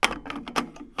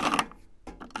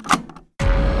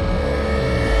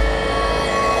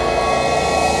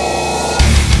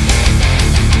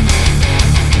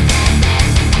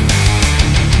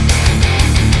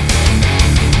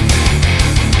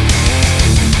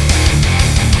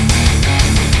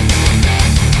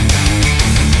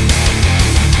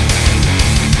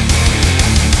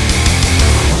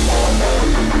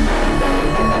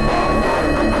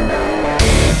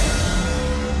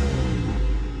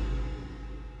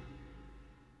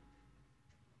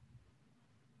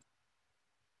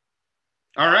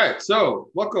All right, so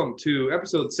welcome to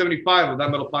episode 75 of That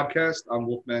Metal Podcast. I'm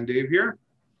Wolfman Dave here,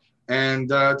 and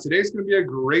today's going to be a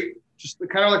great, just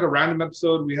kind of like a random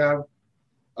episode. I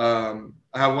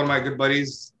have one of my good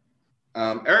buddies,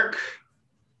 Eric.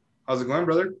 How's it going,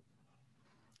 brother?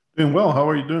 Doing well. How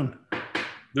are you doing?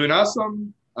 Doing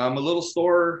awesome. I'm a little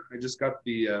sore. I just got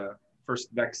the first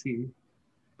vaccine,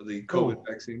 the COVID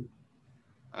vaccine,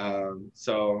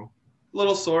 so a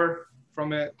little sore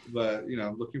from it, but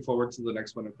looking forward to the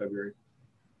next one in February.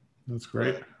 That's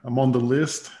great. I'm on the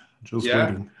list, just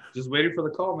waiting. Just waiting for the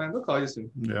call, man. They'll call you soon.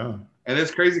 Yeah. And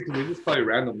it's crazy because they just call you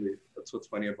randomly. That's what's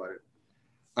funny about it.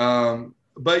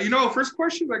 But first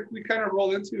question, like we kind of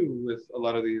roll into with a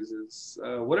lot of these is,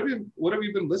 what have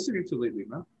you been listening to lately,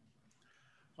 man?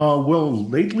 Well,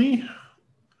 lately,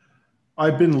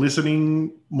 I've been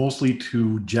listening mostly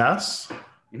to jazz,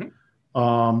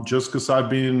 just because I've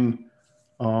been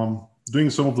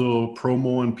doing some of the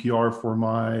promo and PR for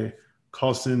my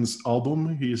cousin's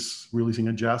album. He's releasing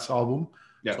a jazz album.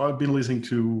 Yeah. So I've been listening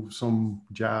to some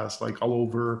jazz, like all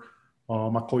over,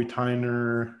 McCoy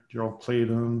Tyner, Gerald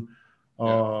Clayton,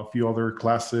 a few other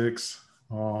classics.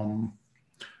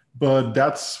 But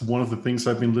that's one of the things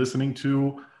I've been listening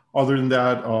to. Other than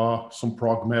that, some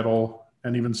prog metal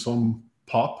and even some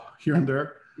pop here and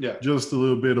there. Yeah. Just a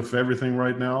little bit of everything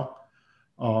right now.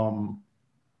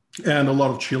 And a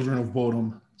lot of Children of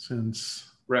Bodom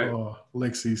since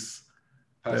Lexi's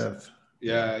death.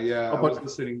 Yeah. I was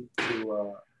listening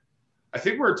to, I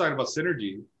think we were talking about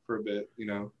Synergy for a bit,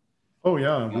 Oh,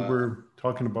 yeah. We were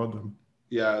talking about them.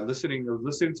 Yeah, I was listening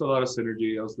to a lot of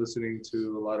Synergy. I was listening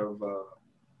to a lot of,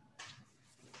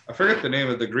 I forget the name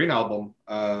of the Green album.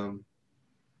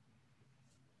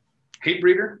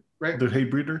 Hatebreeder, right? The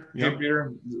Hatebreeder? Yeah.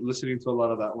 Hatebreeder, listening to a lot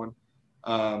of that one.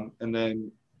 And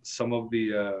then some of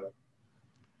the,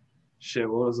 what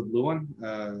was the blue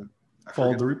one?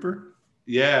 Fall the Reaper?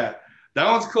 Yeah, that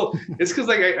one's cool. It's because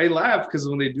like I laugh because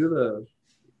when they do the,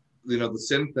 the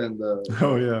synth and the.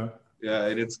 Oh, yeah. Yeah,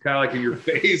 and it's kind of like in your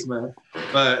face, man.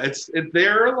 But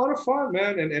they're a lot of fun,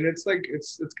 man. And it's like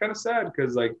it's kind of sad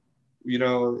because like,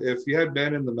 if you had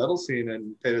been in the metal scene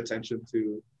and paid attention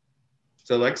to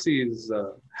Lexi's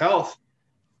health,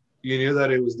 you knew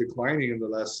that it was declining in the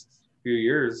last few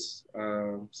years.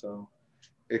 So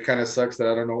it kind of sucks that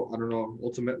I don't know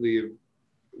ultimately if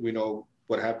we know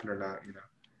what happened or not,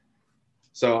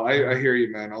 So I hear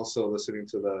you, man. Also listening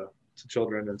to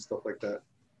Children and stuff like that.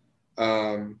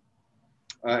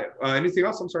 Anything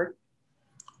else? I'm sorry.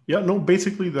 Yeah, no,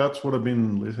 basically that's what I've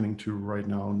been listening to right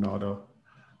now.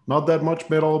 Not that much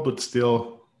metal, but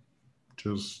still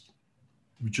just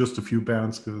a few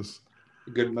bands because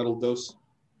a good metal dose.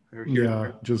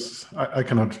 Yeah, just I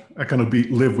cannot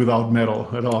live without metal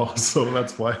at all. So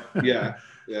that's why. Yeah.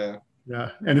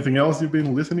 Anything else you've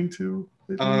been listening to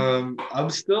lately? I'm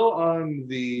still on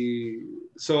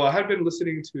so I had been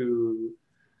listening to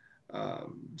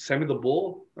Sammy the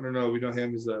Bull. I don't know if you know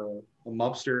him. He's a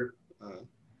mobster,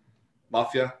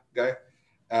 mafia guy.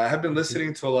 I have been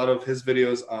listening to a lot of his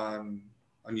videos on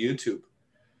YouTube.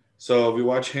 So if you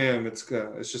watch him, it's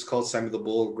just called Sammy the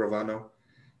Bull Gravano,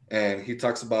 and he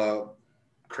talks about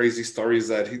crazy stories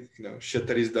that shit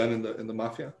that he's done in the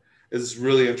mafia. It's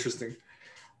really interesting.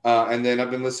 And then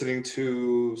I've been listening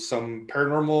to some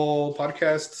paranormal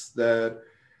podcasts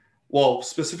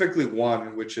specifically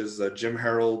one, which is Jim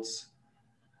Harold's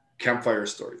Campfire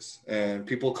Stories. And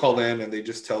people call in and they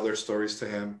just tell their stories to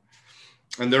him.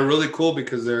 And they're really cool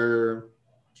because they're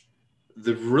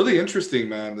really interesting,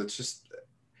 man. It's just,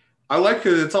 I like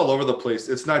it. It's all over the place.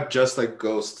 It's not just like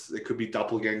ghosts. It could be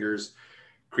doppelgangers,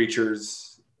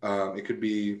 creatures. It could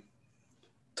be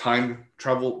time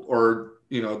travel or,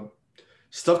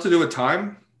 stuff to do with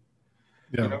time.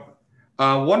 Yeah.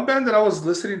 One band that I was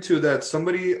listening to that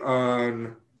somebody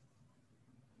on,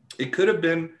 it could have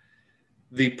been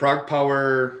the Prog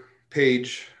Power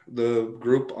page, the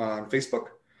group on Facebook.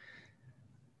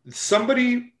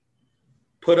 Somebody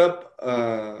put up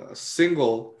a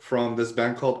single from this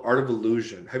band called Art of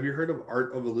Illusion. Have you heard of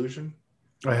Art of Illusion?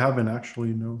 I haven't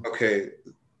actually, no. Okay.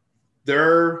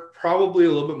 They're probably a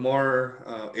little bit more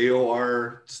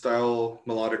AOR style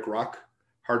melodic rock,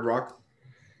 hard rock.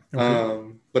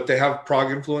 Okay. But they have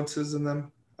prog influences in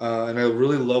them. And I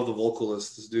really love the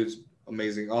vocalist. This dude's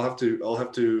amazing. I'll have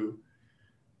to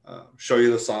show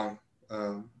you the song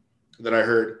that I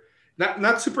heard.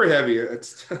 Not super heavy.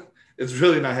 It's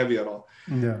really not heavy at all.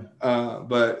 Yeah.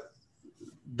 But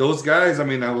those guys, I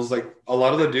mean, I was like, a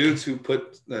lot of the dudes who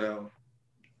put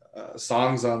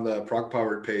songs on the Prog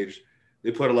Powered page,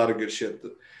 they put a lot of good shit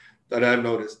that I've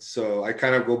noticed. So I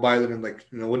kind of go by them and like,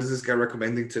 what is this guy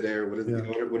recommending today, or what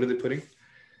are they putting?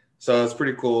 So it's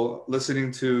pretty cool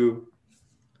listening to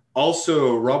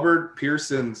also Robert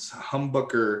Pearson's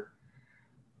Humbucker,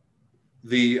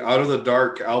 the Out of the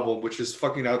Dark album, which is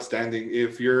fucking outstanding.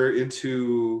 If you're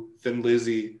into Thin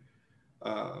Lizzy,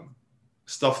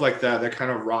 stuff like that, that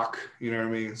kind of rock, you know what I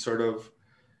mean? Sort of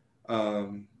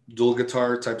dual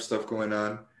guitar type stuff going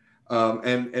on.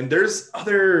 And there's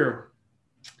other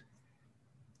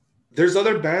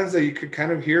bands that you could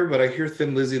kind of hear, but I hear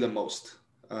Thin Lizzy the most.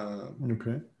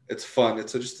 Okay. It's fun.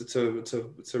 It's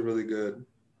a really good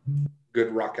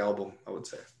rock album, I would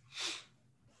say.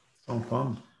 Sounds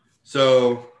fun.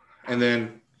 So, and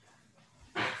then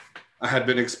I had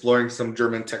been exploring some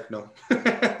German techno.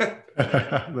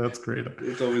 That's great.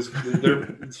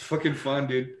 It's fucking fun,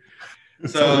 dude.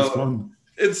 It's always fun.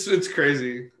 It's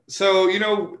crazy. So,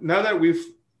 now that we've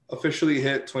officially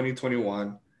hit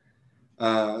 2021,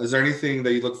 is there anything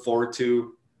that you look forward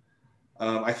to?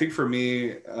 I think for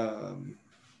me,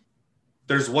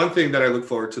 there's one thing that I look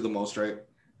forward to the most, right?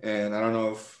 And I don't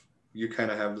know if you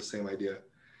kind of have the same idea,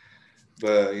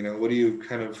 but what do you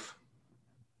kind of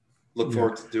look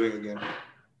forward to doing again?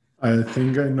 I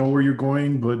think I know where you're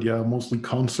going, but yeah, mostly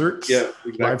concerts,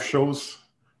 exactly. Live shows,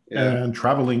 and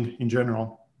traveling in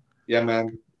general. Yeah,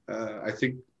 man. I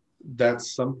think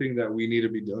that's something that we need to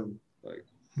be doing, like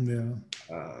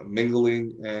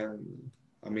mingling. And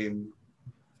I mean,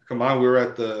 come on, we were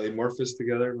at the Amorphous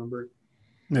together, remember?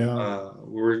 Yeah.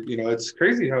 We were, it's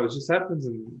crazy how it just happens,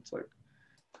 and it's like,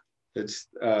 it's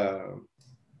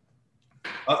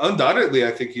undoubtedly,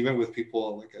 I think even with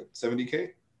people like at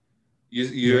 70K,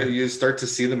 you start to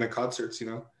see them at concerts,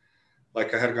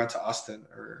 like I had gone to Austin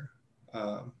or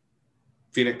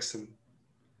Phoenix and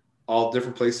all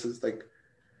different places. Like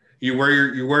you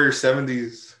wear your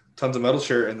 70s Tons of Metal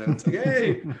shirt, and then it's like,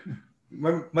 hey,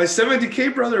 my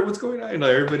 70K brother, what's going on?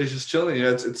 Everybody's just chilling.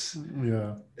 It's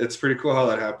pretty cool how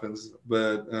that happens.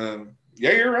 But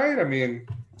you're right. I mean,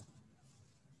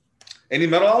 any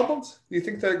metal albums you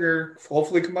think that are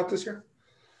hopefully come out this year?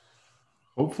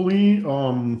 Hopefully.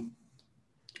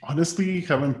 Honestly,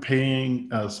 haven't paying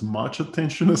as much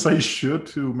attention as I should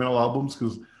to metal albums,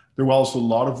 because there were also a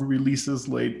lot of releases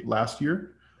late last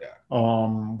year,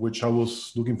 which I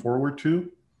was looking forward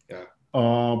to. Yeah.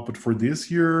 But for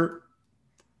this year,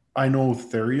 I know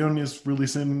Therion is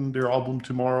releasing their album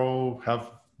tomorrow.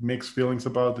 Have mixed feelings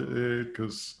about it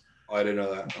because I didn't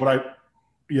know that.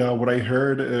 What I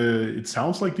heard, it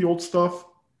sounds like the old stuff.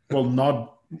 Well,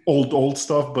 not old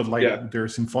stuff, but like their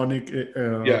symphonic.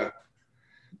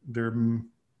 Their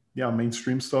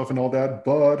mainstream stuff and all that,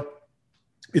 but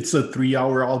it's a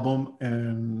 3-hour album,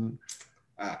 and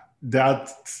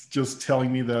that's just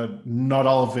telling me that not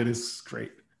all of it is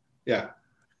great.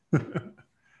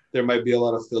 There might be a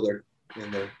lot of filler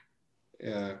in there.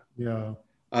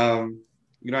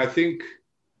 I think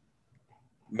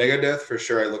Megadeth for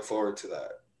sure. I look forward to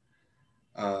that.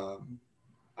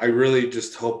 I really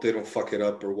just hope they don't fuck it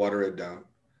up or water it down.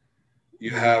 You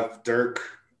have Dirk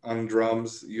on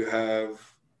drums. You have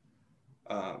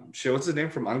what's his name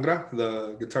from Angra,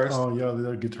 the guitarist? Oh yeah,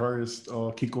 the guitarist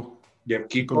Kiko. Yeah,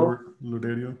 Kiko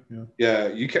Loureiro. Yeah,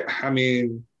 you can. I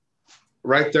mean,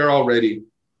 right there already,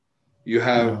 you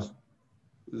have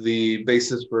the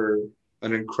basis for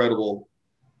an incredible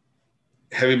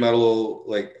heavy metal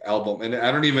like album. And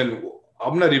I'm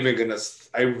not even gonna.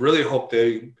 I really hope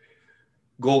they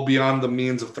go beyond the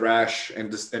means of thrash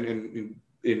and just and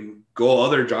go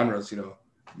other genres.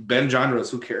 Bend genres,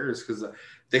 who cares? Because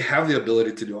they have the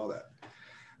ability to do all that.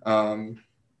 And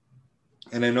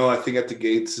I think At the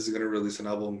Gates is going to release an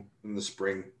album in the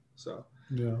spring. So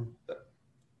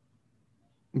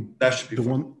that should be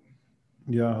fun.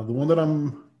 The one that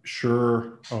I'm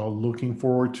sure looking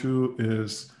forward to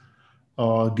is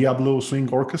Diablo Swing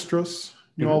Orchestra's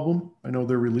new album. I know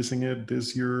they're releasing it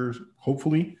this year,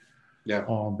 hopefully.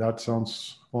 That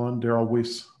sounds fun. They're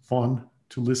always fun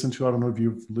to listen to. I don't know if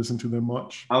you've listened to them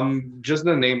much. Just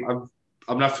the name.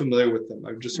 I'm not familiar with them.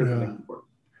 I've just heard the name before.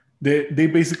 They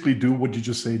basically do what you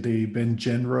just say. They bend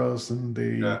genres, and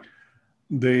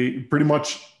they pretty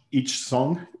much each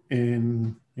song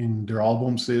in their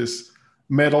albums is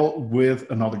metal with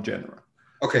another genre.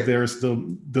 Okay. There's the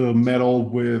metal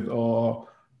with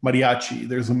mariachi.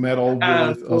 There's a metal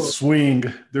with a swing.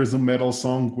 There's a metal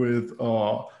song with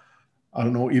I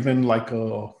don't know, even like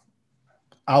a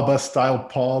ABBA style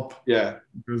pop.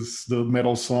 There's the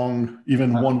metal song,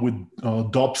 even one with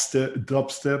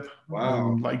dubstep.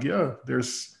 Wow.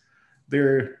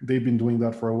 They've been doing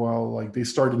that for a while. Like they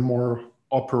started more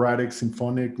operatic,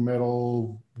 symphonic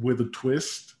metal with a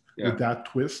twist, with that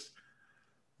twist.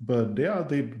 But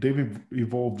they've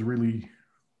evolved really,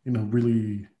 in a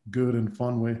really good and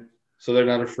fun way. so they're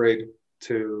not afraid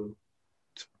to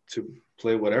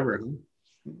play whatever.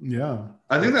 Yeah,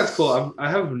 I think that's cool.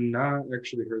 I have not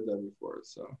actually heard that before,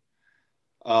 so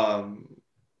I'll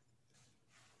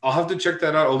have to check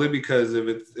that out only because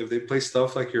if they play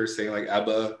stuff like you're saying, like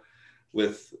ABBA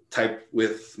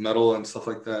with metal and stuff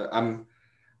like that,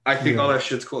 I think all that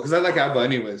shit's cool because I like ABBA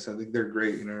anyways. I think they're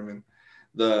great. You know what I mean?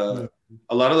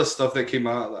 A lot of the stuff that came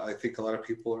out, I think a lot of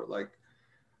people are like,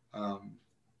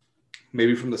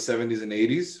 maybe from the 70s and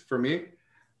 80s. For me,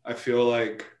 I feel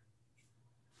like,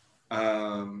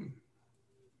 and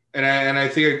I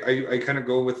think I kind of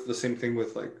go with the same thing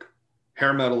with like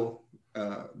hair metal,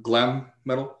 glam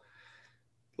metal.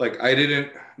 Like I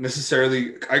didn't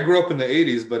necessarily, I grew up in the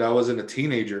 80s, but I wasn't a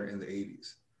teenager in the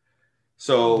 80s.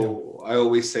 So I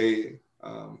always say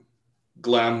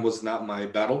glam was not my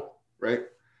battle, right?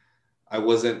 I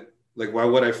wasn't like, why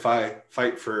would I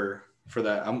fight for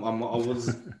that?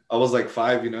 I was like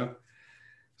 5, you know?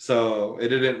 So it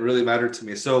didn't really matter to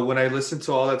me. So when I listen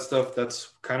to all that stuff,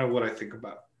 that's kind of what I think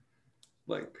about.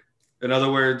 Like, in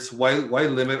other words, why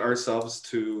limit ourselves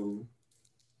to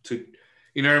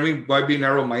you know what I mean? Why be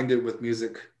narrow-minded with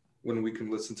music when we can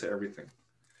listen to everything?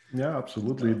 Yeah,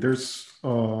 absolutely. There's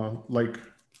like,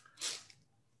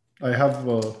 I have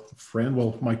a friend,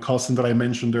 well, my cousin that I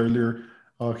mentioned earlier,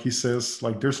 he says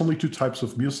like there's only 2 types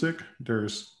of music.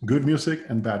 There's good music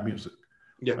and bad music.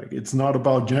 Yeah. Like, it's not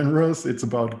about genres, it's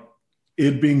about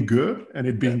it being good and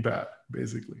it being bad,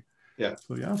 basically. Yeah.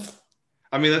 So yeah.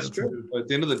 I mean, that's true. At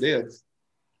the end of the day,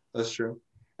 that's true.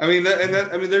 I mean,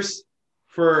 I mean, there's,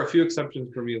 for a few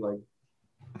exceptions for me, like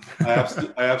I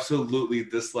absolutely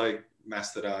dislike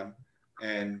Mastodon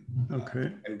and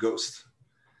Ghost.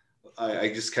 I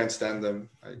just can't stand them.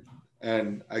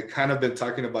 I kind of been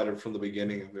talking about it from the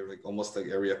beginning of it, like almost like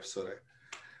every episode.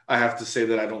 I have to say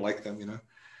that I don't like them, you know,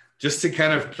 just to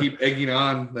kind of keep egging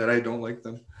on that I don't like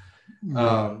them.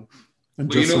 And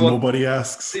just so nobody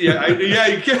asks. Yeah,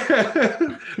 you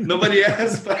can. Nobody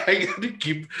asks, but I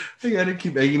gotta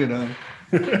keep egging it on.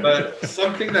 But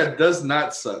something that does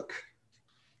not suck.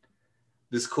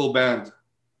 This cool band,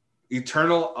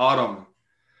 Eternal Autumn.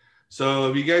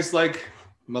 So if you guys like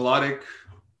melodic,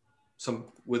 some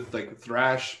with like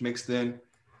thrash mixed in,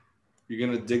 you're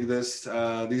gonna dig this.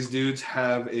 These dudes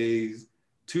have a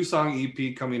 2-song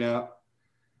EP coming out,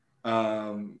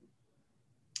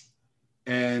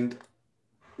 and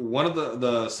one of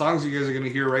the songs you guys are gonna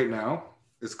hear right now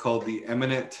is called "The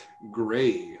Eminent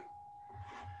Gray."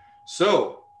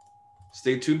 So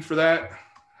stay tuned for that,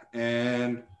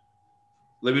 and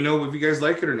let me know if you guys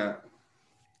like it or not.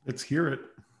 Let's hear it.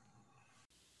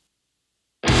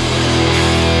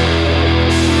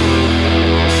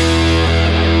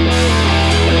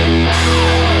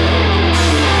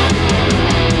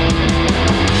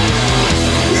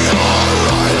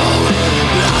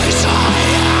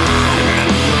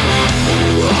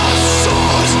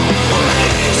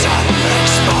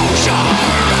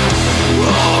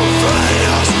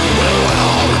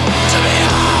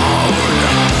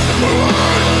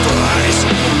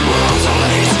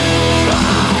 Face,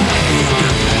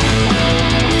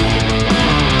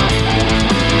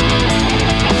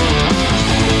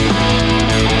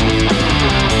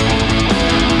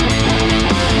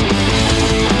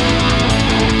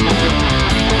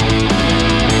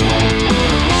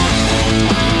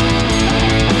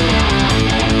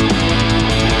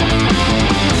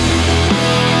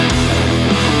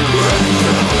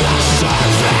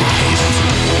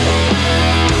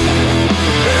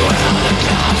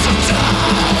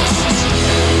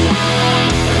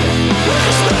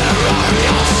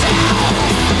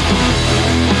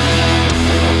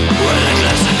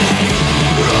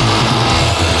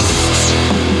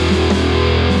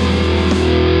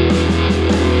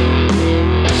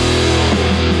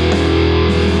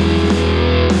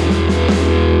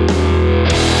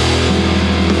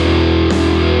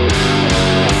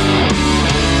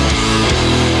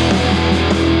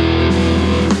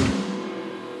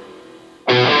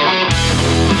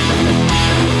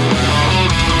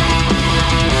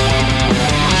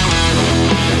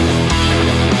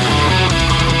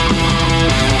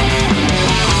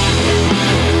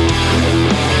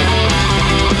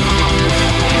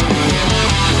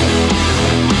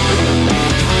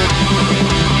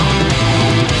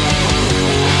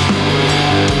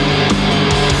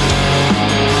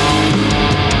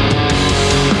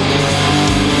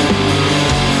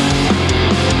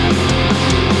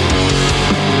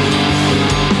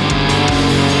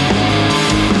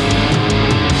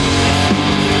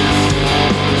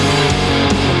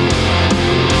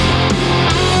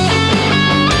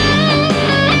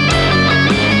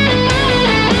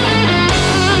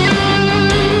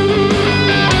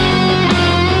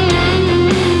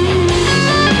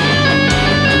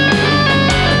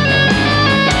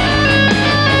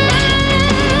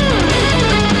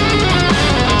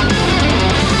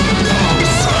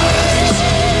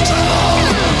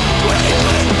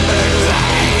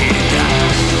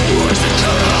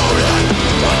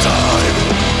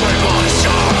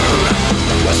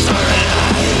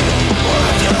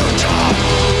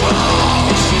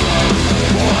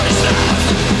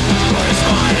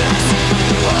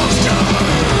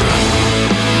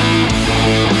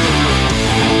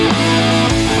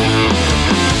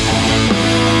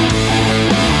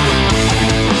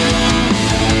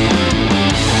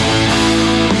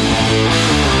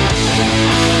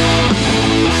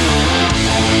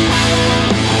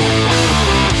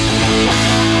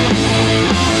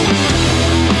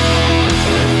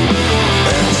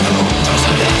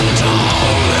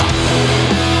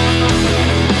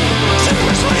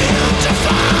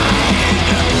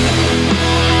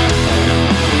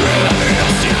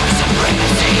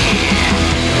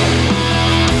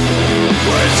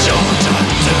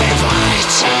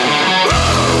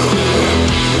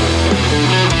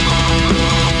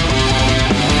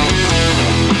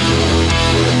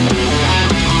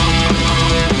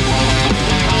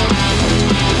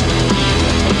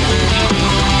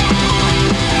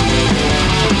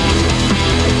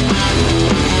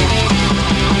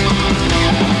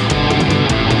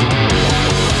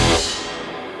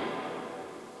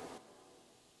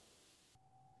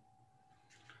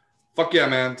 Fuck yeah,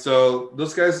 man. So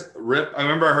those guys rip. I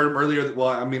remember I heard him earlier. Well,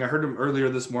 I mean, I heard him earlier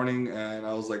this morning, and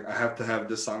I was like, I have to have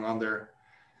this song on there.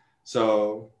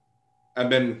 So I've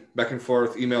been back and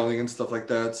forth emailing and stuff like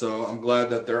that. So I'm glad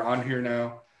that they're on here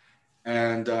now.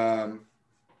 And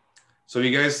so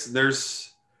you guys, there's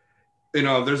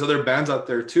there's other bands out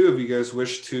there too. If you guys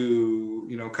wish to,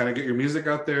 kind of get your music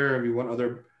out there, if you want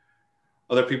other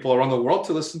people around the world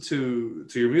to listen to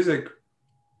your music,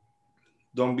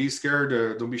 don't be scared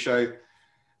or don't be shy.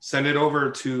 Send it over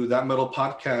to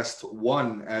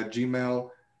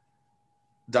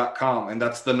thatmetalpodcast1@gmail.com. And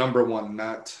that's the number 1,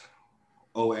 not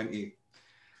ONE.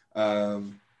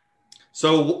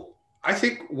 So I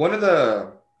think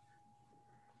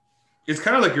it's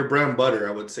kind of like your bread and butter,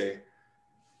 I would say,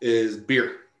 is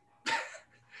beer.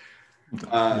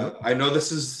 I know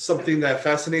this is something that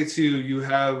fascinates you. You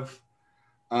have,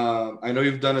 I know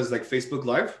you've done as like Facebook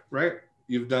Live, right?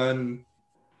 You've done,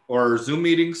 or Zoom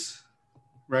meetings,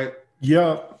 right?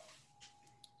 Yeah.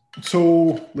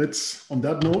 So on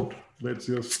that note, let's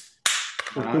just.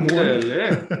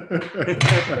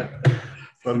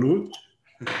 Salud.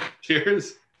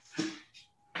 Cheers.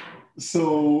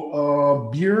 So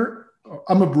beer,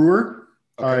 I'm a brewer.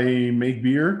 Okay. I make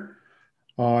beer.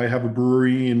 I have a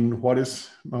brewery in Juarez,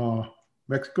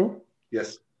 Mexico.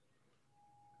 Yes.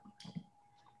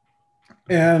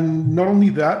 And not only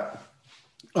that,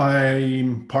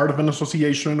 I'm part of an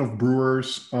association of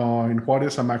brewers in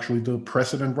Juarez. I'm actually the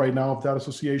president right now of that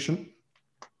association.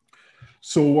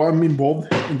 So I'm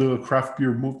involved in the craft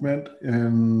beer movement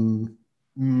in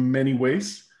many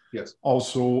ways. Yes.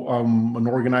 Also, I'm an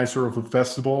organizer of a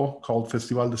festival called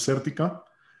Festival Desertica.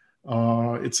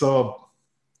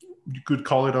 You could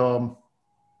call it an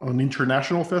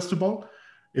international festival.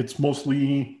 It's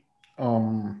mostly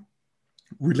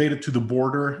related to the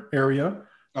border area,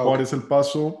 Juarez El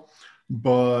Paso,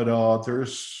 but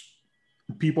there's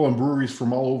people and breweries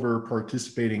from all over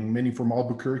participating. Many from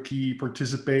Albuquerque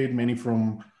participate, many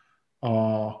from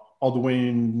all the way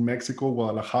in Mexico,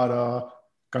 Guadalajara,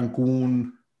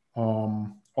 Cancun,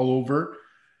 all over.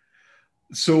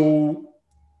 So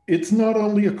it's not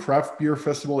only a craft beer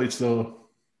festival, it's a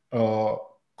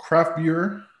craft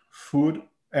beer, food,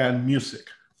 and music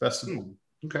festival.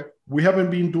 Okay. We haven't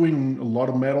been doing a lot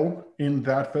of metal in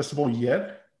that festival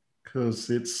yet because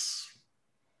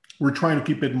we're trying to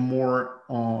keep it more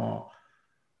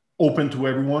open to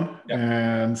everyone. Yeah.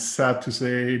 And sad to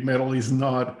say, metal is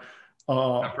not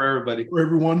for everybody. For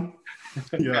everyone.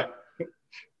 Yeah.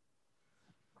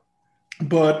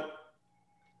 But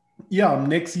yeah,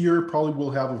 next year probably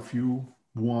we'll have a few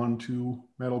 1-2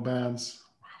 metal bands,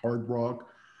 hard rock.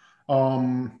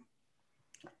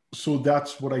 So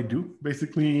that's what I do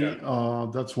basically. Yeah.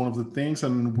 That's one of the things,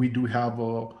 and we do have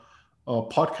a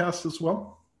podcast as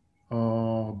well,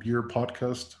 beer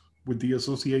podcast with the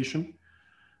association.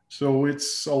 So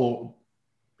it's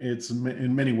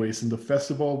in many ways. In the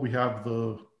festival, we have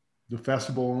the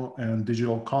festival and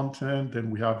digital content,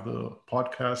 and we have the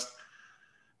podcast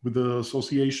with the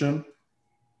association,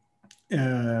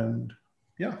 and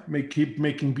yeah, keep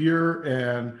making beer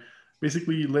and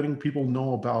basically letting people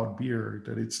know about beer,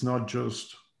 that it's not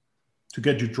just to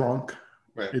get you drunk.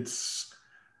 Right.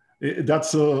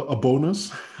 That's a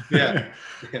bonus. Yeah.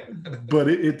 But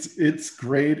it's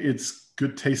great. It's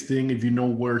good tasting if you know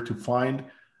where to find.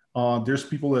 There's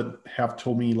people that have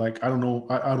told me, like, I don't know,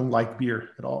 I don't like beer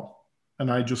at all.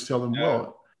 And I just tell them,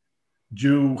 well,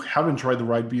 you haven't tried the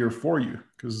right beer for you,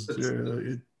 because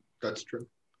that's true.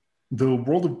 The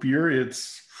world of beer,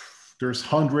 there's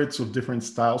hundreds of different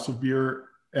styles of beer,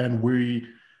 and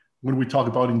when we talk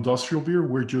about industrial beer,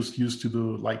 we're just used to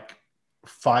the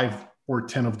 5 or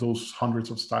 10 of those hundreds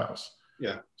of styles.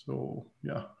 Yeah. So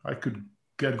yeah, I could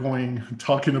get going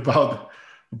talking about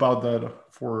that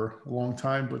for a long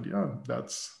time, but yeah,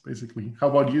 that's basically. How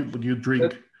about you? Would you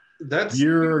drink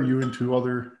beer? Are you into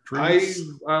other drinks?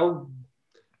 I'll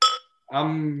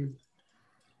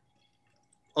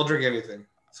drink anything,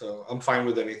 so I'm fine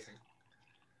with anything.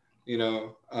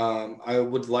 I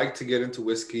would like to get into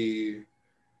whiskey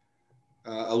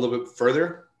a little bit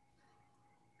further,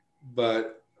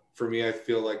 but for me, I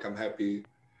feel like I'm happy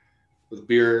with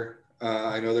beer.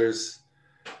 I know there's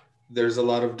a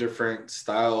lot of different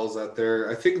styles out there.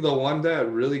 I think the one that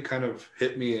really kind of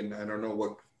hit me, and I don't know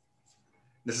what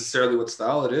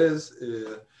style it is.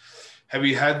 Have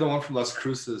you had the one from Las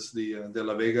Cruces, the De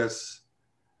La Vegas?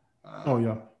 Oh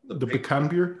yeah, the pecan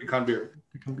beer. Pecan beer.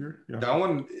 Yeah. That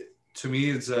one, to me,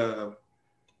 it's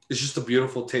just a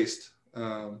beautiful taste.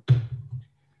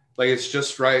 It's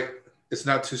just right. It's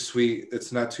not too sweet.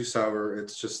 It's not too sour.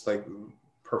 It's just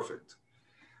perfect.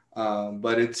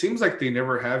 But it seems like they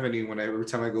never have any every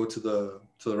time I go to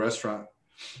the restaurant.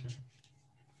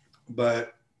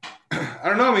 But I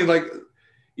don't know. I mean, like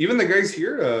even the guys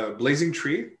here, Blazing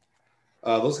Tree,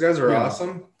 those guys are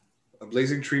awesome.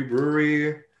 Blazing Tree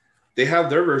Brewery, they have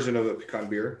their version of a pecan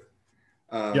beer.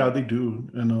 Yeah, they do,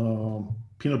 and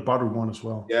peanut butter one as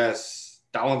well. Yes,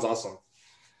 that one's awesome.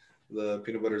 The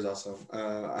peanut butter is awesome.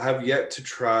 I have yet to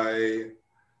try.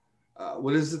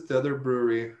 What is it? The other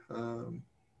brewery.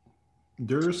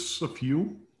 There's a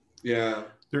few. Yeah.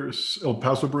 There's El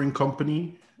Paso Brewing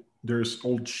Company. There's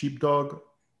Old Sheepdog,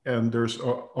 and there's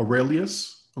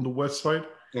Aurelius on the west side.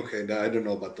 Okay, I don't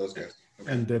know about those guys.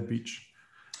 Okay. And Dead Beach.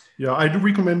 Yeah, I do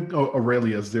recommend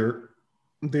Aurelius.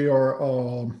 They are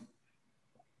on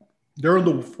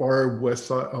the far west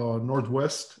side,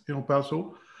 northwest in El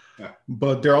Paso. Yeah.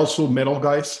 But they're also metal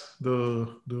guys, the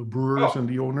brewers and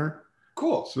the owner.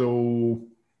 Cool. So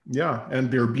yeah,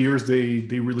 and their beers they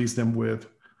release them with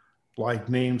like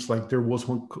names, like there was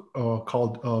one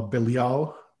called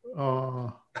Belial,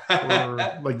 or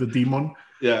like the demon.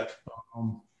 Yeah.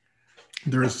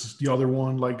 There's the other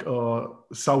one like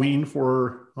Samhain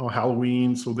for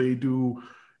Halloween. So they do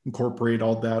incorporate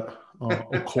all that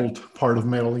occult part of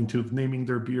metal into naming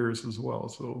their beers as well.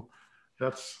 So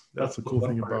that's a cool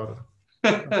thing about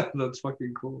it. That's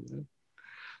fucking cool,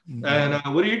 man.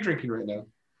 And what are you drinking right now?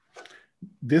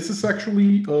 This is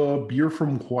actually a beer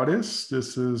from Juarez.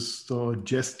 This is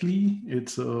Jestli.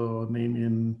 It's a name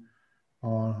in,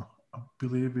 I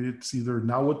believe it's either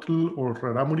Nahuatl or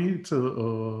Rarámuri. It's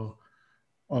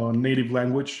a native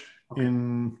language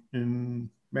in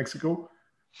Mexico.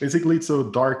 Basically, it's a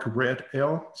dark red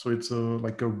ale. So it's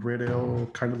like a red ale,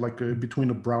 kind of like between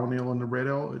a brown ale and a red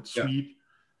ale. It's sweet,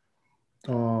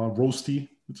 roasty.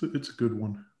 It's a good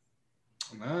one.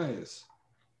 Nice.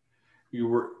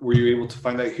 Were you able to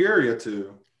find that here? Or you had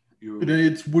to?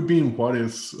 It would be in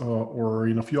Juarez or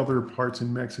in a few other parts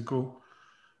in Mexico.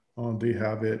 They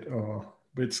have it,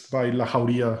 but it's by La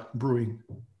Jauría Brewing.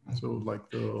 So like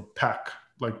the pack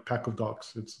of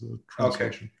dogs. It's the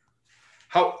translation. Okay.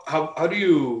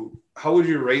 How would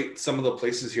you rate some of the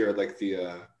places here, like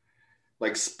the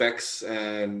like Specs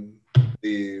and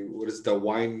the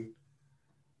wine?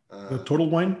 The Total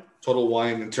Wine. Total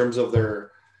Wine in terms of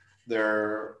their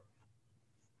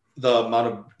the amount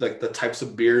of like the types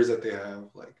of beers that they have,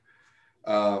 like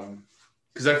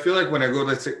because I feel like when I go,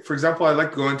 let's say, for example, I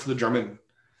like going to the German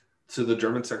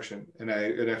section, and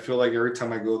I feel like every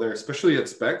time I go there, especially at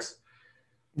Specs,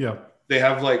 they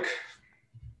have like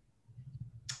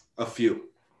a few.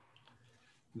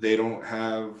 They don't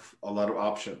have a lot of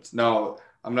options. Now,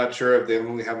 I'm not sure if they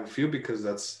only have a few because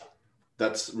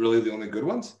that's really the only good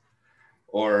ones,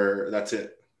 or that's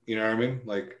it. You know what I mean?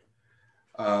 Like,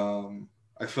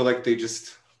 I feel like they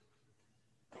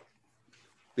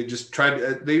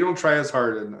don't try as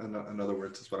hard. In other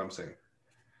words, is what I'm saying.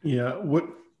 Yeah.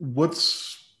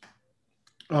 What's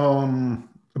a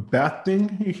bad thing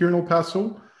here in El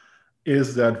Paso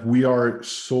is that we are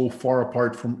so far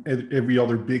apart from every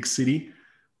other big city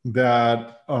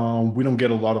that we don't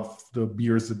get a lot of the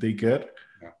beers that they get.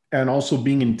 Yeah. And also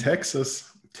being in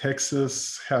Texas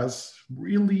has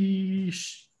really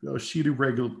shitty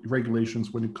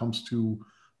regulations when it comes to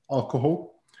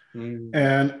alcohol.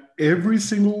 And every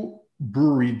single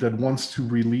brewery that wants to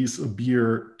release a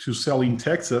beer to sell in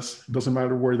Texas, doesn't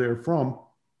matter where they're from,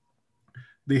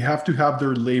 they have to have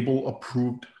their label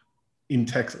approved in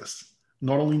Texas.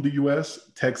 Not only in the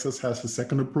US, Texas has a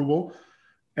second approval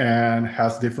and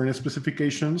has different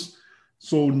specifications.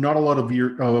 So not a lot of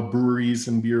breweries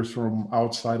and beers from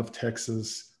outside of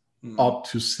Texas opt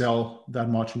to sell that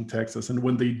much in Texas. And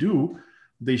when they do,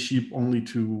 they ship only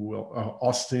to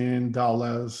Austin,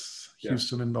 Dallas,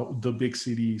 Houston, and the big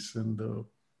cities, and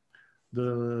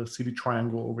the city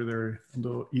triangle over there on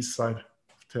the east side of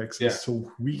Texas. Yeah.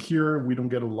 So we don't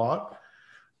get a lot.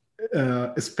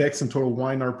 Specs and Total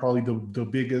Wine are probably the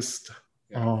biggest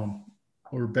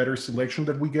or better selection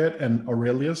that we get. And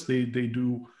Aurelius, they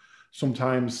do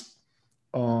sometimes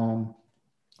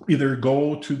either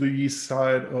go to the east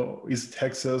side, East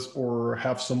Texas, or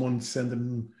have someone send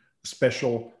them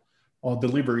special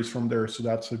deliveries from there. So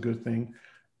that's a good thing.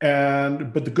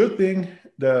 But the good thing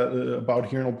about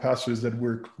here in El Paso is that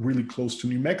we're really close to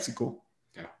New Mexico.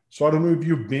 Yeah. So I don't know if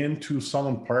you've been to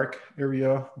Sunland Park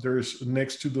area. There's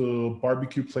next to the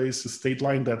barbecue place, the state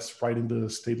line, that's right in the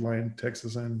state line,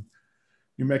 Texas and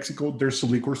New Mexico. There's a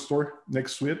liquor store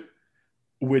next to it,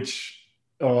 which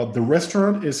the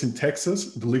restaurant is in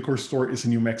Texas. The liquor store is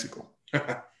in New Mexico.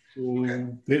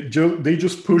 So they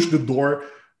just pushed the door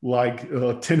like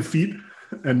 10 feet,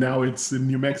 and now it's in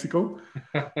New Mexico.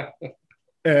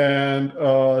 and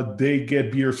they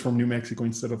get beers from New Mexico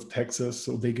instead of Texas,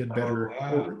 so they get better. Oh,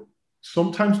 wow. Or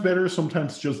sometimes better,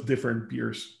 sometimes just different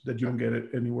beers that you don't get it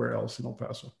anywhere else in El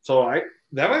Paso. So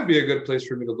that might be a good place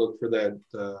for me to look for that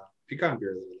pecan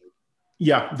beer.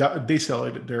 Yeah, they sell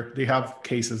it there. They have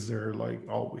cases there, like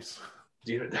always.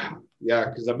 Yeah,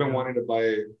 because I've been wanting to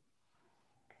buy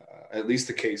at least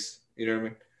a case. You know what I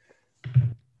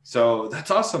mean? So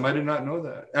that's awesome. I did not know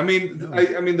that. I mean,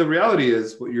 I mean, the reality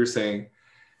is what you're saying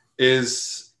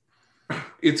is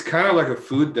it's kind of like a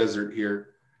food desert here,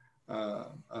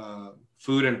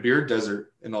 food and beer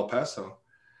desert in El Paso.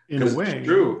 In a way, it's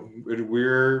true.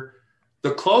 We're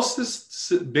the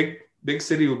closest big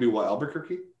city would be what,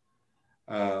 Albuquerque?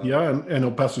 Yeah, and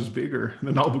El Paso is bigger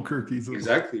than Albuquerque. So.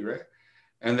 Exactly, right.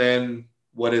 And then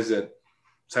what is it?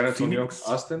 San Antonio, Phoenix.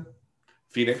 Austin,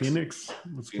 Phoenix.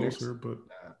 It's closer, but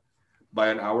by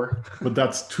an hour. But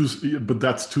that's two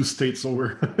states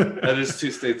over. That is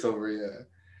 2 states over, yeah.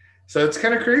 So it's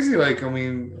kind of crazy. Like, I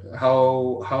mean,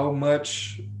 how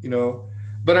much, you know,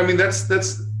 but I mean, that's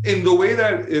in the way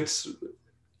that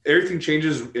everything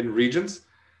changes in regions.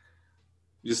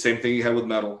 The same thing you have with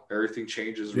metal. Everything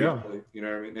changes regionally, you know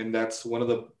what I mean? And that's one of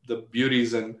the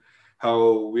beauties and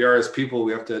how we are as people.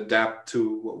 We have to adapt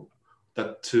to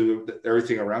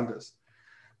everything around us.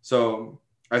 So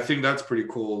I think that's pretty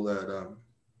cool that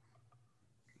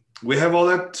we have all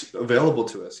that available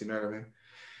to us. You know what I mean?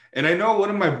 And I know one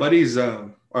of my buddies,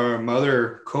 our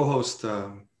other co-host,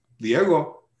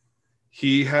 Diego,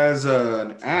 he has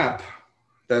an app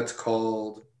that's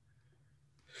called,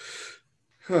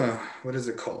 what is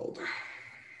it called?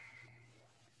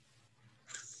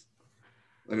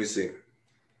 Let me see.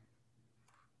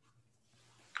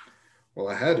 Well,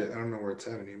 I had it. I don't know where it's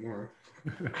at anymore.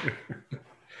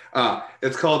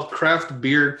 It's called Craft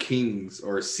Beer Kings,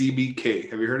 or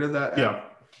CBK. Have you heard of that app? Yeah.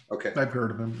 Okay. I've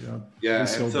heard of them. Yeah. Yeah.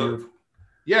 And so,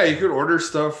 yeah, you could order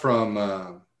stuff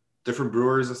from different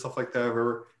brewers and stuff like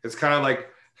that. It's kind of like,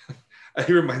 it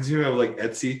reminds me of like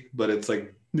Etsy, but it's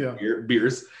like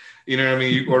beers. You know what I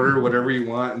mean? You order whatever you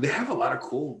want, and they have a lot of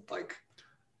cool, like,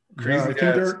 crazy. I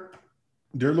think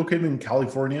they're located in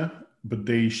California, but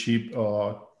they ship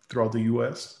throughout the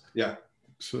U.S. Yeah.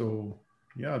 So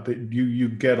yeah, you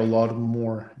get a lot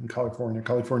more in California.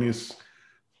 California is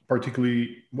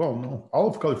particularly all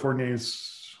of California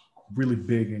is really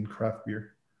big in craft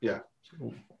beer. Yeah.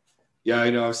 So, yeah, I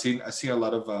know. I've seen a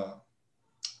lot of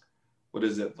what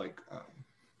is it like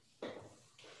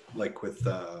with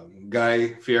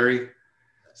Guy Fieri.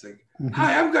 It's like,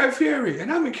 hi, I'm Guy Fieri,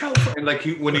 and I'm in California. And like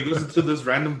when he goes into this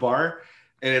random bar,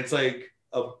 and it's like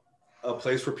a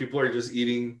place where people are just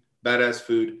eating badass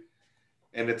food,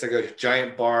 and it's like a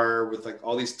giant bar with like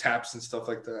all these taps and stuff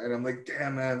like that. And I'm like,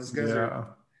 damn, man, these guys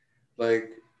are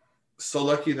like so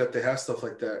lucky that they have stuff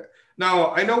like that.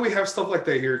 Now, I know we have stuff like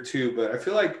that here too, but I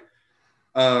feel like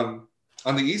on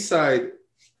the east side,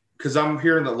 because I'm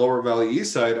here in the Lower Valley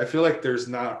East side, I feel like there's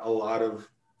not a lot of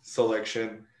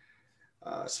selection,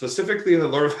 specifically in the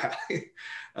Lower Valley.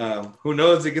 Who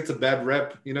knows? It gets a bad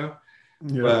rep, you know?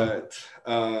 Yeah. But,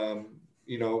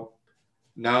 you know,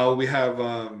 now we have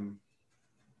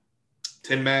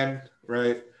Tin Man,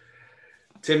 right?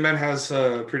 Tin Man has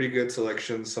pretty good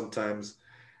selections sometimes.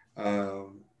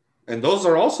 And those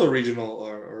are also regional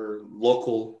or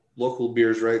local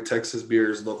beers, right? Texas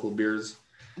beers, local beers.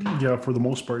 Yeah, for the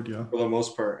most part, yeah. For the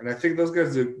most part. And I think those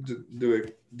guys do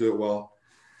it well.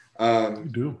 They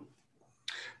do.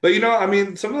 But, you know, I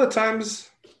mean, some of the times,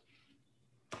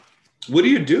 what do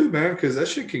you do, man? Because that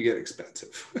shit can get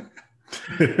expensive.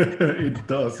 It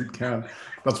does. It can.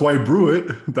 That's why I brew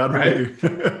it that way.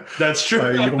 That's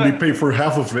true. You only pay for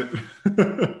half of it.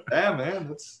 Yeah, man.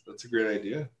 That's a great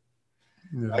idea.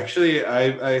 Yeah. Actually,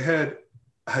 I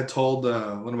had told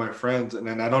one of my friends, and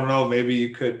then I don't know, maybe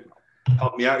you could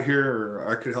help me out here, or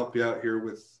I could help you out here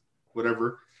with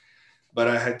whatever. But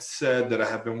I had said that I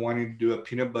have been wanting to do a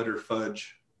peanut butter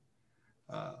fudge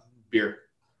beer.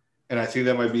 And I think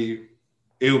that might be,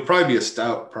 it would probably be a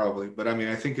stout, probably. But I mean,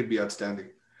 I think it'd be outstanding.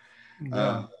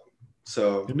 Yeah.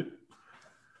 So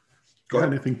go ahead.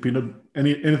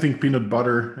 Anything peanut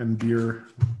butter and beer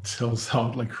sells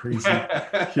out like crazy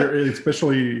here,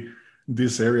 especially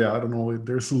this area. I don't know.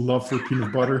 There's a love for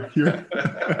peanut butter here.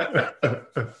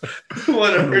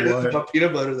 Whatever it is about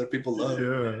peanut butter that people love.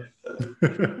 Yeah.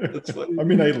 That's funny. I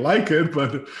mean, I like it,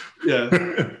 but yeah.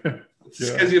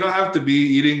 Because you don't have to be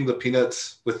eating the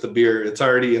peanuts with the beer. It's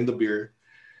already in the beer.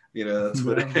 You know, that's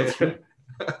what it is.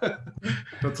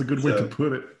 That's a good way to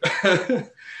put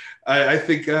it. I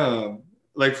think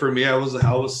like for me, I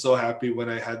was so happy when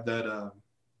I had that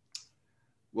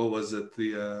what was it?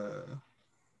 The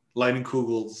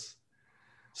Leinenkugels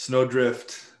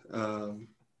Snowdrift.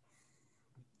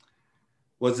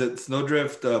 Was it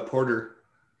Snowdrift Porter?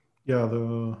 Yeah, it's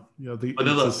a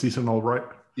Vanilla. seasonal, right?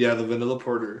 Yeah, the vanilla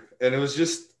porter, and it's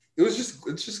just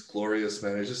glorious,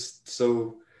 man. Yeah. It's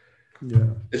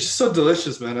just so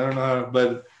delicious, man. I don't know how,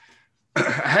 but I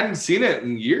hadn't seen it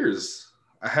in years.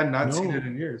 I had not seen it No,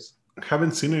 in years.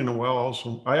 haven't seen it in a while.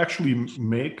 Also, I actually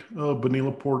make a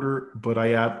vanilla porter, but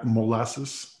I add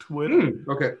molasses to it,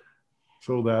 Okay,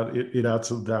 so that it adds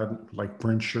that like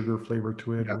burnt sugar flavor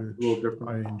to it, yeah, a little which different.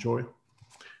 I enjoy.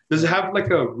 Does it have like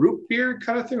a root beer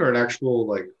kind of thing, or an actual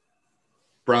like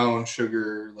brown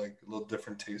sugar, like a little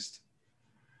different taste?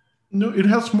 No, it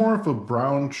has more of a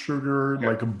brown sugar, Okay.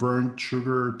 like a burnt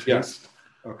sugar Yeah. taste.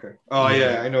 Okay. Oh Yeah,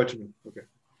 yeah, I know what you mean. Okay.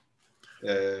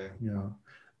 Yeah. yeah,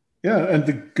 yeah. And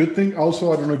the good thing,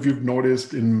 also, I don't know if you've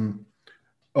noticed in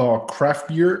craft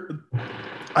beer.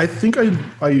 I think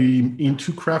I'm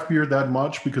into craft beer that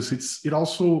much because it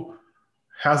also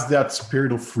has that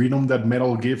spirit of freedom that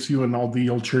metal gives you and all the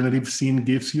alternative scene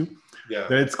gives you. Yeah.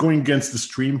 That it's going against the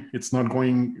stream. It's not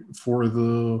going for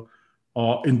the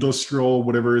industrial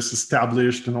whatever is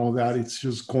established and all that. It's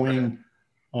just going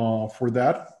for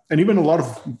that. And even a lot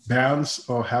of bands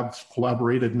have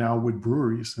collaborated now with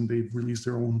breweries and they've released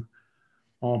their own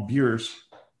beers.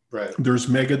 Right. There's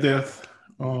Megadeth.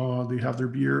 They have their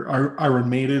beer. Iron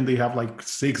Maiden. They have like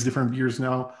 6 different beers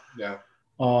now. Yeah.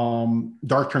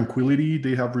 Dark Tranquility.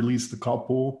 They have released a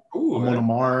couple. Ooh, Amon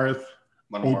Amarth,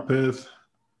 Monomar. Opeth,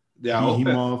 Yeah, Opeth.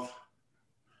 Behemoth.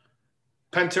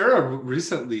 Pantera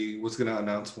recently was going to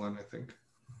announce one, I think.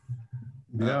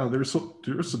 Yeah, there's a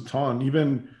ton.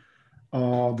 Even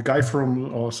the guy from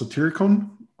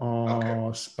Satyricon,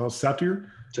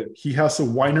 Satyr, he has a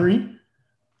winery.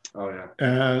 Oh yeah,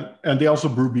 and they also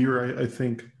brew beer, I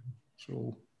think.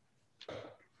 So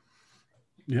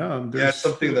yeah, it's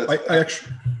something that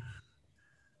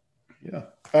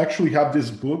I actually have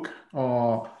this book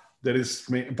that is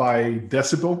made by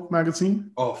Decibel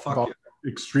magazine. Oh fuck about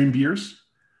extreme beers,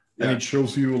 yeah. And it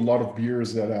shows you a lot of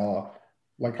beers that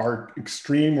like are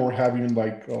extreme or having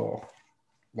like cool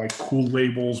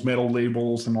labels, metal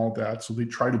labels, and all that. So they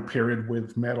try to pair it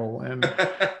with metal and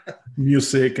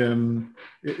music, and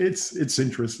it's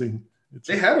interesting.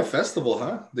 They had a festival,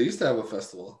 huh? They used to have a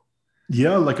festival.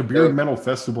 Yeah, like a beer and metal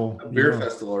festival. A beer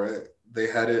festival, right? They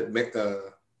had it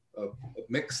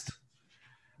mixed.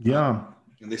 Yeah.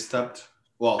 And they stopped.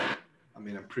 Well, I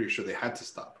mean, I'm pretty sure they had to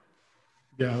stop.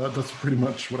 Yeah, that's pretty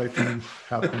much what I think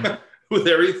happened. With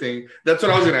everything. That's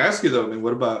what I was going to ask you, though. I mean,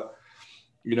 what about,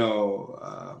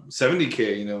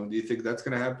 70K? Do you think that's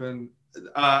going to happen?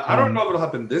 I don't know if it'll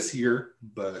happen this year,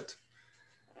 but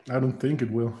I don't think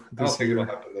it will. I don't think it'll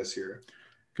happen this year.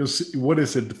 Because what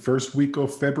is it? The first week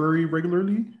of February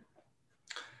regularly?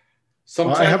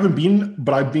 Sometimes I haven't been,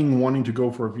 but I've been wanting to go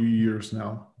for a few years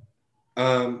now.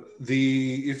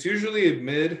 It's usually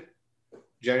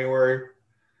mid-January,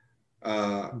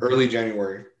 early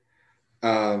January.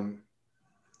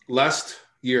 Last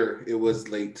year it was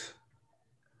late.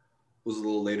 It was a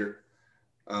little later.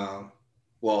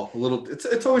 Well, a little.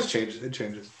 It's always changes. It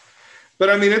changes, but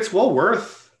I mean, it's well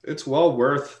worth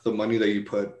the money that you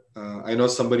put. I know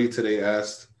somebody today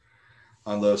asked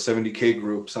on the 70K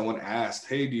group. Someone asked,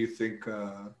 "Hey, do you think,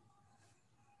 how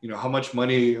much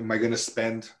money am I going to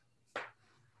spend?"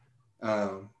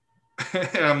 And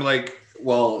I'm like,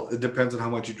 "Well, it depends on how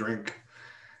much you drink,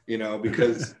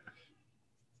 because."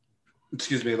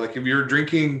 Excuse me. Like if you're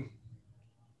drinking,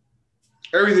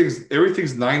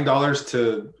 everything's $9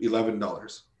 to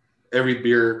 $11. Every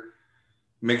beer,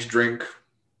 mixed drink,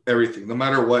 everything. No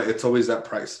matter what, it's always that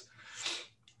price.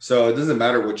 So it doesn't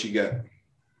matter what you get.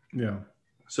 Yeah.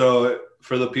 So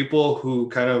for the people who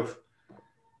kind of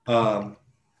want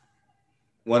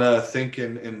to think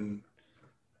in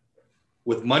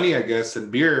with money, I guess, and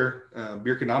beer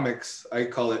economics, I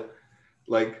call it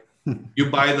like. You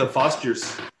buy the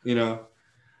Foster's,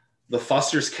 the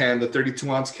Foster's can, the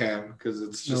 32-ounce can, because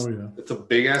it's just it's a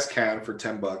big ass can for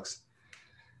 $10,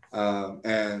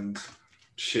 and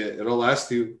shit, it'll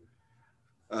last you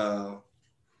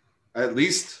at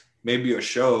least maybe a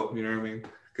show. You know what I mean?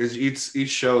 Because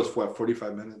each show is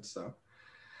 45 minutes. So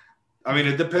I mean,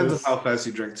 it depends on how fast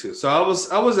you drink too. So I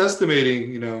was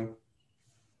estimating,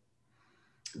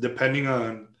 depending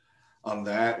on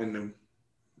that and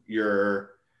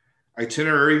your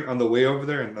itinerary on the way over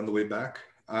there and on the way back,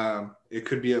 it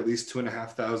could be at least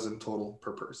 $2,500 total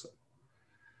per person.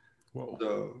 Whoa.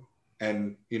 So,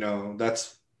 and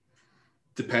that's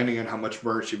depending on how much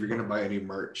merch, if you're going to buy any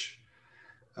merch,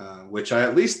 which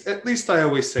at least I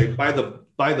always say buy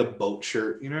the boat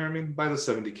shirt. You know what I mean? Buy the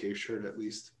 70K shirt at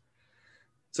least.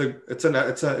 it's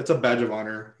a badge of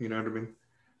honor. You know what I mean?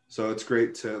 So it's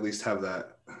great to at least have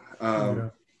that.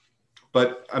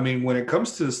 But I mean, when it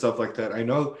comes to stuff like that, I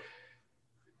know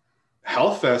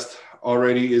Hellfest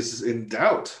already is in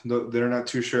doubt. They're not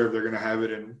too sure if they're going to have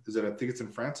it in. I think it's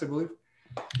in France, I believe.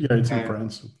 Yeah, it's in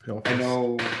France. Hellfest. I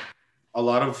know a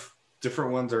lot of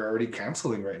different ones are already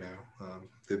canceling right now.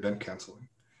 They've been canceling.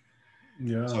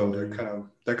 Yeah. So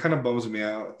that kind of bums me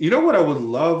out. You know what I would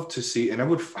love to see, and I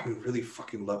would really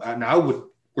fucking love. And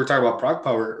we're talking about Prog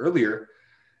Power earlier.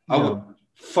 I would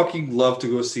fucking love to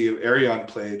go see if Arion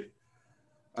played.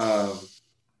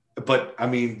 But I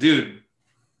mean, dude,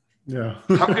 yeah,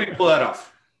 how can you pull that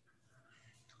off?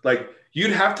 Like,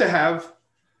 you'd have to have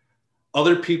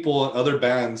other people, other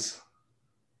bands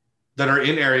that are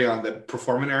in Arion, that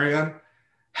perform in Arion,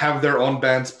 have their own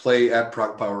bands play at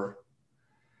Prog Power,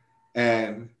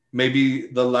 and maybe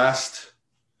the last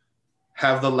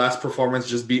performance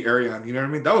just be Arion. You know what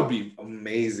I mean? That would be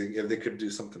amazing if they could do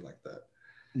something like that.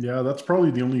 Yeah, that's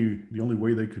probably the only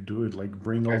way they could do it. Like,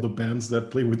 bring all the bands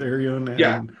that play with Arion,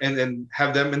 and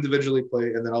have them individually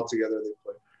play, and then all together they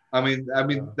play. I mean,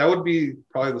 that would be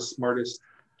probably the smartest,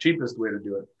 cheapest way to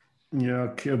do it.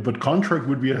 Yeah, but contract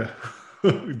would be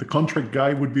the contract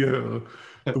guy would be the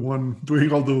one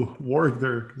doing all the work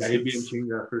there. Yeah, he'd be in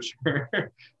Chinga for sure.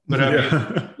 But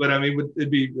I mean,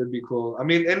 it'd be cool. I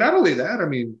mean, and not only that, I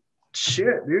mean,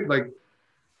 shit, dude. Like,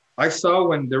 I saw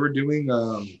when they were doing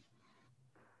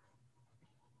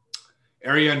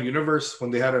Arion Universe,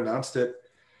 when they had announced it,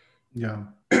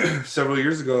 several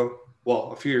years ago.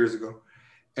 Well, a few years ago,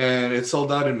 and it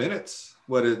sold out in minutes.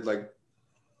 Like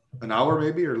an hour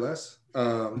maybe or less?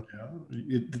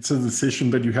 It's a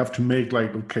decision that you have to make.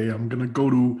 Like, okay, I'm gonna go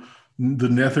to the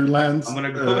Netherlands. I'm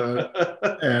gonna go,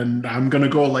 and I'm gonna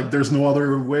go. Like, there's no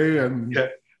other way. And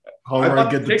how do I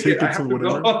get the tickets or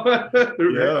whatever?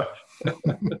 Yeah.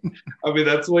 I mean,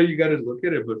 that's the way you got to look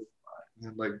at it. But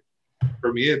like,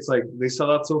 for me, it's like they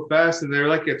sell out so fast, and they're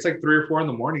like, it's like 3 or 4 in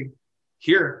the morning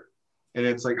here, and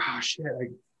it's like, oh shit,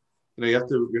 you have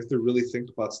to really think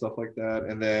about stuff like that,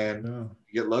 and then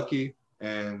you get lucky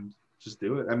and just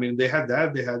do it. I mean, they had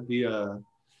the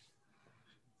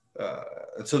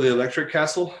so the Electric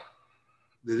Castle,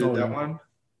 they did that one,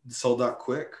 sold out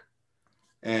quick,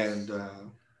 and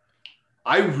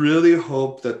I really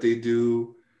hope that they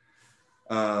do.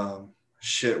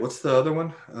 What's the other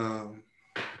one?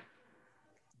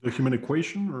 The Human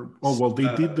Equation,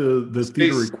 they did the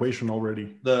Theater Equation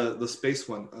already. The space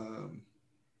one,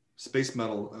 Space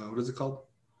Metal. What is it called?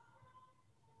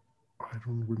 I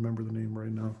don't remember the name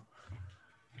right now.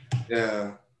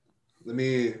 Yeah,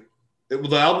 the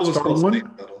album was called Space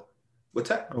Metal. What's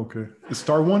that? Okay, the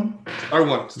Star One. Star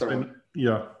One.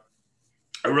 Yeah,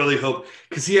 I really hope,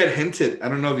 because he had hinted. I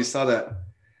don't know if you saw that.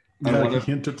 Yeah, he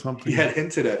hinted something. He had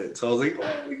hinted at it, so I was like,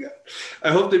 "Oh my god!"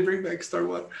 I hope they bring back Star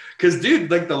One, because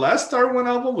dude, like the last Star One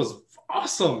album was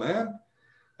awesome, man.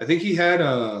 I think he had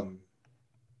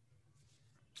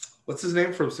what's his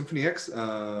name from Symphony X?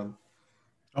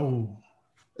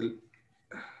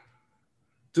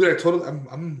 Dude,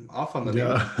 I'm off on the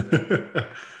name.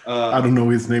 I don't know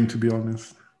his name, to be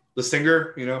honest. The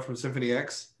singer, from Symphony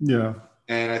X. Yeah.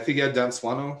 And I think he had Dan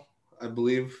Swano, I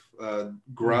believe,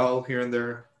 growl here and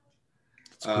there.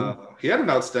 Cool. He had an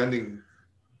outstanding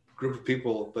group of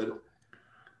people, but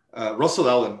Russell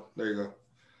Allen, there you go.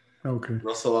 Okay.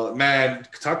 Russell Allen, man,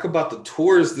 talk about the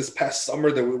tours this past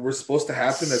summer that were supposed to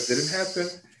happen that didn't happen.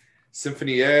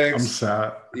 Symphony X. I'm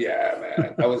sad. Yeah,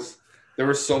 man, there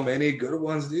were so many good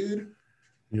ones, dude.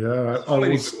 Yeah, I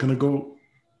was gonna go.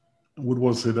 What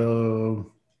was it?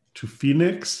 To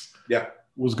Phoenix. Yeah,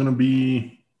 was gonna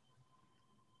be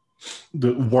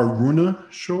the Waruna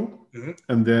show. Mm-hmm.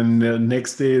 And then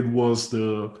next day it was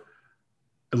the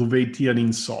Elevati and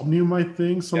Insomnium, I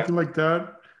think, something like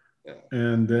that. Yeah.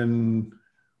 And then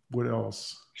what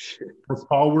else? Shit. For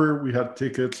Power, we had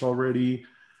tickets already.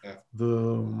 Yeah.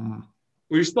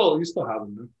 You still have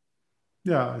them, man.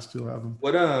 Yeah, I still have them.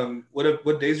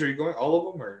 What days are you going? All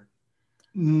of them, or?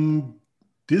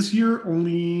 This year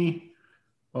only,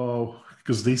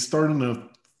 because they start on a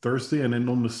Thursday and then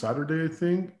on the Saturday, I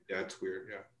think. Yeah, it's weird.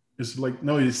 Yeah. It's like,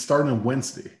 no, it's starting on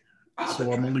Wednesday.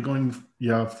 So I'm only going,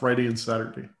 Friday and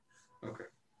Saturday. Okay.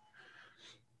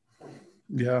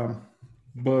 Yeah,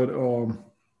 but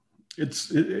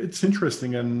it's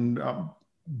interesting, and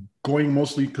going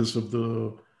mostly because of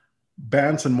the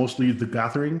bands and mostly the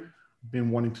Gathering.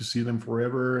 Been wanting to see them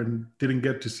forever and didn't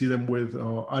get to see them with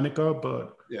Annika,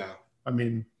 but yeah, I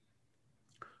mean,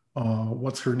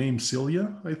 what's her name?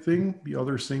 Celia, I think, the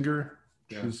other singer.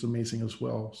 Yeah. She's amazing as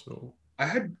well. So I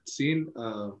had seen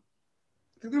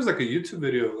think there's like a YouTube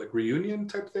video, like reunion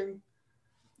type thing.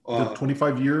 The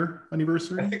 25-year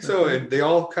anniversary. I think so, and they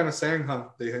all kind of sang, huh?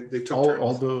 They took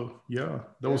all the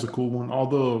that was a cool one. All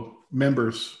the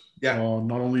members,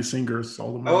 not only singers,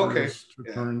 all the members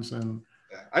took turns, and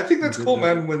I think that's cool,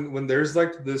 man. When there's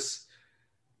like this,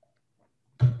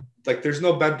 like there's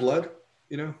no bad blood,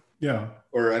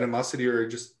 or animosity, or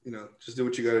just just do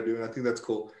what you got to do, and I think that's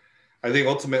cool. I think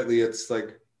ultimately it's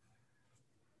like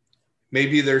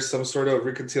maybe there's some sort of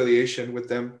reconciliation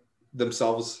with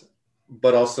themselves.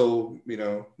 But also,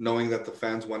 knowing that the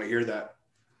fans want to hear that.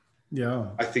 Yeah.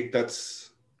 I think that's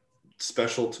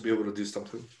special to be able to do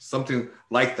something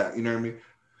like that. You know what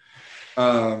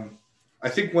I mean? I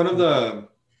think one of the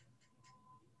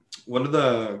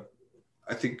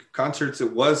I think concerts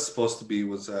it was supposed to be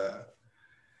was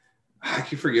I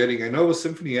keep forgetting. I know it was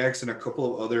Symphony X and a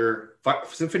couple of other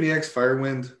Symphony X,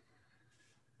 Firewind,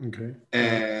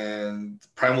 and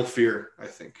Primal Fear, I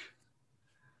think.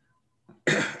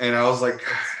 And I was like,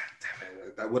 damn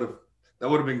it, that would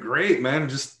have been great, man.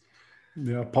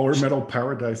 Power Metal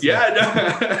Paradise.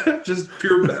 Yeah, just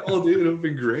pure metal, dude. It would have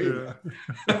been great. Yeah.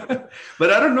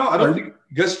 But I don't know. I don't think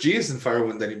Gus G is in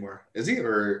Firewind anymore. Is he?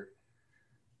 Or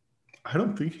I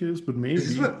don't think he is, but maybe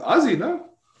he's with Ozzy, no?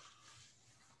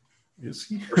 Is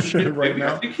he right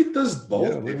now? I think he does both.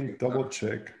 Yeah, let me double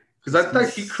check. Because I thought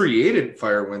he created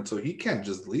Firewind, so he can't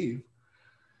just leave.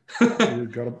 You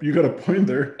got a point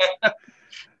there.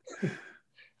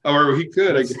 Or he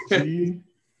could. I guess.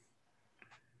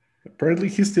 Apparently,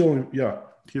 he's still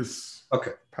he's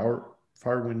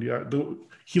Firewind. Yeah,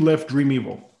 he left Dream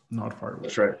Evil, not Firewind.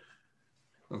 That's right.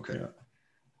 Okay. Yeah.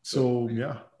 So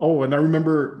yeah. Oh, and I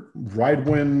remember right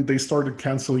when they started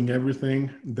canceling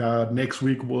everything, that next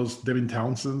week was Devin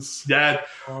Townsend's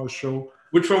show.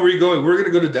 Which one were you going? We're gonna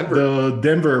go to Denver. The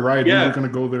Denver, right? Yeah. We were gonna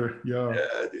go there. Yeah.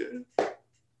 Yeah, dude.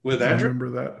 With Andrew? I remember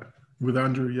that. With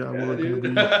Andrew, we were going to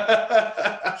be.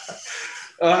 That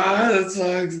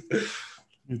sucks.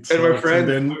 And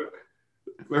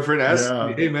my friend asked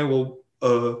me, "Hey, man, well,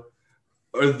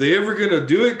 are they ever gonna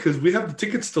do it? Because we have the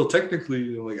tickets still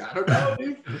technically." I'm like, I don't know,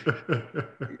 dude.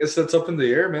 I guess that's up in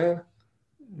the air, man.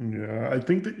 Yeah, I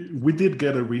think we did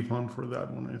get a refund for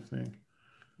that one. I think.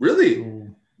 Really? So,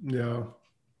 yeah.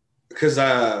 Because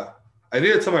I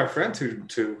need to tell my friend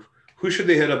to who should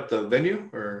they hit up, the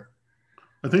venue or?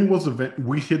 I think it was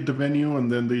we hit the venue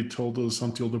and then they told us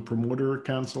until the promoter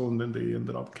canceled, and then they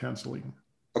ended up canceling.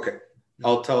 Okay,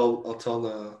 I'll tell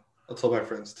my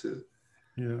friends too.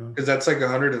 Yeah, because that's like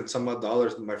 $100 and some odd that one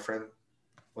of my friends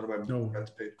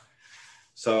paid.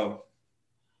 So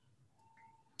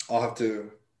I'll have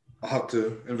to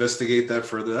investigate that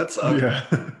further. That's yeah.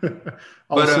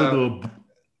 Also,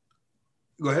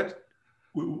 go ahead.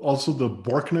 Also, the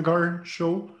Borknagar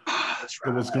show. That's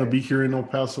right. That was going to be here in El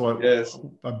Paso.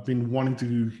 I've been wanting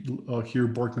to hear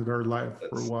Borknagar live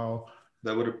for a while.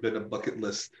 That would have been a bucket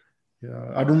list.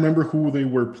 Yeah, I don't remember who they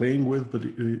were playing with, but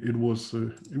it was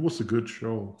a good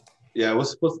show. Yeah, it was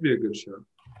supposed to be a good show.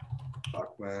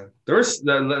 Fuck, man. There was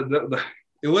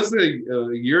it was a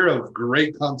year of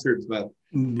great concerts, man.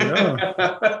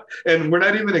 Yeah. And we're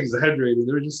not even exaggerating.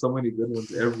 There were just so many good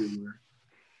ones everywhere.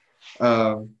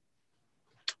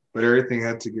 But everything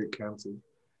had to get canceled.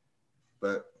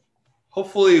 But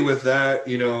hopefully with that,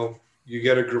 you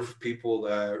get a group of people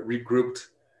that regrouped,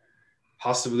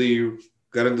 possibly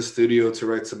got in the studio to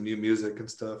write some new music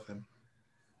and stuff, and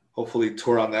hopefully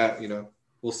tour on that,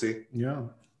 we'll see. Yeah.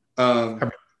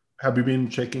 Have you been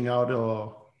checking out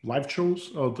live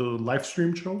shows or the live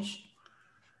stream shows?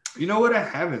 You know what? I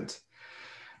haven't.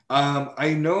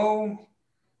 I know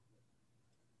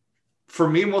for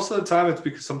me, most of the time, it's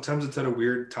because sometimes it's at a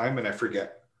weird time and I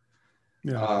forget.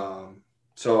 Yeah.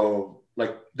 So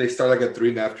like they start like at 3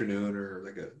 in the afternoon or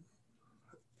like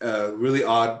a really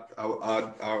odd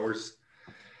hours.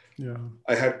 Yeah.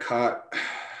 I had caught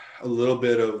a little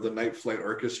bit of the Night Flight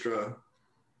Orchestra.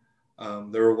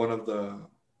 They were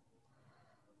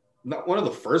not one of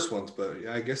the first ones, but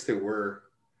yeah, I guess they were,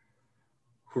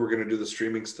 who were going to do the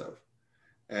streaming stuff.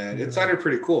 And it sounded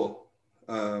pretty cool.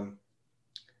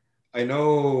 I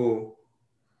know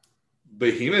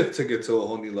Behemoth took it to a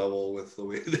whole new level with the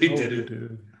way they did it.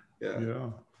 Did.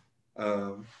 Yeah.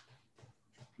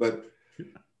 But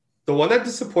the one that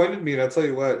disappointed me, and I'll tell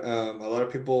you what, a lot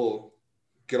of people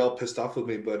get all pissed off with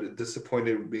me, but it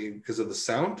disappointed me because of the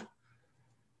sound,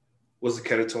 was the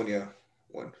Catatonia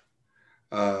one.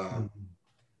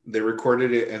 They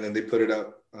recorded it and then they put it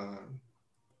up.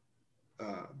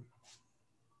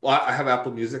 Well, I have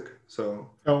Apple Music, so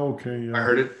okay. Yeah. I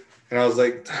heard it and I was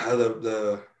like,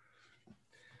 the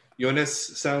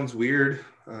Jonas sounds weird.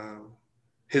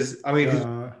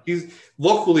 he's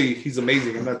vocally he's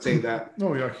amazing. I'm not saying that.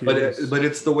 Oh yeah, but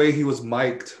it's the way he was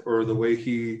mic'd or the way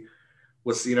he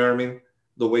was. You know what I mean?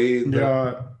 The way it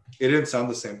didn't sound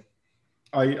the same.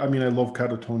 I mean, I love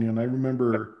Catatonia, and I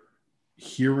remember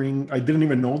hearing. I didn't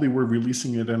even know they were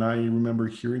releasing it, and I remember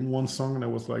hearing one song, and I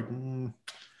was like,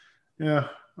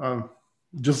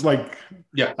 just like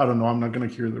I don't know. I'm not gonna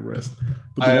hear the rest.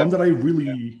 But the one that I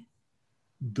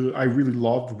really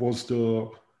loved was the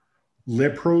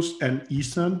Leprous and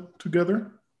Isan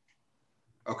together.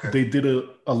 Okay. They did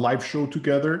a live show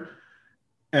together,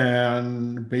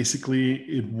 and basically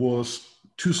it was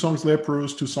 2 songs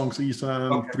Leprous, 2 songs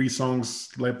Isan, 3 songs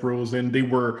Leprous, and they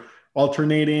were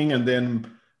alternating, and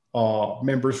then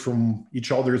members from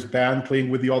each other's band playing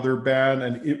with the other band,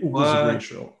 and it was a great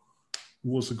show. It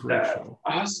was a great show.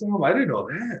 Awesome! I didn't know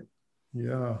that.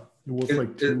 Yeah, it was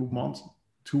like 2 months,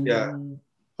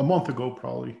 a month ago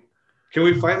probably. Can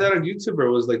we find that on YouTube,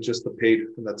 or was like just the page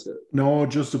and that's it? No,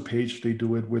 just the page they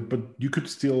do it with, but you could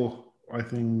still, I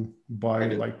think, buy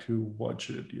to watch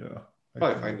it. Yeah,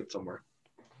 probably find it somewhere.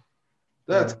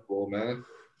 That's cool, man.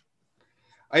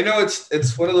 I know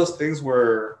it's one of those things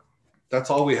where that's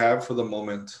all we have for the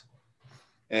moment,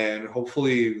 and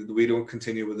hopefully we don't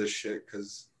continue with this shit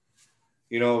because,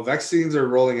 vaccines are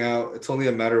rolling out. It's only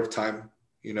a matter of time.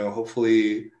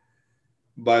 Hopefully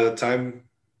by the time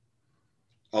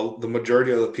the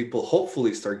majority of the people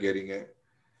hopefully start getting it,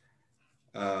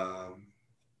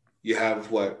 you have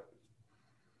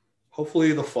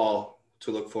hopefully the fall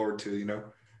to look forward to.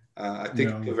 I think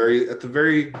at the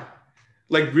very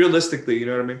like realistically, you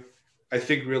know what I mean? I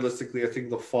think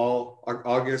the fall,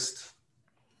 August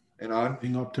and on.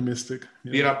 Being optimistic.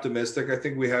 I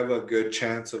think we have a good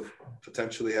chance of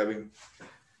potentially having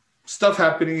stuff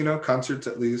happening, concerts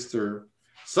at least, or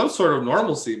some sort of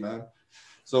normalcy, man.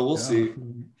 So we'll see.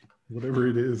 Whatever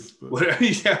it is.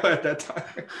 At that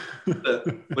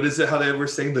time. What is it, how they were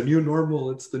saying the new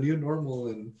normal? It's the new normal.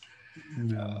 And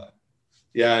I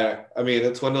mean,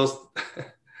 it's one of those.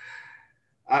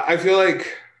 I feel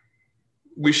like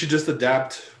we should just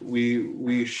adapt.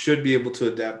 We should be able to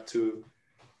adapt to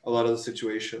a lot of the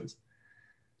situations.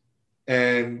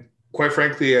 And quite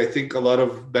frankly, I think a lot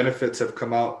of benefits have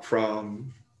come out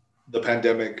from the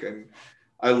pandemic, and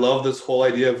I love this whole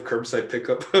idea of curbside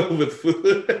pickup with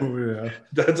food. Oh, yeah.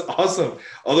 That's awesome.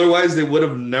 Otherwise, they would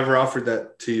have never offered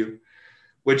that to you.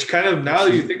 Which kind of, now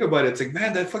that you think about it, it's like,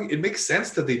 man, it makes sense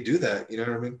that they do that. You know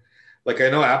what I mean? Like, I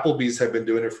know Applebee's have been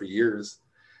doing it for years.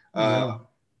 So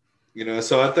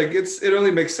I think it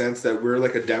only makes sense that we're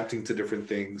like adapting to different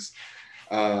things.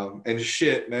 And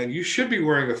shit, man, you should be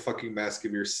wearing a fucking mask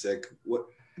if you're sick.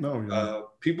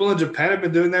 People in Japan have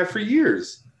been doing that for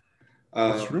years.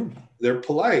 That's true. They're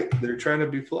polite. They're trying to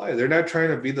be polite. They're not trying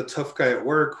to be the tough guy at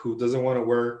work who doesn't want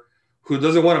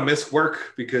to miss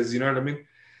work because, you know what I mean?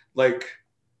 Like,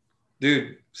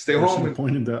 dude, stay home. And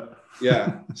point in that.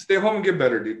 Stay home and get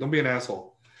better, dude. Don't be an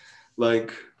asshole.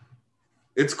 Like,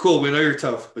 it's cool. We know you're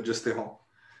tough, but just stay home.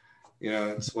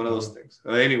 It's one of those things.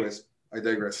 Anyways, I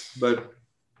digress. But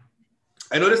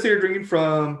I noticed that you're drinking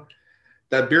from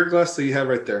that beer glass that you have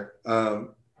right there.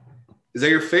 Is that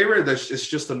your favorite? It's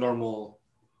just a normal.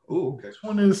 Oh, okay. This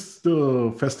one is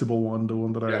the festival one, the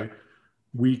one that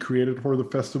we created for the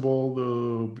festival,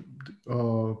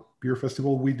 the beer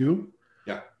festival we do.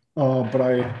 Yeah. But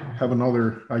I have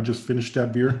another. I just finished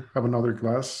that beer. I have another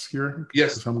glass here.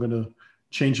 Yes. So I'm gonna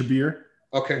change a beer.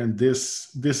 Okay. And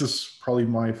this is probably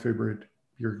my favorite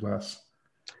beer glass.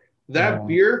 That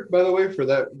beer, by the way, for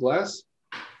that glass,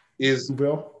 is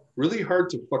well really hard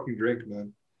to fucking drink,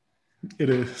 man.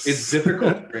 It is. It's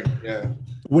difficult to drink. Yeah.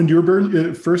 When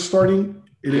you're first starting,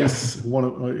 it is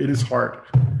hard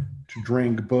to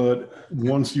drink, but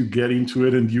once you get into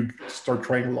it and you start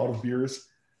trying a lot of beers,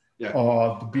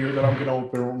 the beer that I'm gonna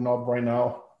open up right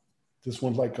now, this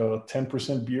one's like a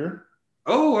 10% beer.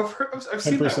 Oh, I've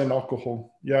seen that. 10%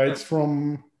 alcohol. Yeah,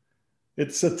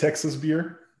 it's a Texas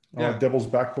beer. Devil's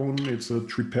Backbone. It's a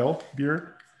Tripel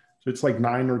beer, so it's like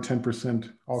 9 or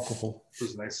 10% alcohol.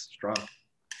 This is nice, strong.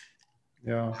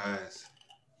 Yeah. Nice.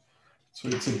 So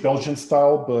it's a Belgian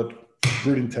style, but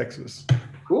brewed in Texas.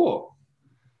 Cool,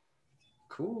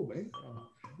 man.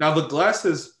 Now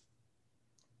the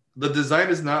the design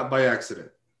is not by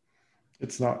accident.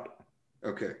 It's not.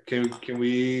 Okay. Can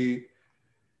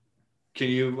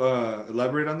you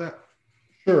elaborate on that?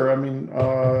 Sure. I mean,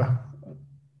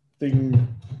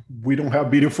 we don't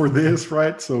have video for this,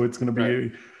 right? So it's going to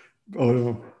be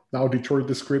now Detroit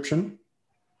description.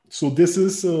 So this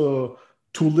is a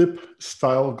tulip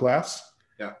style glass.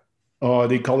 Yeah.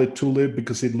 They call it tulip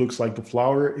because it looks like the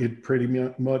flower. It pretty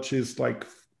much is like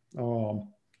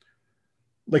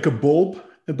like a bulb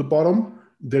at the bottom.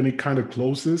 Then it kind of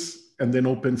closes and then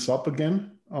opens up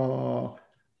again at the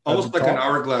Almost like an top.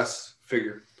 hourglass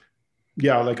figure.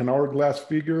 Yeah, like an hourglass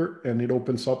figure, and it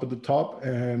opens up at the top.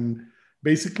 And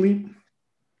basically,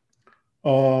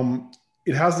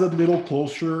 it has a little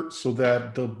closure so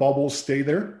that the bubbles stay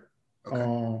there, Okay.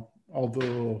 all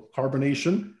the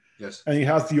carbonation. Yes. And it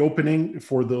has the opening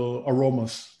for the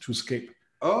aromas to escape.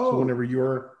 So Oh. whenever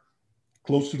you're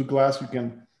close to the glass, you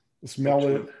can smell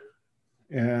it.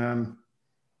 And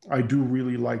I do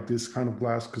really like this kind of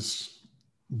glass because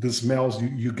the smells,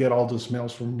 you get all the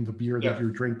smells from the beer that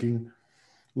you're drinking.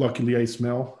 Luckily, I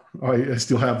smell. I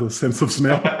still have a sense of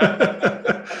smell.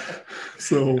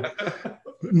 So,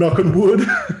 knock on wood.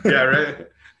 Yeah, right.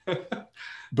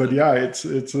 But yeah, it's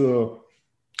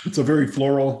a very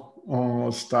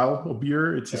floral style of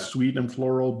beer. It's a sweet and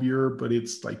floral beer, but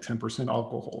it's like 10%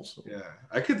 alcohol. So yeah,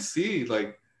 I could see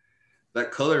like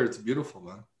that color. It's beautiful,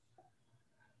 man.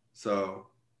 So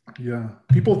yeah,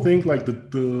 people think like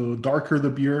the darker the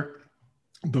beer,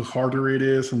 the harder it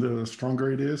is and the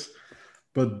stronger it is.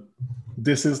 But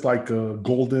this is like a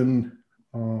golden,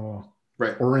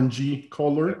 orangey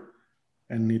color,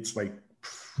 and it's like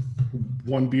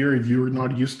one beer. If you're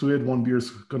not used to it, one beer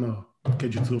is gonna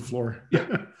get you to the floor.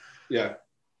 yeah,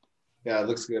 it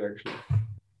looks good actually.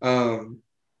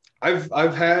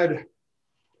 I've had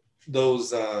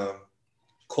those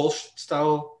Kolsch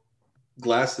style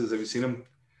glasses. Have you seen them?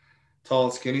 Tall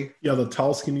and skinny. Yeah, the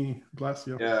tall skinny glass.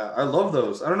 Yeah, I love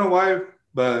those. I don't know why,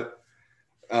 but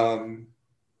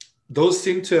those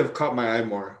seem to have caught my eye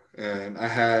more. And I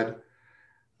had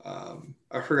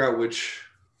I forgot which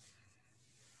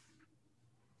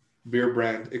beer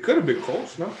brand. It could have been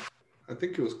Kolsch, no? I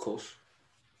think it was Kolsch.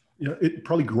 Yeah, it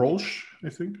probably Grolsch, I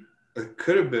think. It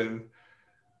could have been.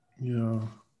 Yeah.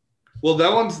 Well,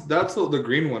 that's the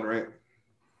green one, right?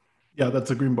 Yeah,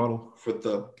 that's a green bottle. For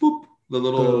the boop, the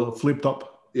little flipped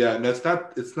up. Yeah, no, it's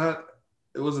not.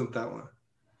 It wasn't that one.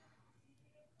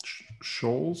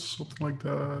 Scholz, something like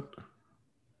that.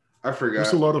 I forgot.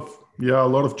 There's a lot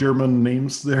of German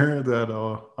names there that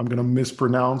I'm gonna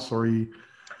mispronounce. Sorry,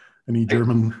 any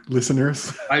German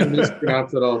listeners. I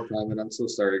mispronounce it all the time, and I'm so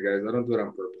sorry, guys. I don't do it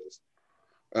on purpose.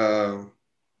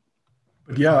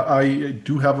 But yeah, I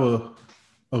do have a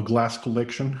glass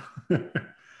collection.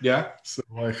 Yeah. So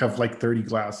I have like 30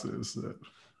 glasses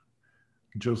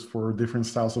just for different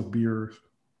styles of beer.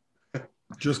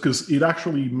 Just because it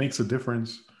actually makes a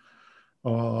difference.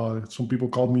 Some people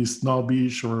call me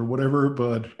snobbish or whatever,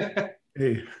 but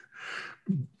hey,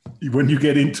 when you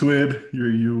get into it,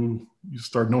 you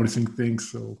start noticing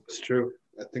things. So it's true.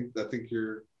 I think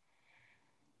you're.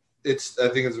 I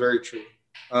think it's very true.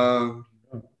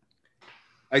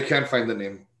 I can't find the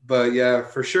name, but yeah,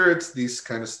 for sure, it's these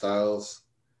kind of styles.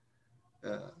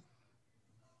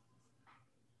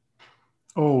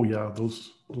 Oh yeah,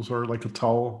 those are like a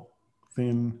tall,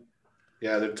 thin.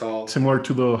 Yeah, they're tall. Similar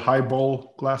to the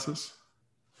highball glasses.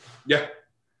 Yeah.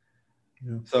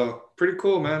 So pretty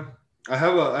cool, man. I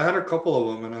had a couple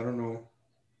of them, and I don't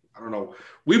know.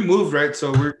 We moved, right?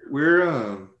 So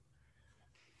we're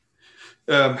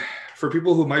for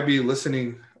people who might be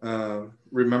listening,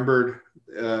 remembered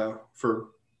for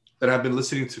that have been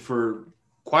listening to for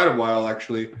quite a while,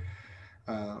 actually.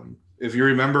 If you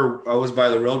remember, I was by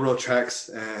the railroad tracks,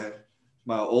 and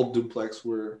my old duplex.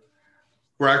 We're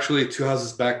actually 2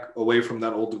 houses back away from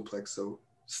that old duplex, so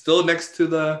still next to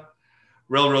the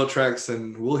railroad tracks,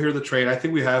 and we'll hear the train. I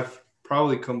think we have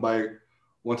probably come by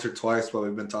once or twice while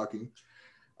we've been talking.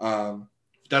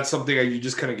 That's something that you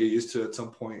just kind of get used to at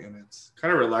some point, and it's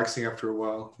kind of relaxing after a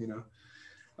while, you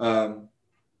know.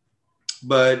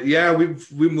 But yeah, we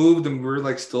moved, and we're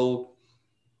like still,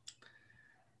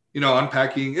 you know,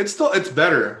 unpacking. It's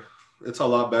better. It's a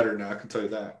lot better now, I can tell you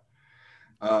that.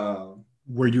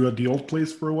 Were you at the old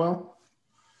place for a while?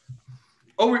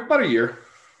 Oh, about a year.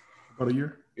 About a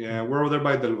year? Yeah, we're over there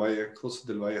by Del Valle, close to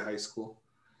Del Valle High School.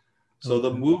 So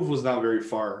the move was not very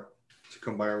far to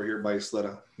come by over here by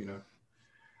Isleta, you know.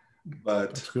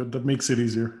 But that's good. That makes it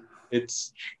easier.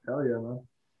 It's hell yeah, man.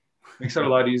 Makes it a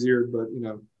lot easier, but you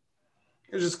know,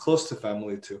 it's just close to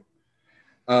family too.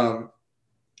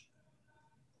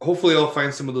 Hopefully I'll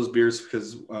find some of those beers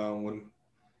because when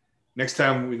next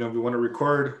time, you know, we want to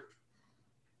record,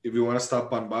 if you want to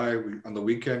stop on by on the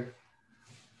weekend,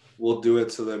 we'll do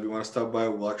it so that if you want to stop by,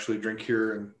 we'll actually drink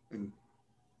here and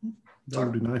that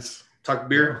would be nice. Talk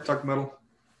beer, talk metal.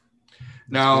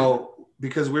 Now,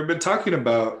 because we've been talking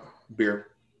about beer,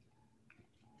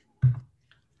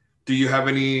 do you have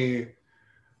any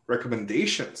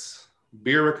recommendations,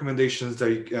 beer recommendations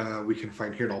that we can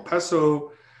find here in El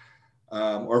Paso,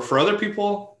 or for other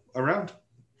people around?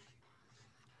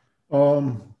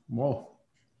 Well,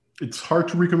 it's hard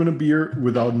to recommend a beer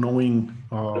without knowing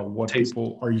what Taste.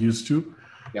 people are used to.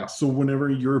 Yeah. So whenever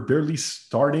you're barely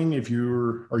starting, if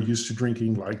you are used to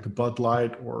drinking like the Bud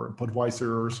Light or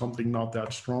Budweiser or something not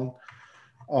that strong,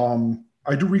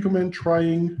 I do recommend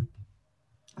trying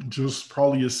just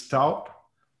probably a stout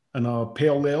and a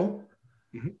pale ale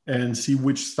and see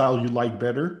which style you like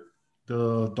better,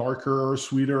 the darker,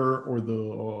 sweeter, or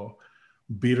the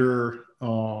bitter,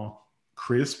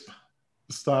 crisp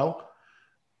style.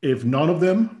 If none of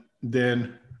them,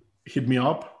 then hit me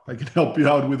up. I can help you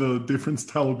out with a different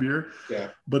style of beer. Yeah.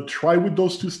 But try with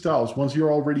those two styles. Once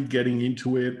you're already getting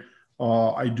into it,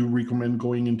 I do recommend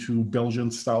going into Belgian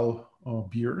style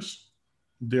beers.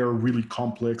 They're really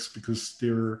complex because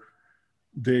they're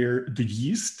the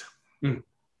yeast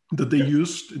that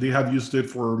they have used it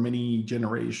for many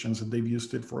generations, and they've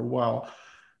used it for a while,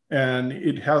 and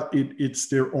it's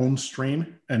their own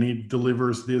strain, and it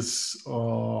delivers this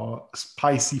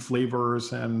spicy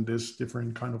flavors and this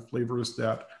different kind of flavors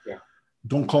that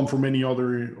don't come from any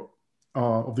other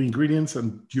of the ingredients,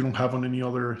 and you don't have on any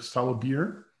other style of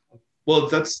beer. Well,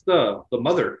 that's the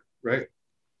mother, right?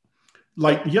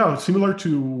 Like, yeah, similar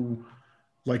to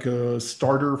like a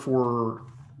starter for,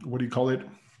 what do you call it,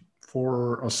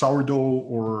 for a sourdough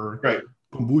or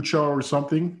kombucha or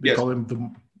something. They call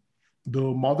them the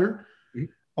mother.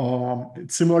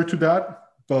 It's similar to that,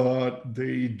 but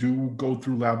they do go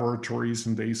through laboratories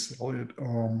and they sell it.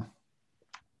 How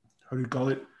do you call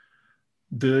it?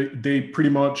 They pretty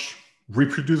much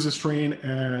reproduce the strain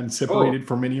and separate it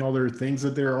from any other things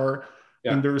that there are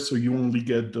in there, so you only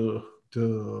get the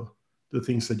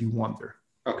things that you want there.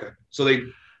 Okay, so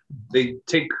they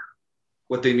take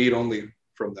what they need only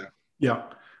from that. Yeah,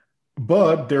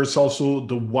 but there's also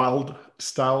the wild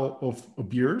style of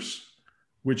beers,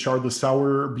 which are the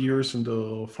sour beers and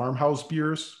the farmhouse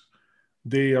beers.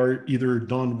 They are either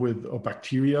done with a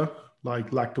bacteria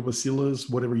like lactobacillus,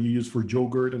 whatever you use for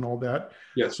yogurt and all that.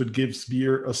 Yes. So it gives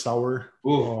beer a sour,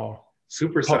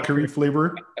 super puckery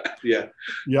flavor. Yeah.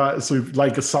 Yeah. So if,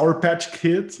 like a Sour Patch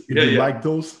Kids, if you like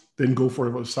those, then go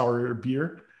for a sour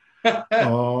beer.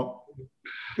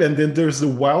 And then there's the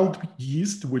wild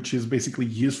yeast, which is basically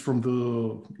yeast from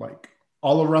the, like,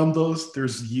 all around those.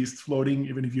 There's yeast floating,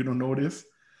 even if you don't notice.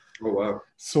 Oh, wow.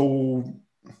 So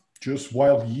just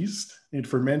wild yeast, it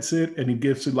ferments it, and it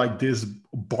gives it like this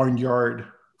barnyard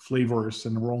flavors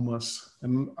and aromas.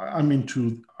 And I'm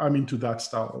into that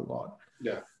style a lot.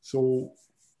 Yeah. So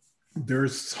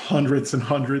there's hundreds and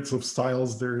hundreds of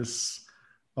styles. There's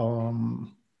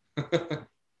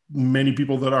many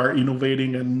people that are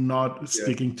innovating and not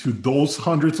sticking to those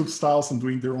hundreds of styles and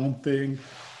doing their own thing.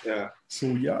 Yeah. So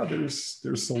yeah,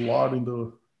 there's a lot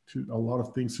a lot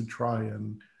of things to try,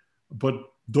 but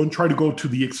don't try to go to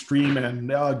the extreme and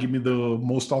give me the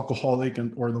most alcoholic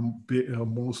or the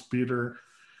most bitter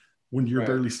when you're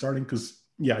barely starting, because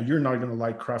you're not gonna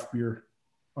like craft beer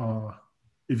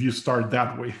if you start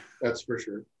that way. That's for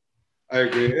sure. I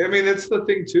agree. I mean, it's the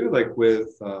thing too, like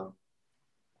with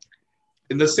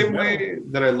in the same way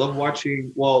that I love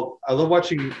watching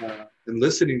and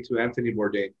listening to Anthony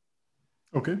Bourdain.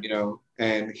 Okay. You know,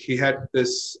 and he had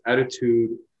this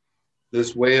attitude,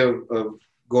 this way of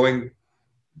going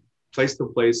place to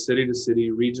place, city to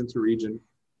city, region to region,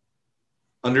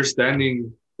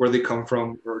 understanding where they come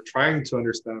from or trying to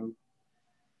understand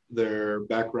their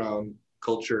background,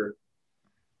 culture.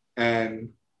 And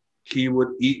he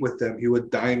would eat with them, he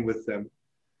would dine with them.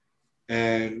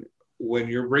 And when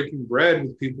you're breaking bread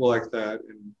with people like that,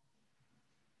 and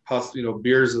possibly,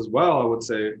 beers as well, I would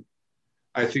say,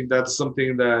 I think that's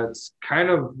something that's kind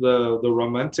of the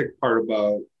romantic part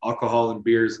about alcohol and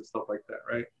beers and stuff like that,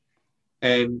 right?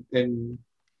 And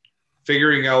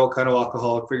figuring out what kind of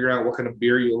alcohol, figuring out what kind of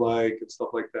beer you like and stuff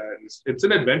like that. And it's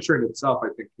an adventure in itself, I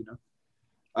think,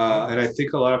 and I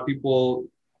think a lot of people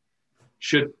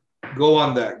should go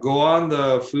on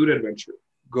the food adventure,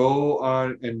 go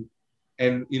on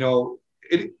and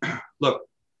look,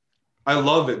 I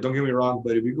love it. Don't get me wrong,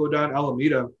 but if you go down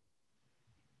Alameda,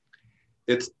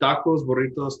 it's tacos,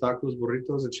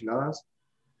 burritos, enchiladas,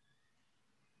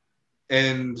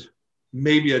 and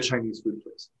maybe a Chinese food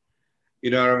place.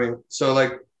 You know what I mean? So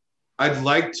like, that's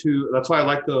why I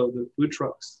like the food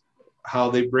trucks, how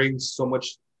they bring so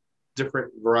much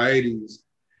different varieties.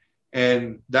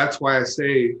 And that's why I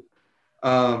say,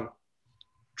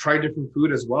 try different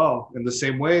food as well. In the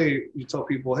same way, you tell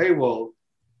people, hey, well,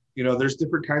 there's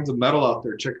different kinds of metal out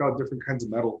there. Check out different kinds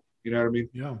of metal. You know what I mean?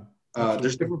 Yeah.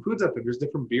 There's different foods out there. There's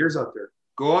different beers out there.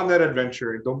 Go on that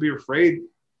adventure and don't be afraid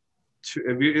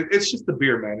it's just the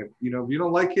beer, man. If you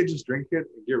don't like it, just drink it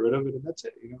and get rid of it, and that's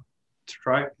it. To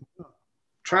try it.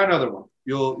 try another one.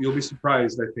 You'll be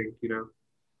surprised, I think,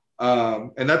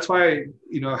 and that's why,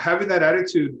 having that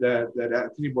attitude that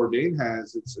Anthony Bourdain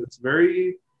has, it's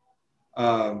very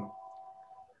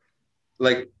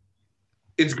like,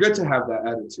 it's good to have that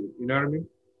attitude. You know what I mean?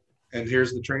 And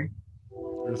here's the train.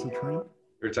 There's a train.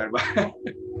 We're talking about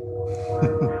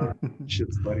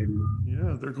shit's funny, dude.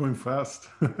 Yeah, they're going fast.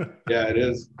 Yeah, it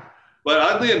is. But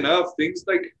oddly enough, things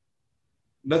like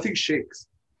nothing shakes.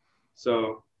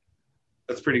 So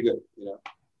that's pretty good,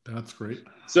 That's great.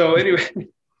 So anyway,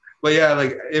 but yeah,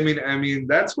 like I mean,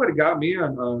 that's what got me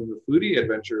on the foodie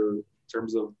adventure in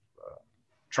terms of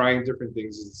trying different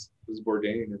things is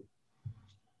Bourdain. And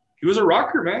he was a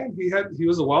rocker, man. He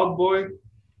was a wild boy.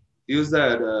 He was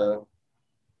that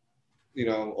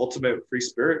ultimate free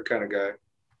spirit kind of guy,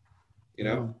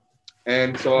 Yeah.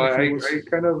 And so I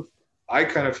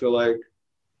kind of feel like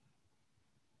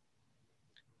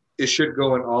it should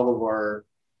go in all of our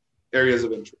areas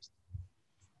of interest.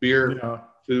 Beer,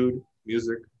 food,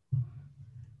 music.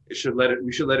 We should let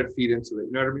it feed into it.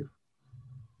 You know what I mean?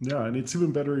 Yeah, and it's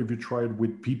even better if you try it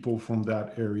with people from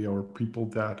that area or people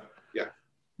that, yeah,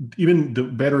 even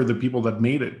the people that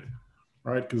made it,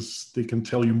 right? Because they can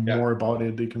tell you more about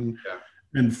it. They can,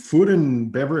 and food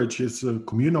and beverage is a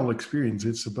communal experience.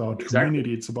 It's about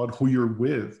community. It's about who you're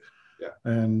with,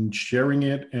 and sharing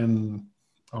it, and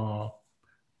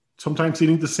sometimes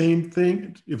eating the same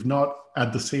thing, if not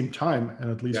at the same time, and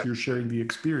at least you're sharing the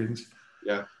experience.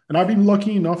 Yeah. And I've been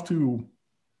lucky enough to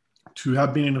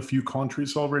have been in a few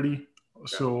countries already.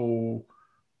 So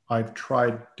I've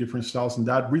tried different styles, and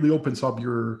that really opens up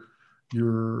the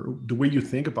way you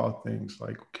think about things.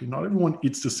 Like, okay, not everyone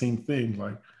eats the same thing.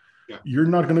 Like, you're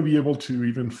not going to be able to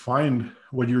even find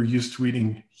what you're used to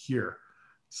eating here.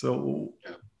 So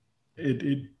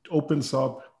it opens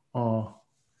up,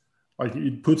 like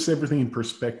it puts everything in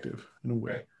perspective in a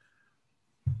way.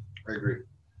 I agree.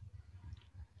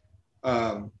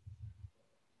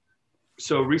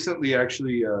 So recently,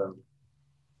 actually,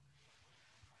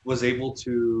 was able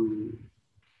to.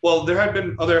 Well, there had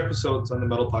been other episodes on the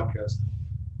Metal Podcast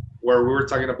where we were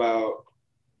talking about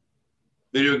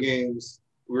video games.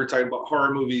 We were talking about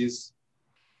horror movies,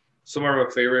 some of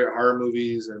our favorite horror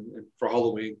movies, and for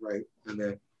Halloween, right? And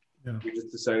then we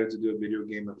just decided to do a video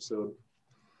game episode.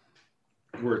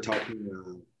 We were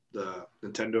talking the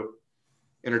Nintendo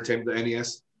Entertainment, the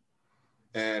NES.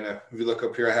 And if you look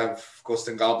up here, I have Ghosts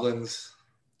and Goblins.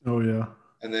 Oh, yeah.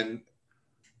 And then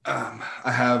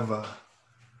I have,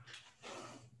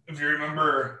 if you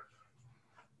remember,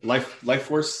 Life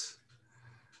Force.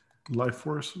 Life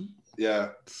Force? Yeah.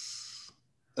 It's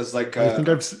like... I think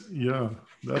that's... Do you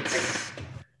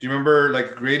remember,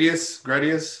 like, Gradius?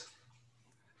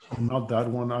 Not that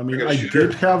one. I mean, I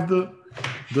did have the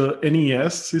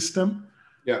NES system.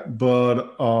 Yeah.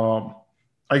 But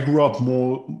I grew up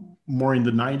more in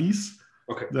the 90s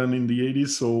than in the 80s.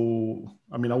 So,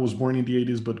 I mean, I was born in the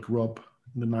 80s, but grew up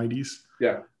in the 90s.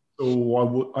 Yeah.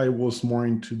 So I was more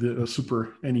into the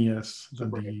Super NES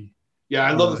than Yeah,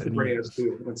 I love the Super NES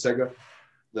too, and Sega.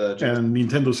 And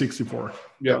Nintendo 64.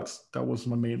 Yeah. That was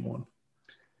my main one.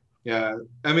 Yeah.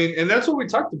 I mean, and that's what we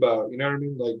talked about, you know what I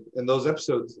mean? Like in those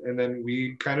episodes. And then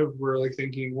we kind of were like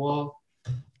thinking, well,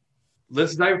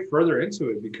 let's dive further into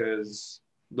it because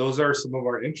those are some of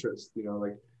our interests,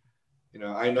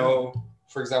 I know,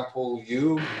 for example, one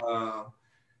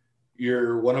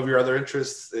of your other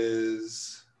interests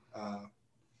is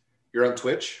you're on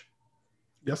Twitch.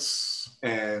 Yes.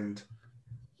 And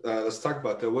let's talk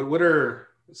about that. What are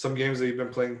some games that you've been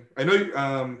playing? I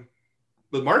know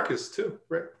with Marcus too,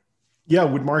 right? Yeah,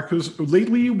 with Marcus.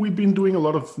 Lately, we've been doing a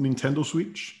lot of Nintendo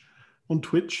Switch on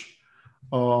Twitch.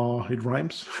 It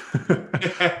rhymes.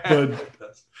 But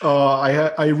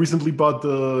I recently bought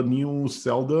the new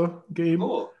Zelda game.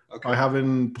 Cool. Okay. I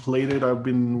haven't played it. I've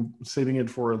been saving it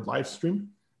for a live stream.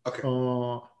 Okay.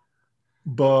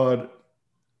 But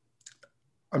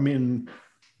I mean,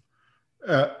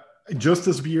 just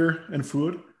as beer and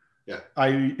food, I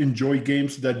enjoy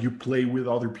games that you play with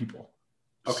other people.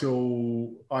 Okay.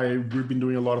 So we've been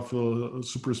doing a lot of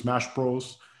Super Smash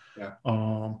Bros. Yeah.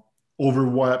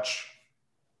 Overwatch,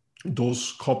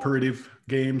 those cooperative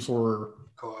games or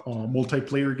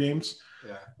multiplayer games.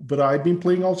 Yeah. But I've been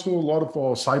playing also a lot of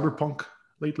Cyberpunk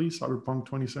lately. Cyberpunk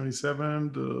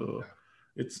 2077.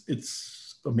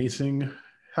 It's amazing.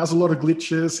 Has a lot of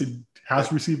glitches. It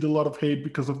has received a lot of hate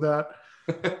because of that.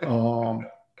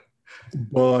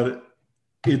 But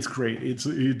it's great. It's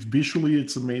visually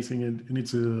it's amazing and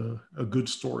it's a good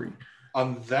story.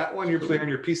 On that one, you're playing on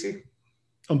your PC?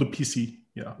 On the PC,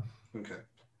 yeah. Okay.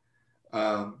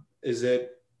 Is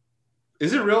it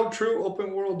real true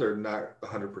open world or not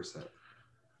 100%?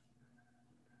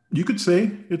 You could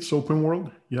say it's open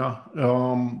world. Yeah.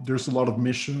 There's a lot of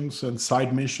missions and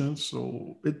side missions.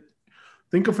 So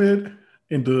think of it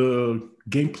in the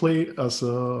gameplay as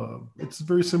it's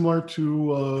very similar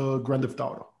to Grand Theft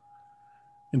Auto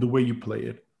in the way you play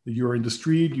it. You're in the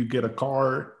street, you get a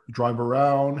car, you drive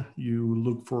around, you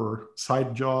look for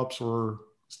side jobs or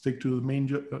stick to the main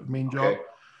job. Okay.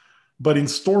 But in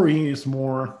story, it's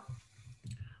more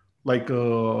like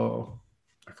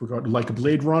I forgot, like a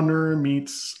Blade Runner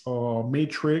meets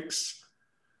Matrix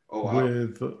Oh wow.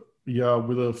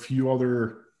 with a few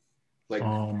other Like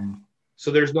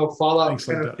so there's no Fallout things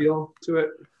kind like of that. feel to it.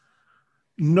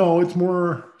 No, it's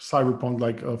more cyberpunk,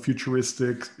 like a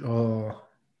futuristic,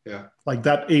 Yeah. like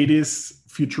that 80s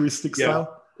futuristic Yeah.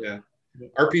 style. Yeah.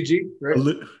 RPG, right?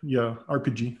 Yeah,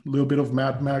 RPG. A little bit of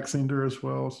Mad Max in there as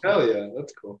well. So, Hell yeah,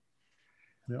 that's cool.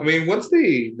 yeah. I mean, once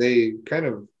they kind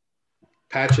of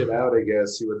patch it out, I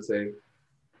guess you would say.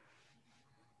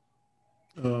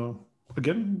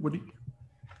 Again, what do you...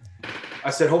 I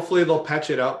said hopefully they'll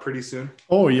patch it out pretty soon.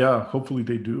 Oh yeah, hopefully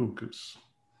they do, because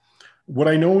what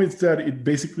I know is that it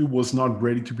basically was not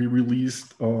ready to be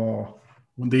released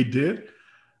when they did,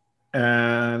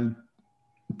 and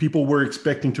people were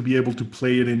expecting to be able to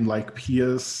play it in like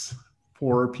PS4,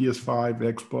 PS5,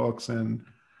 Xbox, and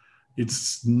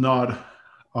it's not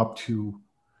up to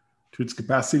its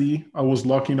capacity. I was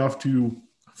lucky enough to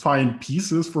find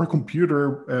pieces for a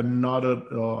computer and not at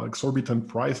exorbitant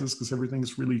prices, because everything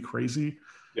is really crazy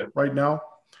right now.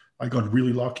 I got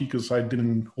really lucky because I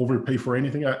didn't overpay for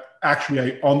anything. I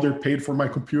underpaid for my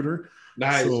computer.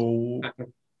 Nice.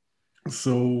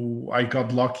 So I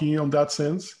got lucky on that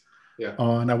sense. Yeah.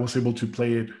 And I was able to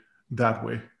play it that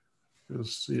way,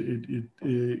 because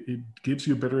it gives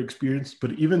you a better experience.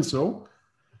 But even so,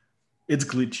 it's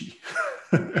glitchy.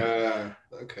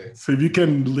 Okay. So if you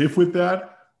can live with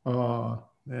that,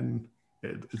 then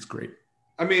it's great.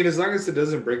 I mean, as long as it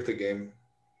doesn't break the game,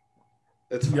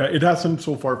 it's fine. Yeah, it hasn't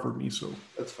so far for me, so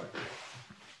that's fine.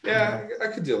 Yeah, I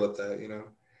could deal with that.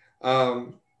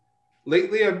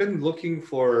 Lately I've been looking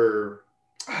for.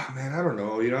 Oh, man, I don't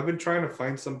know. I've been trying to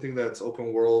find something that's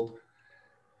open world.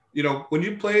 When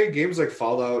you play games like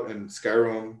Fallout and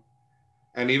Skyrim,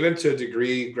 and even to a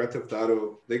degree Grand Theft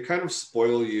Auto, they kind of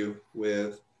spoil you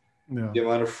with the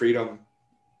amount of freedom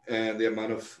and the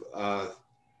amount of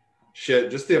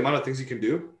just the amount of things you can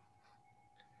do.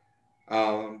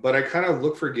 But I kind of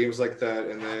look for games like that,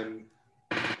 and then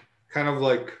kind of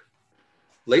like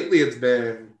lately it's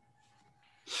been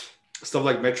stuff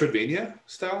like Metroidvania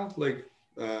style, like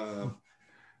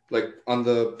on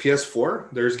the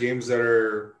PS4, there's games that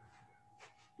are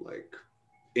like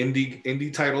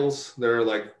indie titles that are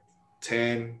like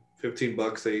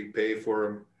 $10-15 they pay for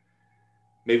them,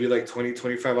 maybe like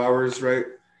 20-25 hours, right?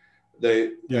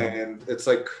 And it's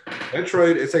like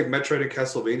Metroid and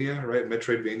Castlevania, right?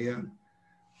 Metroidvania,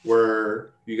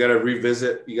 where you got to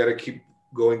revisit, you got to keep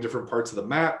going different parts of the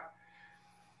map.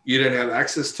 You didn't have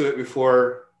access to it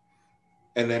before,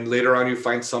 and then later on you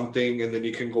find something, and then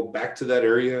you can go back to that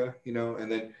area,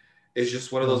 and then it's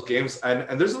just one of those games.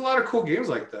 And there's a lot of cool games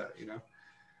like that,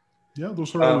 Yeah,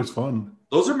 those are always fun.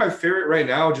 Those are my favorite right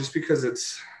now, just because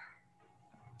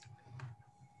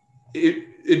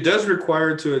it does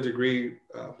require to a degree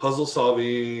puzzle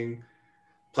solving,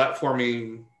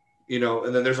 platforming,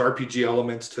 and then there's RPG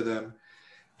elements to them.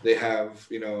 They have,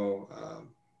 you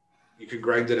can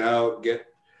grind it out,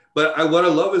 but what I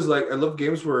love is I love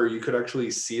games where you could actually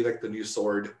see like the new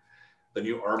sword, the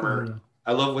new armor. Yeah.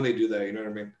 I love when they do that. You know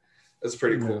what I mean? That's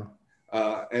pretty cool.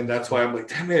 And that's why I'm like,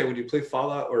 damn it, when you play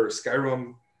Fallout or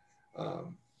Skyrim,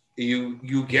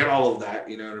 you get all of that.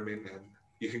 You know what I mean? And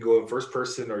you can go in first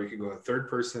person or you can go in third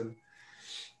person.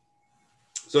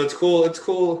 So it's cool. It's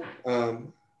cool.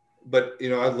 But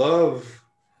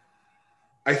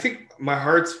I think my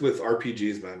heart's with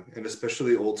RPGs, man, and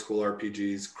especially old school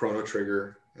RPGs, Chrono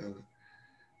Trigger, and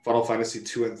Final Fantasy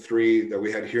 2 and 3 that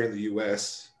we had here in the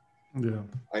US. Yeah.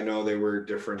 I know they were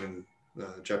different in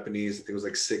Japanese. I think it was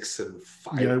like 6 and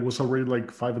 5. Yeah, it was already like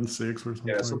 5 and 6 or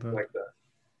something, like that.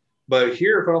 But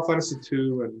here, Final Fantasy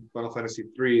 2 and Final Fantasy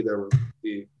 3, there were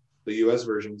the US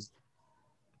versions.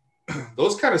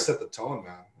 Those kind of set the tone,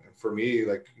 man. And for me,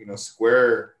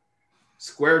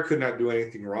 Square could not do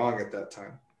anything wrong at that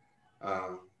time.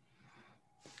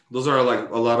 Those are like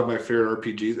a lot of my favorite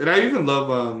RPGs, and I even love.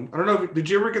 I don't know. Did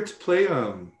you ever get to play?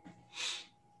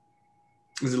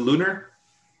 Is it Lunar?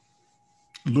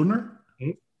 Lunar?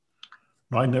 Mm-hmm.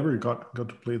 No, I never got to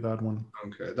play that one.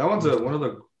 Okay, that one's one of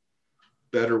the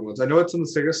better ones. I know it's on the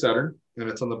Sega Saturn and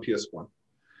it's on the PS1.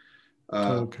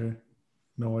 Okay.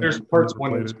 No, there's parts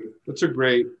 1 and 2. It's a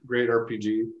great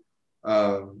RPG.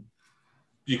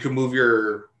 you can move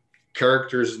your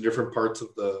characters in different parts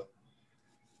of the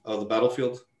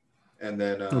battlefield, and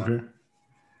then Okay.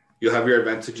 you'll have your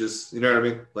advantages. You know what I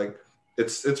mean? Like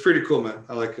it's pretty cool, man.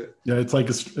 I like it. Yeah, it's like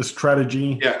a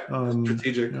strategy. Yeah,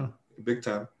 strategic, Yeah, big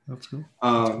time. that's cool.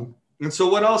 And so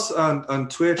what else on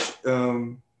Twitch?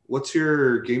 What's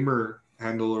your gamer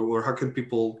handle, or how can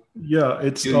people? Yeah,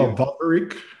 it's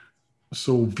Valverick.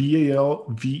 So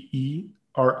VALVERICK.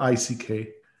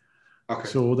 Okay.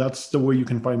 So that's the way you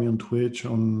can find me on Twitch,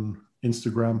 on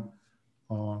Instagram.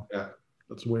 Yeah,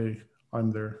 that's the way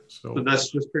I'm there. So that's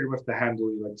just pretty much the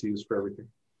handle you like to use for everything.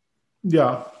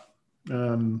 Yeah,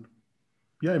 and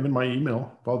yeah, even my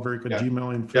email,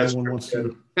 valverick@gmail. And if anyone wants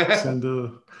to send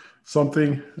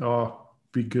something,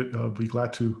 be good. Be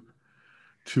glad to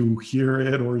hear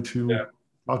it or to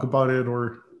talk about it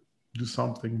or do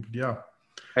something. But yeah,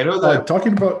 I know that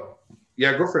talking about.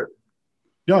 Yeah, go for it.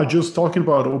 Yeah, just talking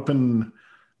about open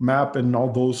map and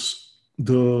all those. I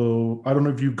don't know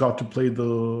if you got to play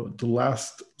the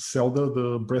last Zelda,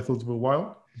 the Breath of the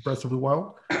Wild.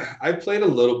 I played a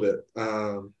little bit,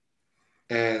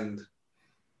 and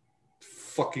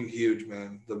fucking huge,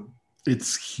 man.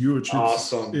 It's huge.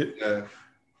 Awesome.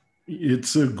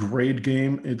 It's a great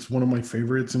game. It's one of my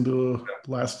favorites in the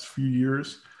last few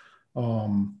years.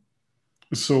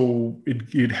 So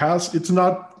it's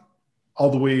not all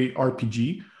the way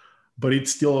RPG, but it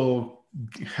still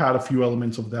had a few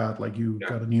elements of that. Like you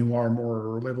got a new armor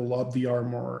or level up the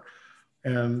armor,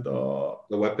 and the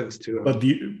weapons too. But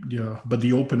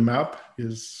the open map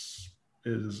is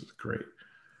great.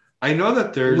 I know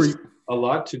that there's a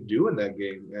lot to do in that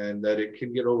game, and that it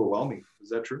can get overwhelming. Is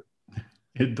that true?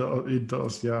 It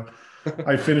does. Yeah.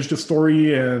 I finished the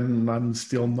story, and I'm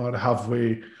still not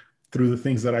halfway through the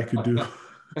things that I could do.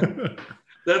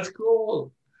 That's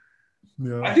cool.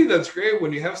 Yeah. I think that's great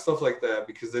when you have stuff like that,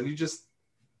 because then you just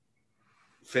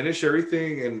finish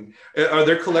everything. And are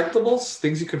there collectibles,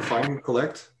 things you can find and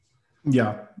collect?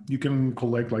 Yeah, you can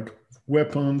collect like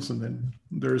weapons, and then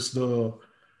there's the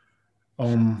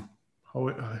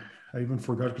I even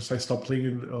forgot because I stopped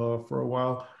playing it for a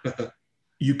while.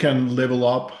 You can level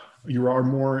up your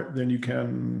armor,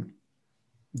 then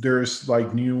there's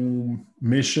like new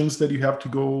missions that you have to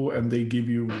go, and they give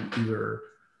you either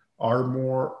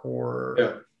armor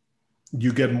or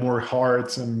you get more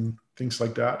hearts and things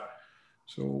like that.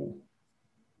 So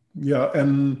yeah,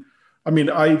 and I mean,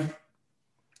 I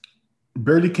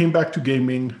barely came back to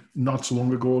gaming not so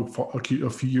long ago, a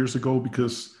few years ago,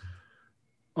 because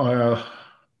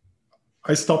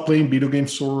I stopped playing video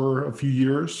games for a few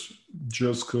years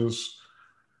just because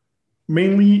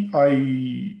mainly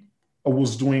I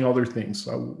was doing other things.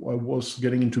 I was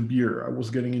getting into beer. I was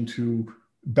getting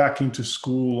back into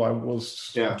school. I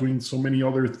was doing so many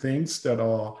other things that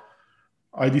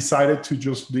I decided to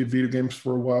just leave video games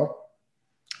for a while.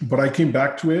 But I came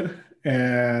back to it,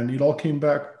 and it all came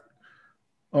back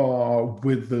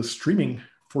with the streaming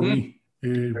for me,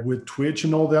 with Twitch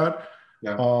and all that.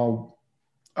 Yeah.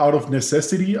 Out of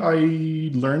necessity, I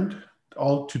learned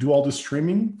to do all the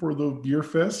streaming for the Beer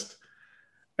Fest.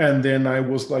 And then I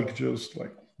was like, this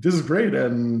is great.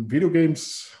 And video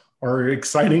games are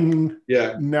exciting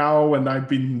now. And I've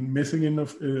been missing in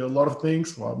a lot of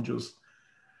things. So I'm just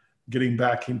getting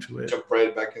back into it. Jump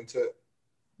right back into it.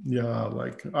 Yeah.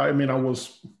 Like, I mean,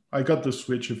 I got the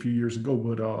Switch a few years ago,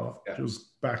 but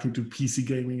just back into PC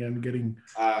gaming and getting,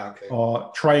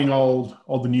 trying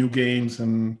all the new games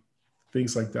and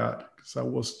things like that. Because I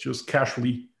was just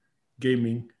casually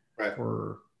gaming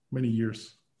for many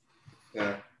years.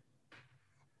 Yeah.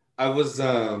 I was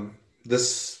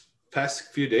this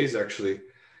past few days, actually,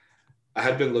 I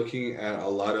had been looking at a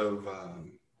lot of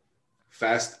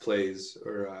fast plays,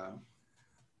 or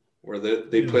where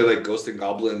they play like Ghosts and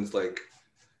Goblins, like,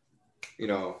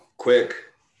 quick,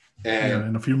 and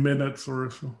in a few minutes or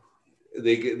so.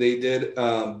 They did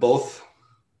both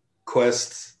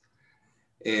quests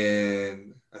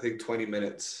in, I think, 20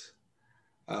 minutes.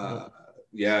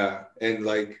 And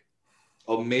like,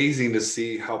 amazing to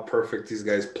see how perfect these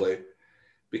guys play,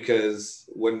 because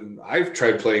when I've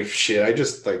tried playing shit, I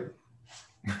just like,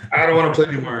 I don't want to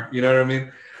play anymore. You know what I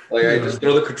mean? Like, I just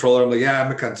throw the controller. I'm like,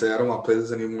 I'm a cunt. I don't want to play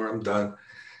this anymore. I'm done.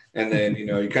 And then,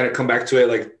 you kind of come back to it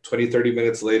like 20, 30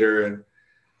 minutes later. And,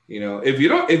 if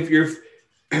you're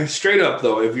straight up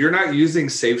though, if you're not using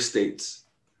save states,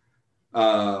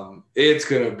 it's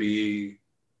going to be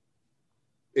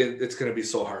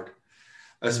so hard.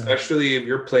 Especially if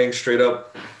you're playing straight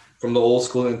up from the old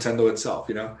school Nintendo itself,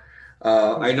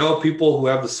 I know people who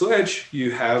have the Switch,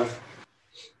 you have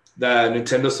that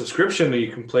Nintendo subscription, and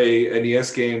you can play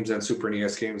NES games and Super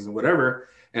NES games and whatever.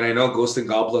 And I know Ghosts and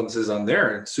Goblins is on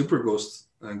there, and Super Ghosts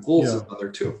and Ghouls is on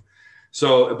there too.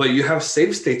 So, but you have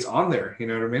save states on there. You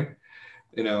know what I mean?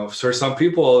 You know, for some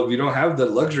people, if you don't have the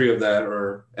luxury of that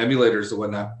or emulators or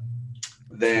whatnot,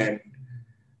 then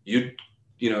you're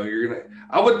gonna.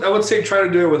 I would say try to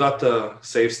do it without the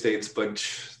save states, but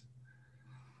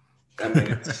I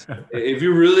mean, if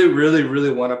you really, really,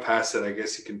 really want to pass it, I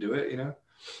guess you can do it. You know.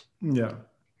 Yeah.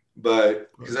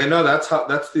 But because I know that's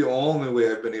the only way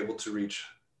I've been able to reach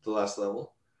the last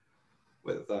level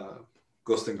with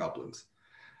Ghosts and Goblins.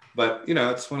 But you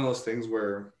know, it's one of those things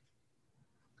where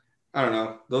I don't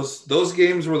know. Those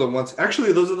games were the ones.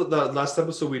 Actually, those are the last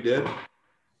episode we did.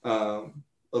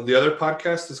 Of the other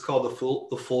podcast is called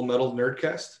the Full Metal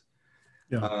Nerdcast.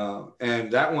 Yeah.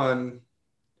 And that one,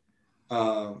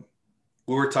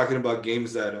 we were talking about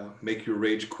games that make you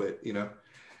rage quit. You know.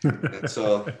 And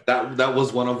so that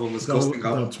was one of them. Was Ghosts and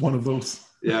Goblins. That's one of those.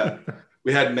 Yeah,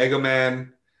 we had Mega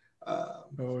Man,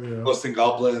 Ghosts and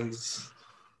Goblins,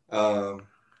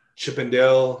 Chip and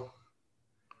Dale,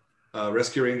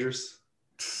 Rescue Rangers,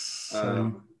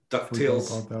 DuckTales.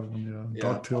 About that one, yeah.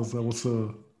 DuckTales, that was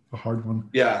a hard one.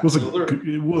 Yeah, it was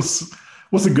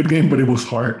a good game, but it was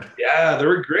hard. Yeah, they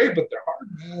were great, but they're hard,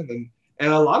 man.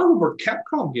 And a lot of them were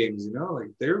Capcom games. You know,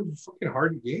 like they're fucking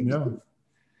hard games. Yeah.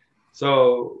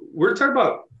 So we're talking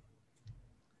about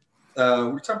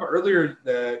earlier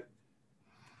that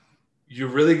you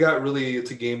really got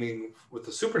into gaming with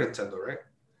the Super Nintendo, right?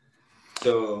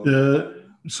 So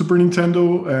Super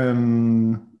Nintendo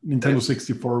and Nintendo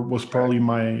 64 was probably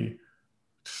my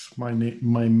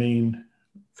main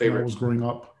favorite when I was growing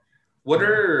up. What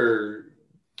are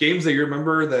games that you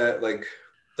remember that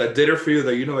did it for you?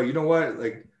 That you know what,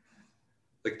 like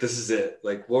this is it.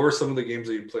 Like, what were some of the games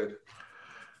that you played?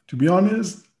 To be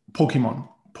honest,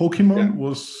 Pokemon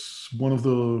was one of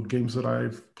the games that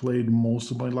I've played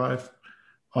most of my life.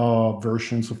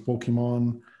 Versions of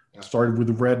Pokemon. Yeah. Started with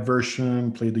the red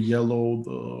version, played the yellow,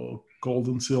 the gold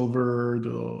and silver,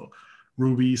 the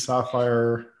ruby,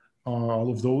 sapphire, all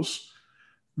of those.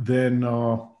 Then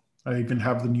I even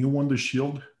have the new one, the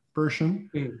Shield version.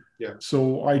 Yeah.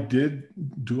 So I did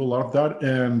do a lot of that,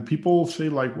 and people say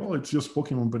like, well, it's just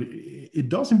Pokemon, but it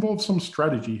does involve some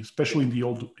strategy, especially in the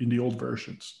old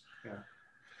versions. Yeah.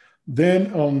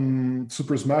 Then on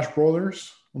Super Smash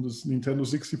Brothers on the Nintendo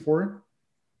 64,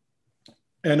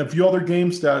 and a few other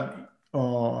games that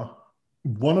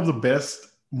one of the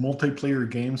best multiplayer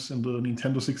games in the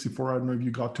Nintendo 64. I don't know if you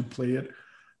got to play it.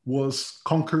 Was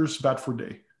Conker's Bad Fur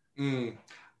Day.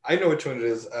 I know which one it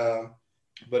is.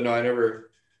 But no, I never.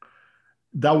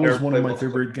 That was one of my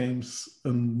favorite games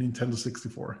on Nintendo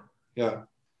 64. Yeah.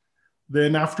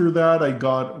 Then after that,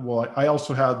 I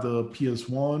also had the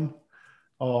PS1.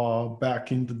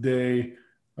 Back in the day,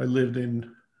 I lived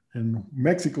in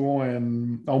Mexico,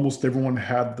 and almost everyone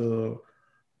had the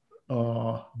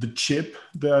chip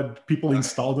that people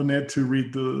installed in it to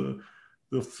read the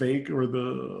fake or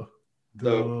the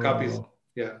copies.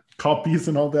 Yeah. Copies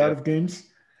and all that of games.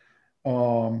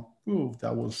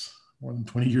 That was more than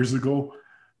 20 years ago.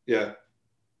 Yeah.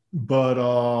 But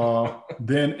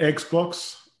then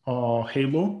Xbox,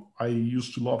 Halo. I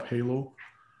used to love Halo.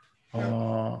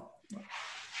 Yeah.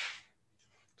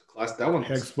 That one.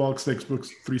 Xbox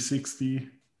 360.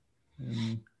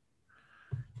 And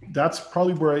that's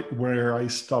probably where I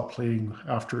stopped playing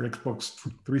after Xbox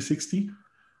 360.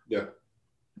 Yeah.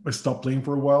 I stopped playing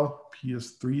for a while.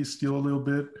 PS3 still a little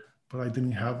bit, but I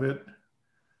didn't have it.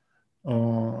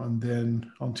 And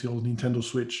then until Nintendo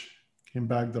Switch came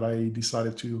back, that I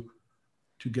decided to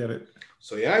get it.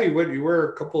 So yeah, you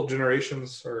were a couple of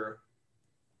generations, or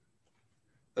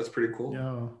that's pretty cool.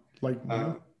 Yeah,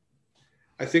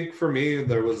 I think for me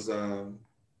there was I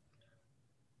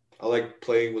like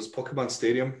playing was Pokemon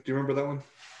Stadium. Do you remember that one?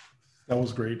 That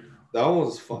was great. That one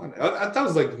was fun. I thought it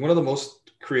was like one of the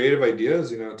most creative ideas,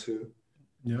 to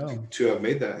have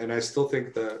made that, and I still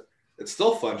think that it's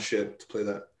still fun shit to play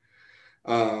that.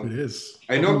 It is.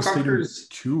 I know Conker's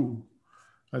 2.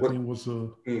 I think was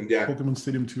Pokemon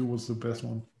Stadium 2 was the best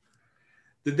one.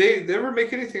 Did they ever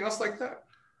make anything else like that?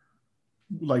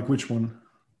 Like which one?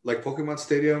 Like Pokemon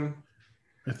Stadium?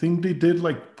 I think they did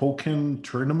like Pokemon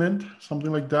Tournament,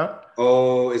 something like that.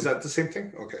 Oh, is that the same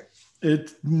thing? Okay.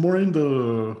 It's more in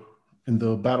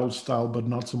the battle style, but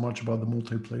not so much about the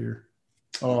multiplayer.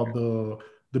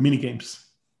 The mini games.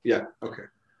 Yeah. Okay.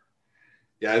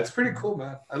 Yeah, it's pretty cool,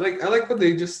 man. I like when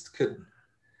they just could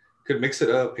mix it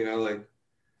up, like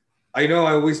I know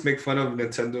I always make fun of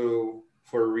Nintendo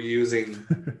for reusing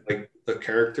like the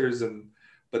characters,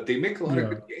 but they make a lot of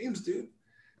good games, dude.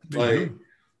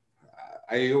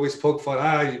 I always poke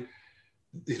fun.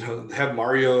 They have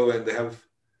Mario, and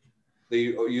they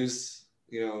use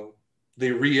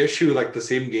they reissue like the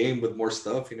same game with more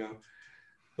stuff, you know.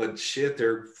 But shit,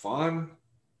 they're fun.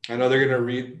 I know they're gonna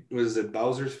read. Was it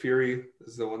Bowser's Fury?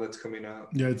 Is the one that's coming out?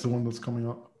 Yeah, it's the one that's coming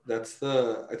up. That's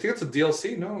the. I think it's a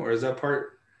DLC, no, or is that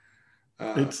part?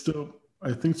 It's the.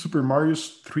 I think Super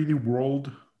Mario's 3D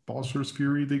World Bowser's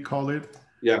Fury, they call it.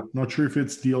 Yeah. Not sure if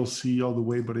it's DLC all the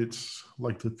way, but it's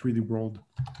like the 3D World.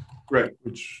 Right.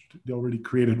 Which they already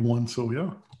created one, so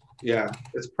yeah. Yeah,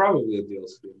 it's probably a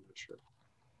DLC, I'm not sure.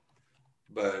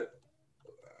 But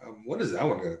when is that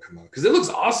one going to come out? Because it looks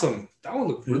awesome. That one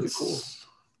looks really cool.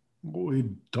 Well,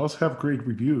 it does have great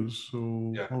reviews.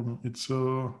 So yeah. Hold on. It's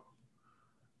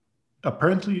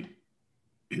apparently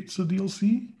it's a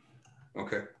DLC.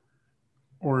 Okay.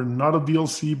 Or not a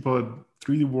DLC, but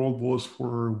 3D World was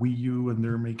for Wii U, and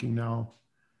they're making now.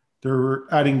 They're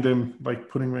adding them, like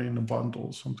putting them in a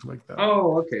bundle, something like that.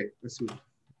 Oh, okay. I see.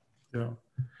 Yeah.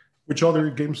 Which other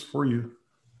games for you?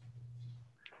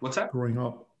 What's that? Growing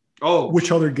up. Oh.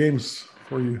 Which other games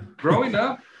for you? Growing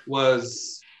up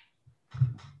was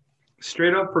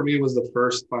straight up for me was the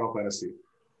first Final Fantasy.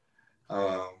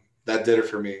 That did it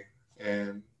for me.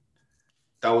 And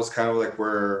that was kind of like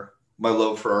where my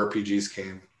love for RPGs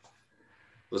came.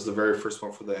 It was the very first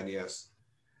one for the NES.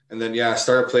 And then, I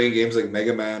started playing games like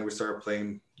Mega Man. We started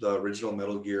playing the original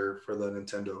Metal Gear for the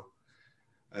Nintendo.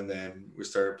 And then we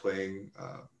started playing,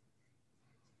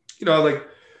 like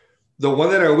the one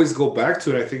that I always go back to,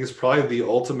 and I think is probably the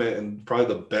ultimate and probably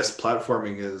the best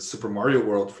platforming, is Super Mario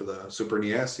World for the Super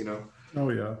NES, you know? Oh,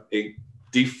 yeah. A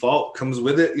default comes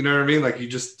with it, you know what I mean? Like it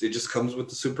just comes with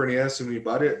the Super NES when you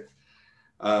bought it.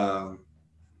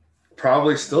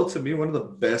 Probably still, to me, one of the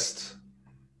best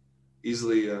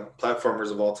easily platformers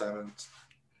of all time, and it's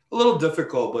a little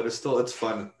difficult, but it's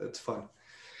fun. It's fun.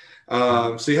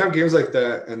 So you have games like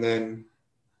that, and then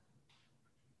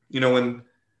when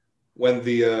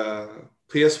the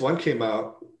PS1 came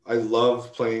out, I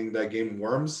loved playing that game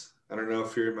Worms. I don't know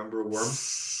if you remember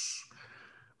Worms.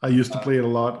 I used to play it a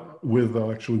lot with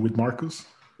Marcus.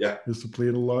 Yeah, I used to play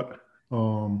it a lot.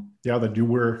 That you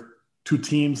were two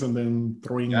teams and then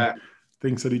throwing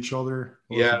things at each other.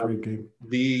 It was a great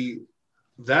game.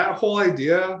 That whole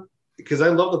idea, because I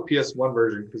love the PS1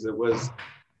 version because it was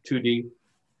 2D.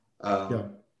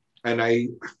 And I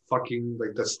fucking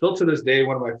like that's still to this day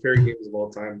one of my favorite games of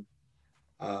all time.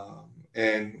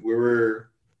 And we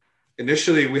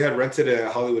had rented it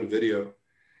at Hollywood Video,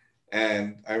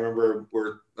 and I remember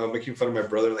we're making fun of my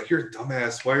brother, like, you're a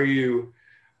dumbass. Why are you?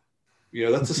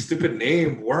 That's a stupid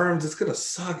name, Worms. It's gonna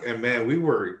suck. And we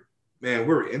were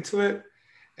into it,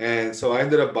 and so I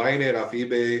ended up buying it off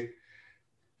eBay.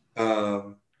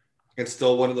 It's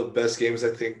still one of the best games I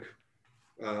think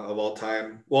of all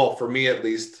time. Well, for me at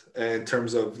least, in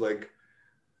terms of like,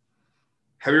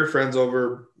 have your friends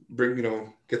over,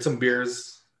 get some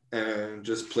beers and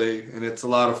just play, and it's a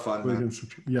lot of fun.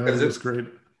 It's great.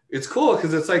 It's cool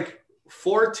because it's like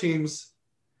 4 teams,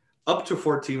 up to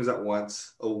 4 teams at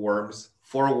once of worms,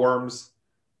 4 worms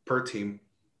per team.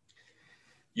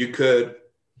 You could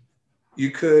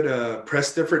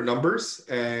press different numbers,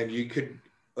 and you could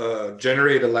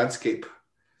generate a landscape,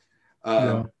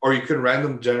 or you could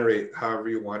random generate however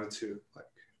you wanted to. Like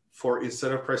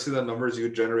instead of pressing the numbers, you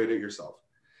would generate it yourself,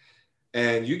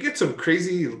 and you get some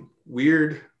crazy,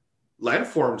 weird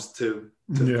landforms to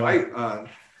fight on.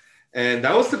 And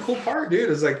that was the cool part, dude.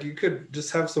 Is like you could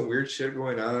just have some weird shit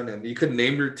going on, and you could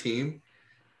name your team.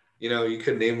 You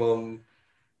could name them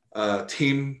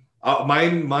team.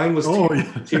 Mine was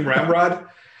Team Ramrod.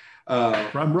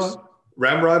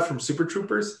 Ramrod from Super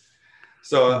Troopers.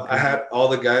 So I had all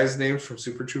the guys' names from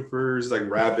Super Troopers, like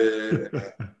Rabbit,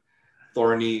 and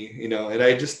Thorny, and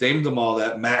I just named them all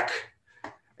that, Mac.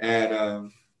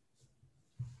 And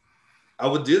I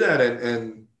would do that,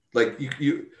 and like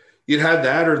you'd have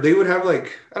that, or they would have,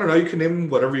 like, I don't know, you can name them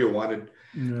whatever you wanted.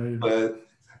 Yeah. But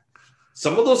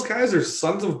some of those guys are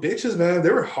sons of bitches, man.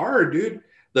 They were hard, dude.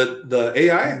 The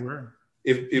AI,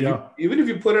 even if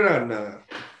you put it on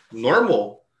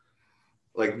normal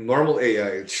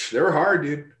AI, they were hard,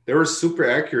 dude. They were super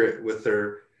accurate with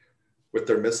their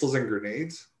missiles and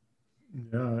grenades.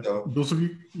 Yeah. So, those of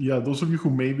you who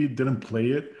maybe didn't play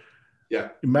it,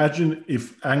 imagine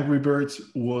if Angry Birds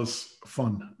was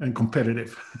fun and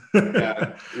competitive.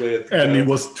 And it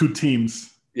was 2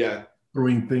 teams. Yeah.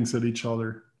 Throwing things at each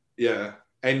other. Yeah.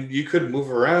 And you could move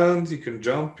around, you can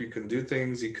jump, you can do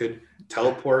things, you could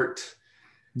teleport.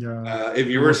 Yeah. If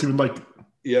you were even like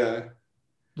the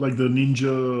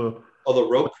ninja. Oh, the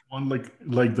rope one,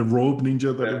 like the rope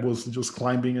ninja that it was just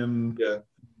climbing and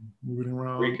moving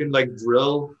around. Where you can like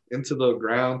drill into the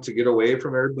ground to get away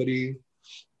from everybody.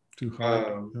 too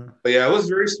hard. But yeah, it was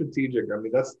very strategic. I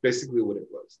mean, that's basically what it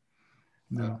was.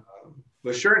 Yeah.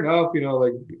 But sure enough,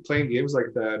 like playing games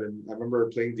like that, and I remember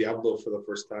playing Diablo for the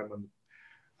first time. And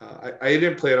I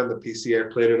didn't play it on the PC.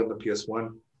 I played it on the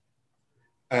PS1,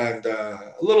 and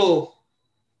a little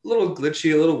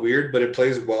glitchy, a little weird, but it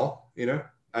plays well. I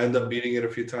ended up beating it a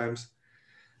few times,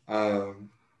 and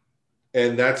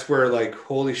that's where like,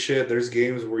 holy shit, there's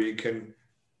games where you can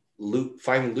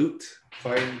find loot,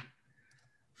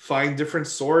 find different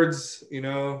swords,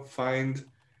 find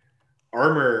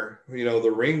armor,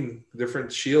 the ring,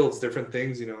 different shields, different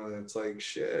things, and it's like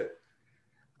shit.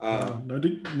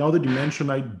 Now that you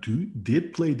mentioned, I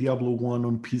did play Diablo 1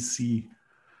 on PC,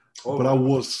 but I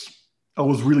was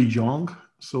really young,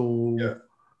 so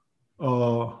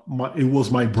it was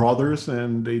my brothers,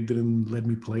 and they didn't let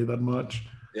me play that much.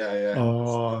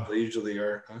 Yeah. They usually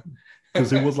are,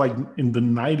 because it was like in the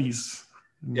 90s.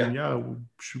 Yeah,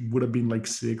 would have been like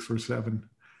 6 or 7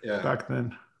 back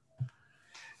then.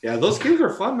 Yeah, those games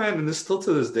are fun, man, and still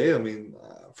to this day. I mean,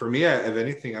 for me, if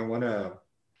anything, I want to,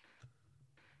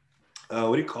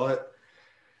 what do you call it?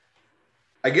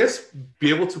 I guess be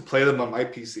able to play them on my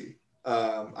PC.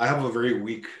 I have a very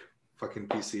weak fucking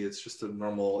PC. It's just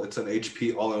it's an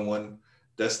HP all-in-one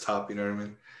desktop. You know what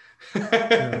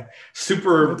I mean?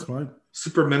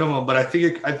 Super minimum, but I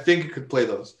think it could play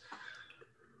those.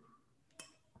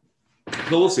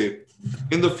 So we'll see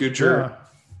in the future.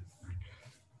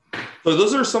 So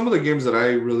those are some of the games that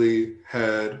I really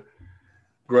had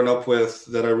grown up with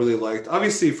that I really liked.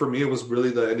 Obviously, for me, it was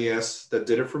really the NES that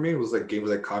did it for me. It was like games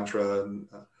like Contra and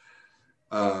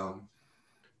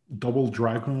Double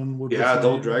Dragon.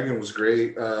 Double Dragon was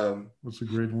great. That's a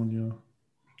great one, yeah.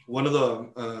 One of the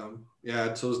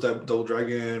so it was that Double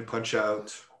Dragon, Punch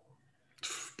Out.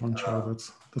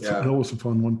 That was a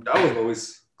fun one. That was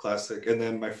always classic. And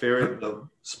then my favorite, the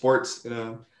sports,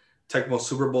 Tecmo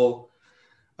Super Bowl.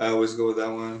 I always go with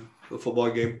that one, the football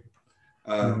game.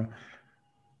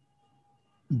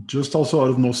 Just also out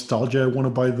of nostalgia, I want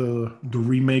to buy the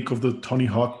remake of the Tony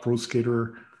Hawk Pro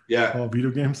Skater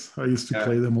video games. I used to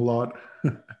play them a lot.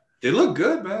 They look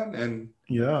good, man, and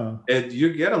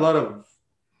you get a lot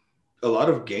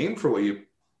of game for what you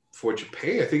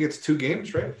pay. I think it's 2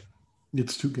 games, right?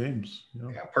 It's 2 games.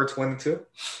 Yeah, parts 1 and 2.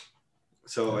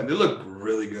 So and they look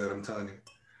really good. I'm telling you.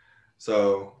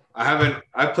 So I haven't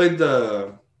played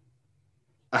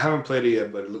it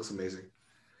yet, but it looks amazing.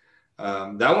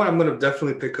 That one I'm gonna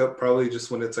definitely pick up, probably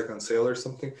just when it's like on sale or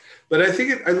something. But I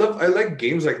think I like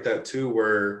games like that too,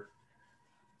 where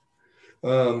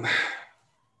I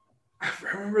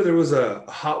remember there was a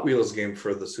Hot Wheels game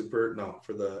for the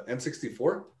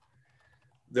N64.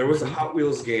 There was a Hot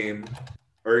Wheels game,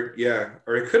 or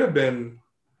it could have been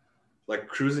like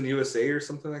Cruising USA or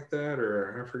something like that,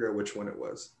 or I forgot which one it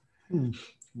was.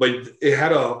 But it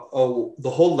had the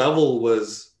whole level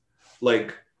was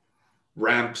like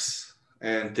ramps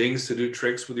and things to do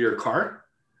tricks with your car,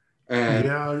 and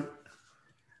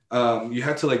you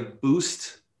had to like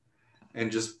boost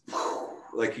and just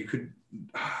like you could.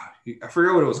 I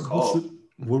forgot what it was called.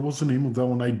 What was the name of that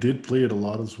one? I did play it a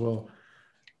lot as well.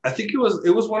 I think it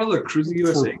was one of the Cruising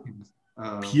USA games.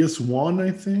 PS1,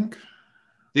 I think.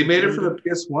 They made it for the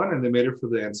PS1 and they made it for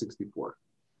the N64.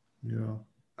 Yeah.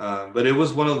 But it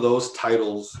was one of those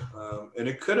titles, and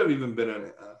it could have even been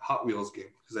a Hot Wheels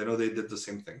game because I know they did the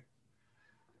same thing.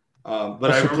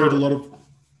 But I remember played a lot of.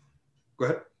 Go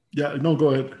ahead. Yeah, no, go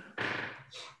ahead.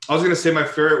 I was gonna say my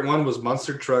favorite one was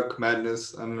Monster Truck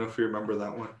Madness. I don't know if you remember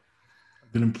that one. I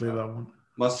didn't play that one.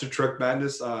 Monster Truck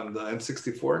Madness on the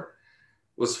N64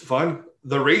 was fun.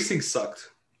 The racing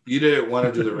sucked. You didn't want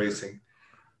to do the racing,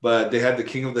 but they had the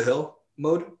King of the Hill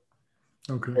mode.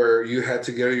 Okay. Where you had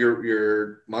to get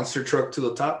your monster truck to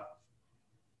the top,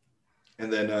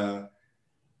 and then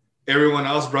everyone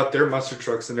else brought their monster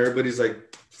trucks, and everybody's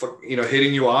like,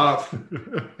 hitting you off,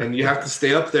 and you have to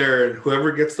stay up there, and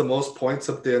whoever gets the most points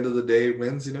at the end of the day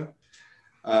wins. And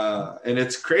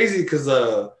it's crazy because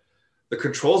the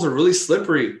controls are really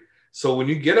slippery. So when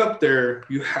you get up there,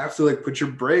 you have to like put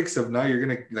your brakes. If not, you're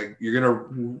gonna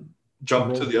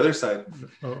jump to the other side.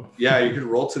 Oh. Yeah, you can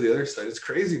roll to the other side. It's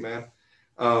crazy, man.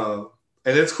 And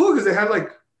it's cool because they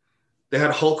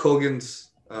had Hulk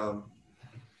Hogan's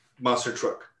monster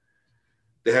truck.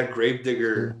 They had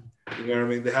Gravedigger. You know what I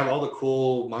mean? They have all the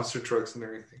cool monster trucks and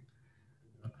everything.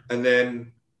 And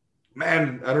then,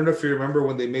 man, I don't know if you remember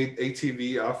when they made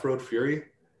ATV Off-Road Fury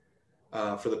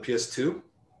for the PS2.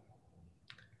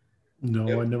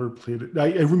 No, I never played it.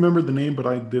 I remember the name, but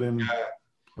I didn't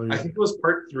play it. I think it was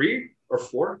part 3 or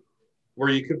 4 where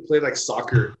you could play like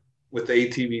soccer with the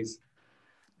ATVs.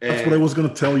 That's what I was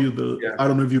gonna tell you. Yeah. I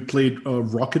don't know if you played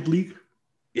Rocket League.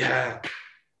 Yeah.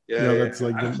 That's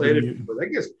like I played it before. That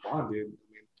game's fun, dude.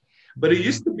 But it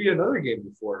used to be another game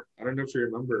before. I don't know if you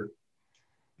remember.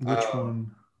 Which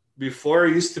one? Before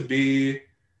it used to be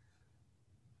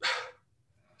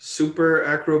super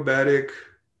acrobatic,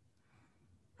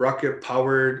 rocket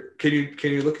powered. Can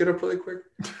you look it up really quick?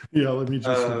 Yeah, let me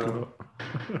just look it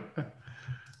up.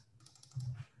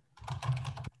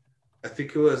 I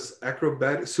think it was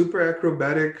super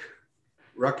acrobatic,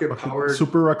 rocket powered.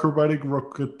 Super acrobatic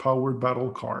rocket powered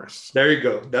battle cars. There you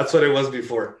go. That's what it was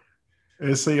before.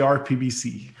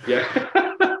 SARPBC. Yeah.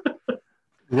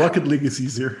 Rocket League is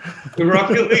easier. The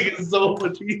Rocket League is so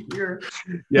much easier.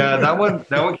 Yeah, that one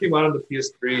came out on the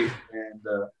PS3,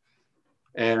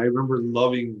 and I remember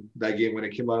loving that game when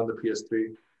it came out on the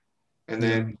PS3. And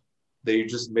then they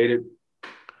just made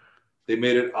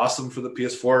it awesome for the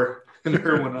PS4 and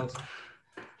everyone else.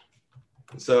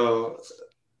 So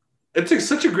it's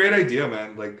such a great idea,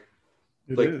 man. Like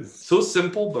It is. so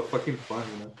simple but fucking fun,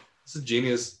 you know. It's a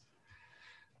genius.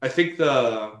 I think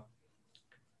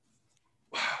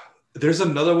there's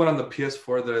another one on the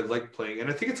PS4 that I like playing, and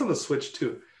I think it's on the Switch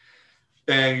too.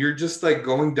 And you're just like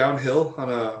going downhill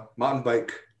on a mountain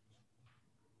bike,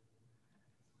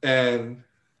 and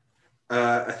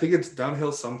I think it's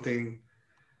downhill something.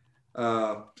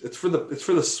 It's for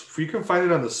the you can find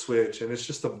it on the Switch, and it's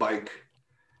just a bike.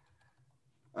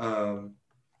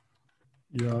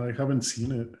 Yeah, I haven't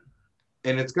seen it.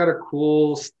 And it's got a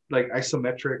cool like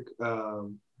isometric.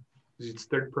 It's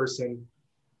third person.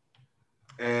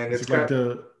 And it's like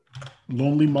the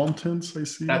Lonely Mountains, I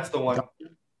see. That's the one.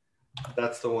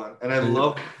 That's the one. And I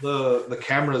love the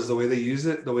cameras, the way they use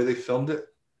it, the way they filmed it.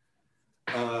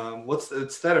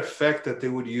 It's that effect that they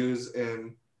would use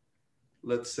in,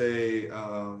 let's say,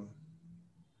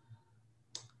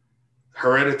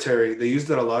 Hereditary. They used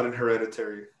it a lot in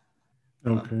Hereditary.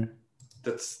 Okay.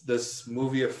 That's this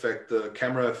movie effect, the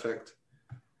camera effect,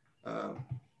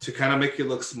 to kind of make you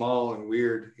look small and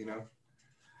weird, you know.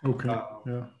 Okay.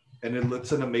 Yeah. And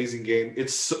it's an amazing game.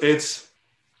 It's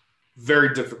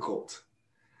very difficult.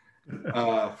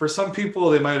 For some people,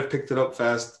 they might have picked it up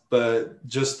fast, but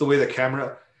just the way the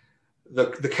camera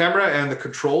and the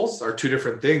controls are two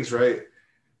different things, right?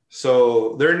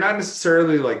 So they're not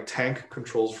necessarily like tank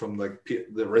controls from like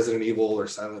the Resident Evil or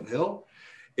Silent Hill.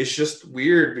 It's just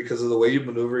weird because of the way you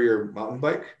maneuver your mountain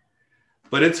bike.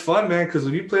 But it's fun, man, because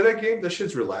when you play that game, that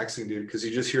shit's relaxing, dude, because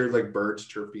you just hear like birds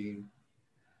chirping.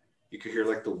 You can hear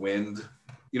like the wind.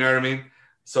 You know what I mean?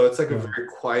 So it's like a very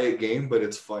quiet game, but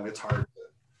it's fun. It's hard.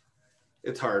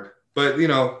 It's hard. But, you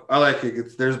know, I like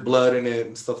it. There's blood in it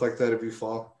and stuff like that if you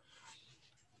fall.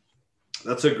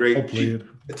 That's a great cheap,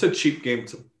 it's a cheap game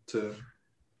to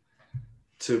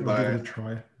buy. Give it a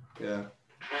try. Yeah.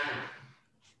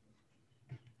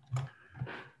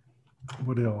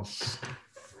 What else?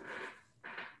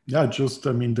 Yeah,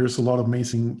 there's a lot of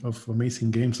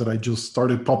amazing games that I just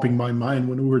started popping my mind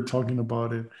when we were talking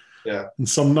about it. Yeah. And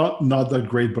some not that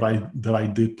great, but I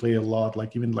did play a lot,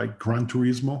 like even like Gran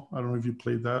Turismo. I don't know if you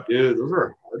played that. Yeah, those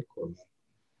are hardcore, man.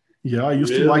 Yeah, I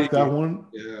used to like that one.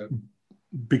 Yeah.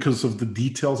 Because of the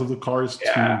details of the cars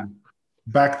too.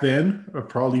 Back then,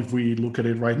 probably if we look at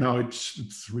it right now,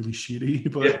 it's really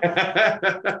shitty. But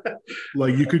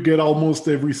like you could get almost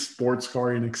every sports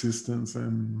car in existence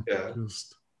and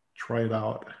just try it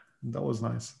out. That was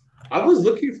nice. I was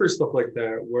looking for stuff like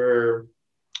that.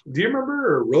 Do you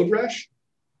remember Road Rash?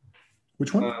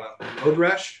 Which one? Road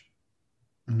Rash.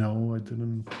 No, I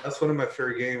didn't. That's one of my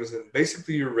favorite games. And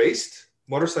basically, you raced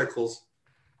motorcycles,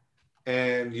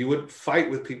 and you would fight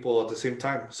with people at the same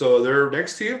time. So they're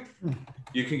next to you.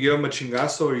 You can give them a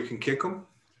chingazo, or you can kick them,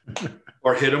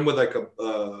 or hit them with like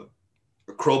a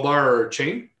crowbar or a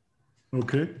chain.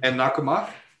 Okay. And knock them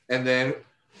off. And then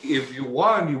if you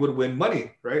won, you would win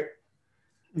money, right?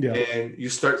 Yeah. And you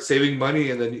start saving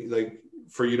money, and then like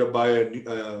for you to buy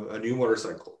a new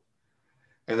motorcycle.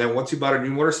 And then once you bought a new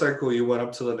motorcycle, you went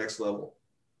up to the next level.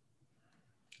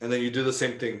 And then you do the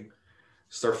same thing.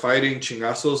 Start fighting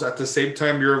chingazos. At the same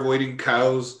time, you're avoiding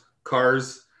cows,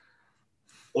 cars,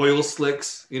 oil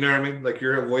slicks. You know what I mean? Like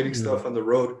you're avoiding stuff on the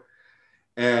road.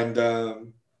 And of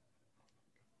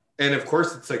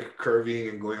course, it's like curving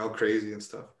and going all crazy and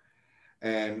stuff.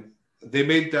 And they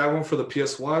made that one for the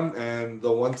PS1, and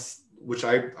the ones which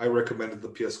I recommended the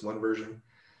PS1 version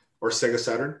or Sega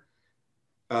Saturn.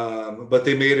 But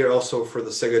they made it also for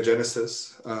the Sega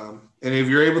Genesis. And if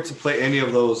you're able to play any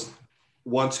of those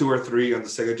 1, 2, or 3 on the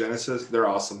Sega Genesis, they're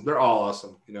awesome. They're all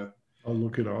awesome, you know. I'll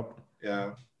look it up.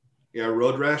 Yeah.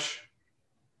 Road Rash.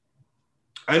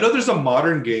 I know there's a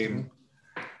modern game.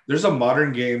 there's a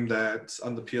modern game that's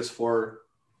on the PS4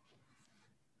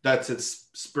 that's its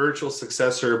spiritual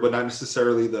successor, but not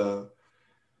necessarily the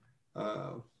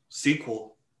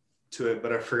sequel to it.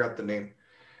 But I forgot the name.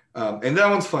 And that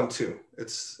one's fun too.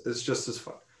 It's just as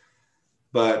fun.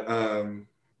 But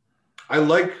I would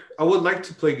like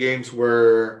to play games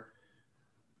where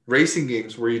racing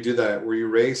games where you do that, where you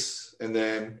race and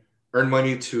then earn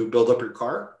money to build up your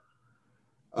car.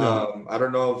 Yeah. I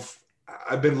don't know if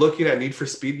I've been looking at Need for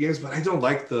Speed games, but I don't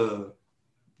like I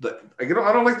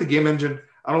don't like the game engine.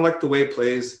 I don't like the way it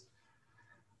plays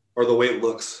or the way it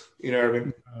looks. You know what I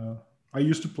mean? I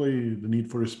used to play the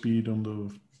Need for Speed on the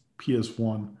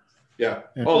PS1. Yeah.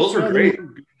 And Those were great.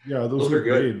 Those were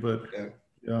great. But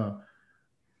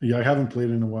yeah, I haven't played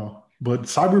in a while. But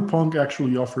Cyberpunk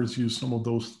actually offers you some of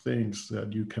those things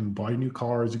that you can buy new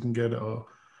cars. You can get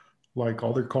like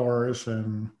other cars,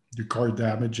 and your car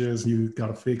damages. You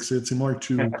gotta fix it, similar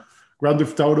to Grand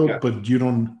Theft Auto, but you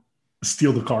don't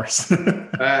steal the cars.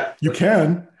 You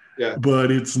can,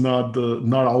 but it's not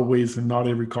always and not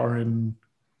every car, and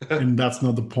that's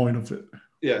not the point of it.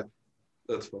 Yeah,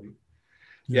 that's funny.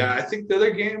 Yeah, I think the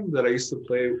other game that I used to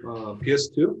play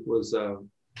PS2 was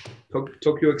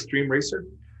Tokyo Extreme Racer.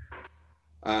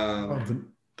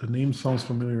 The name sounds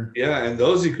familiar. Yeah, and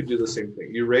those you could do the same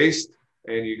thing. You raced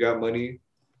and you got money,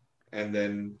 and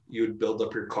then you would build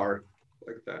up your car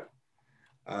like that.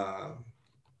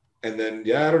 And then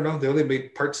I don't know. They only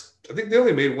made parts. I think they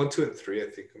only made 1, 2, and 3. I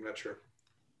think I'm not sure.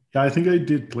 Yeah, I think I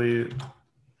did play it.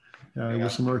 Yeah, it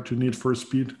was similar to Need for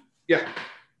Speed. Yeah.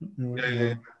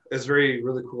 It's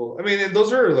really cool. I mean, and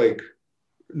those are like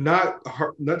not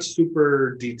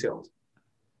super detailed.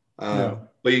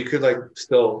 But you could like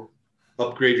still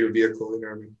upgrade your vehicle, you know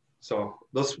what I mean? So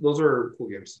those are cool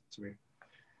games to me.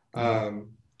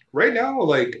 Right now,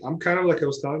 like I'm kind of like I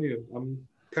was telling you, I'm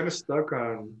kind of stuck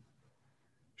on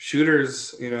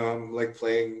shooters. You know, I'm like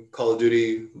playing Call of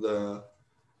Duty, the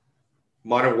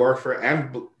Modern Warfare,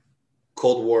 and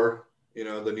Cold War. You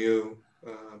know, the new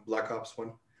Black Ops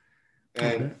one,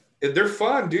 and they're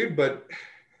fun, dude. But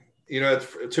you know,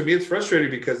 to me, it's frustrating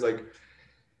because like,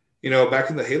 you know, back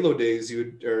in the Halo days,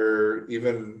 or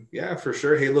even, for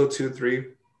sure, Halo 2, 3,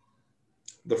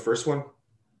 the first one,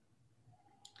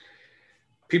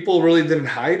 people really didn't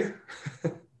hide.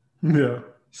 Yeah.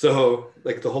 So,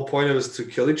 like, the whole point of it was to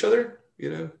kill each other, you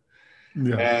know?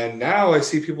 Yeah. And now I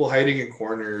see people hiding in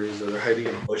corners, or they're hiding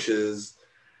in bushes,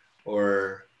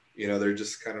 or, you know, they're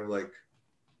just kind of like,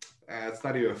 it's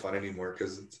not even fun anymore,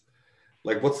 because it's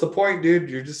like, what's the point, dude?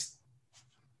 You're just,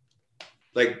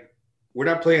 like, we're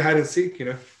not playing hide and seek, you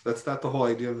know. That's not the whole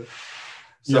idea of it.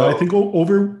 So, I think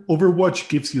Overwatch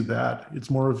gives you that. It's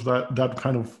more of that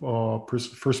kind of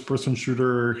first-person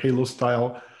shooter, Halo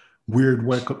style, weird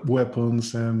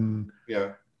weapons, and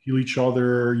heal each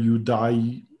other. You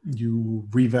die, you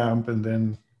revamp, and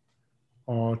then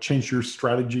change your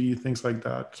strategy, things like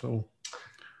that. So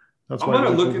that's I'm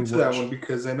gonna look into that one,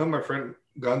 because I know my friend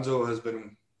Gonzo has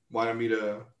been wanting me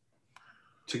to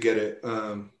get it.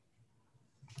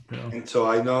 And so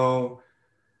I know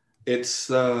it's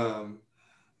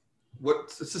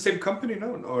it's the same company,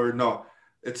 no?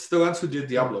 It's the ones who did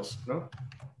Diablos, no?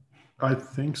 I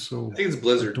think so. I think it's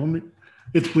Blizzard.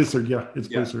 It's Blizzard, it's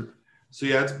Blizzard. So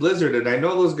it's Blizzard, and I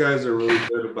know those guys are really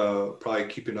good about probably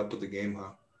keeping up with the game,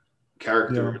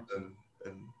 characters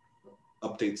and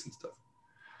updates and stuff.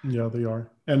 Yeah, they are,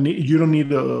 and you don't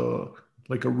need a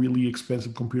really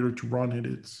expensive computer to run it.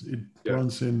 It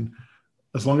runs in,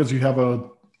 as long as you have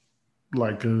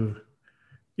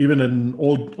even an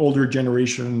older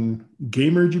generation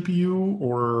gamer GPU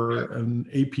or an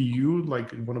APU,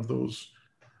 like one of those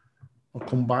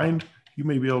combined, you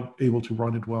may be able to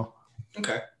run it well.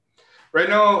 Okay. Right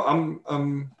now,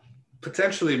 I'm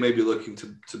potentially maybe looking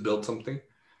to build something,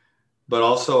 but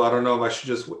also I don't know if I should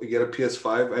just get a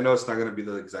PS5. I know it's not going to be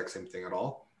the exact same thing at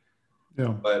all. Yeah.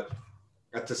 But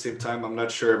at the same time, I'm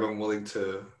not sure if I'm willing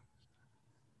to,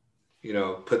 you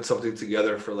know, put something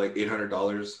together for like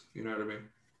 $800. You know what I mean?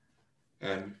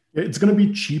 And it's going to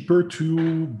be cheaper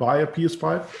to buy a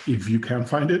PS5 if you can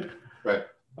find it. Right.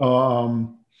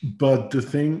 But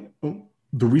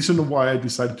the reason why I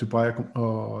decided to buy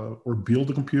or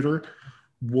build a computer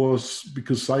was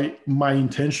because my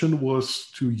intention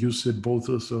was to use it both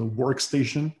as a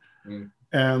workstation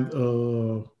and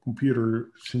a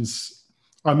computer, since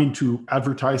I'm into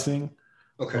advertising.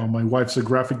 Okay. My wife's a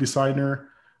graphic designer.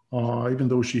 Even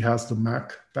though she has the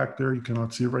Mac back there, you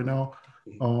cannot see it right now.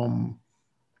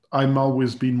 I'm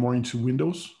always been more into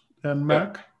Windows than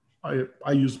Mac.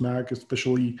 I use Mac,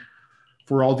 especially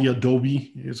for all the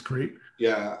Adobe. It's great.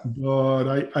 Yeah.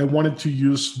 But I wanted to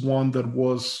use one that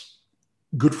was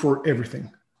good for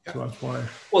everything. Yeah. So that's why.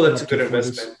 Well, that's a good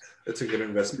investment. It's a good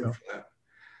investment for that.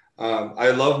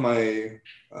 I love my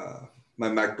my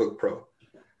MacBook Pro.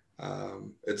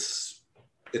 It's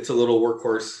a little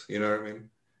workhorse. You know what I mean?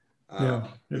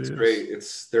 It's great.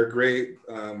 They're great,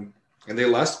 and they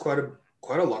last quite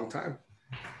a long time.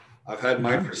 I've had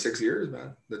mine for 6 years,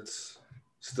 man. That's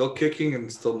still kicking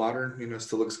and still modern. You know,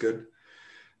 still looks good.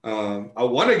 I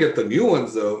want to get the new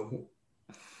ones though.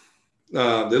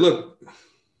 They look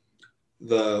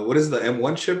what is the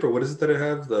M1 chip or what is it that I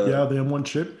have? The M1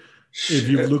 chip. If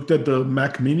you've looked at the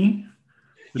Mac Mini,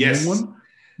 the new one,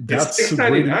 that's it's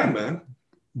 $699, man.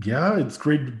 Yeah, it's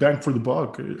great bang for the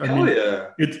buck.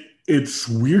 Yeah. It's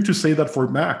weird to say that for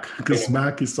Mac because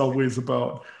Mac is always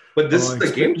about. But this is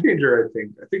the game changer, I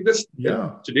think. I think this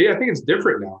today. I think it's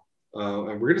different now,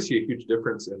 and we're going to see a huge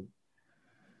difference in.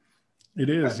 It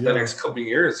is the next couple of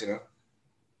years, you know.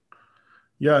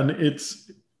 Yeah, and it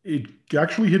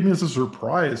actually hit me as a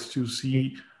surprise to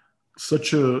see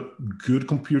such a good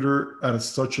computer at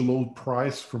such a low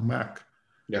price for Mac.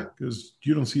 Yeah, because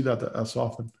you don't see that as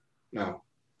often. No.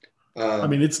 I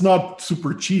mean, it's not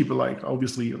super cheap. Like,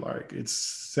 obviously, like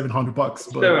it's $700. But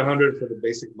 $700 for the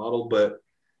basic model, but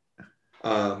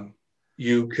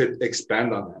you could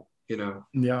expand on that. You know.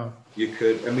 Yeah. You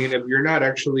could. I mean, if you're not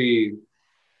actually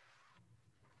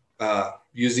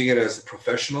using it as a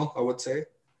professional, I would say,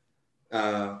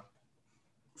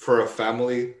 for a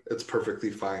family, it's perfectly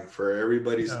fine. For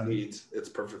everybody's needs, it's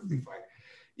perfectly fine.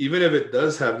 Even if it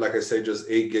does have, like I say, just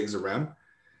 8 gigs of RAM.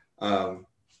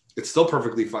 It's still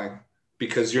perfectly fine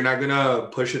because you're not gonna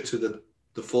push it to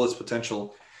the fullest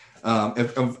potential.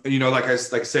 If you know, like I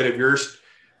said, if you're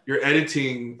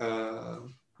editing,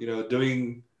 you know,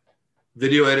 doing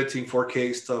video editing,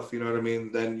 4K stuff, you know what I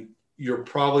mean, then you're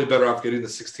probably better off getting the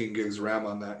 16 gigs RAM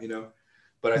on that, you know.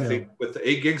 But I think with the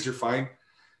 8 gigs, you're fine.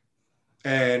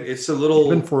 And it's a little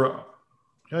even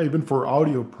for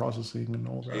audio processing and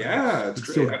all that. Yeah, it's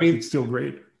great. Still, I mean, it's still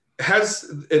great. It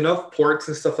has enough ports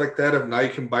and stuff like that. If now you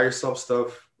can buy yourself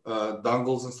stuff,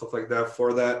 dongles and stuff like that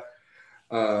for that.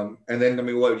 And then, I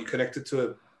mean, what you connect it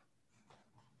to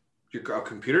a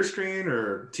computer screen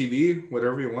or TV,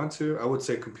 whatever you want to. I would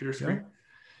say computer screen.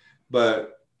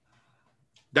 But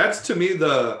that's to me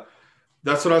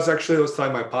that's what I was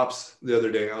telling my pops the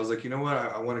other day. I was like, you know what?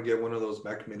 I want to get one of those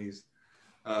Mac Minis.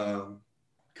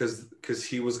 Because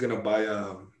he was gonna buy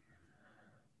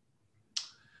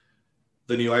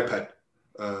the new iPad.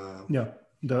 The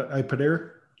iPad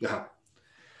Air. Yeah.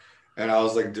 And I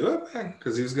was like, do it, man,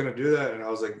 because he was gonna do that. And I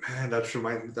was like, man, that's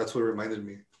what reminded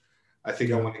me. I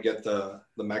think I want to get the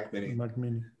Mac Mini. Mac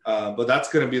Mini. But that's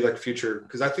gonna be like future,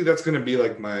 because I think that's gonna be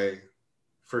like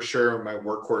for sure my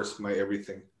workhorse, my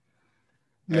everything.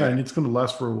 Yeah, and it's gonna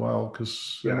last for a while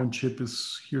because M1 chip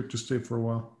is here to stay for a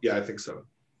while. Yeah, I think so.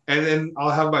 And then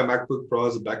I'll have my MacBook Pro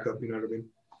as a backup. You know what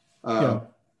I mean?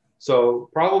 So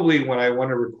probably when I want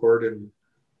to record and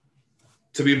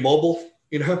to be mobile,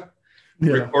 you know,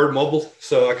 record mobile,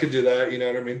 so I could do that. You know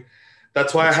what I mean?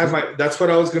 That's why that's what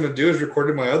I was gonna do, is record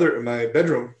in my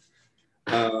bedroom.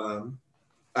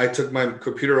 I took my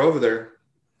computer over there,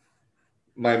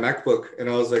 my MacBook, and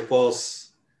I was like, well,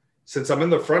 since I'm in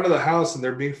the front of the house and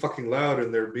they're being fucking loud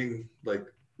and they're being like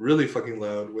really fucking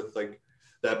loud with like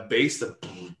that bass,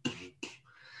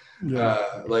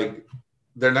 like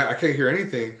they're not. I can't hear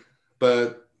anything,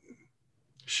 but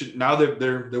now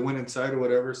they went inside or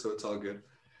whatever, so it's all good.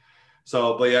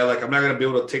 So, but yeah, like I'm not gonna be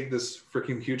able to take this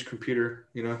freaking huge computer,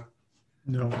 you know.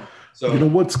 No. So you know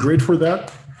what's great for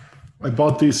that? I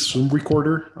bought this Zoom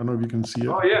recorder. I don't know if you can see it.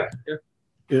 Oh yeah.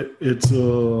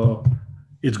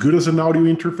 It's good as an audio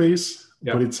interface,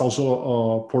 but it's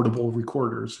also a portable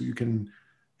recorder, so you can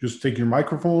just take your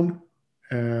microphone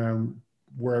and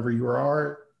wherever you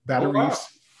are,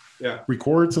 batteries,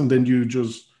 records, and then you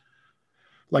just,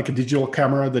 like a digital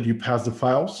camera, that you pass the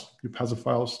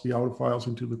audio files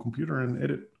into the computer and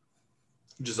edit.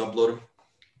 Just upload them.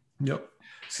 Yep.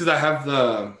 See, I have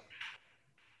the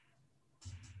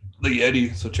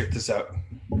Yeti, so check this out.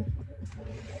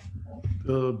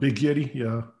 The big Yeti,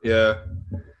 yeah.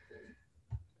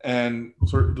 And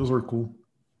those are cool.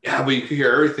 Yeah, but you can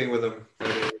hear everything with them.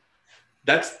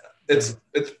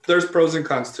 There's pros and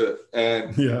cons to it.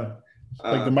 And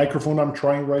like the microphone I'm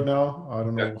trying right now, I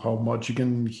don't know how much you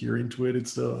can hear into it.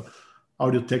 It's the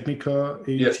Audio Technica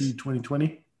AT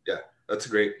 2020. Yeah, that's a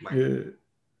great mic.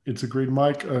 It's a great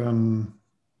mic. I've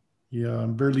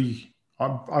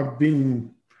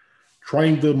been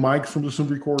trying the mics from the Zoom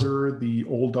recorder, the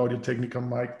old Audio Technica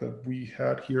mic that we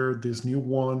had here, this new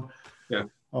one. Yeah.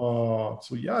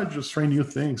 Just trying new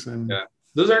things, and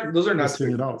those are not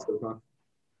testing it out.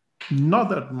 Not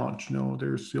that much. No,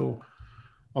 they're still.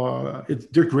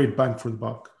 They're great bang for the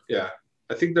buck. Yeah,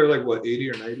 I think they're like what 80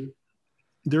 or 90.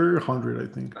 They're 100, I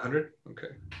think. 100.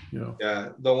 Okay. Yeah. Yeah,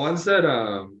 the ones that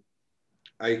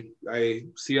I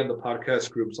see on the podcast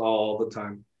groups all the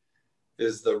time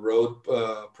is the Rode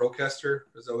Procaster.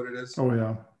 Is that what it is? Oh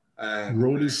yeah. And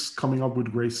Rode is coming up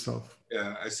with great stuff.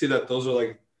 yeah, I see that those are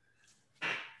like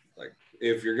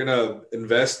if you're gonna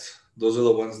invest, those are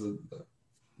the ones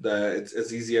that it's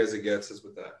as easy as it gets is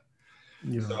with that.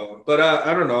 Yeah. So, but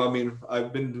I don't know. I mean,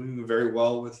 I've been doing very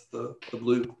well with the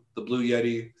Blue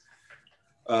Yeti.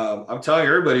 I'm telling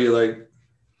everybody, like,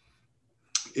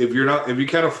 if you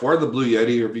can't afford the Blue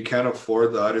Yeti, or if you can't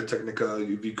afford the Audio Technica,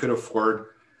 if you could afford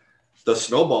the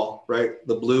Snowball, right?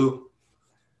 The Blue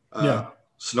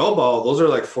Snowball, those are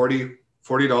like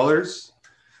 $40,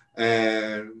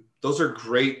 and those are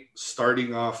great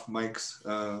starting off mics.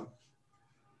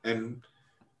 And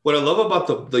what I love about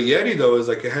the Yeti though is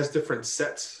like it has different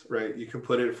sets, right? You can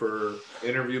put it for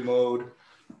interview mode,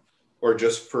 or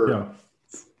just for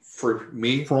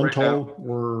me frontal right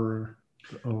or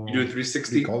you do a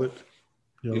 360. You call it.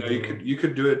 Yeah, you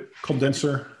could do it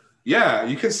condenser. Yeah,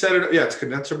 you can set it up. Yeah, it's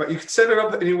condenser, but you can set it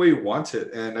up any way you want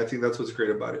it, and I think that's what's great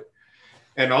about it.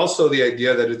 And also the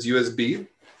idea that it's USB,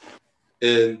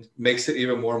 it makes it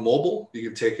even more mobile. You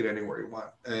can take it anywhere you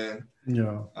want, and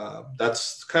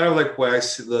that's kind of like why I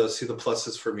see the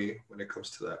pluses for me when it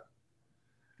comes to that.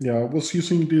 Yeah, I was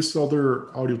using this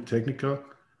other Audio Technica.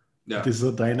 Yeah, this is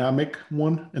a dynamic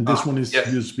one, and this one is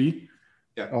USB.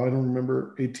 Yeah, I don't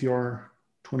remember ATR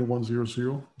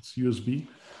 2100. It's USB.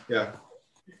 Yeah,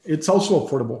 it's also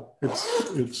affordable.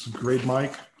 It's a great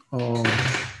mic.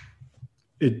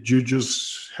 You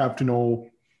just have to know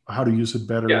how to use it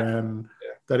better, and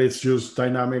that it's just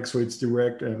dynamic, so it's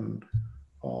direct, and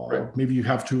maybe you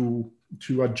have to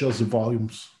adjust the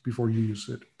volumes before you use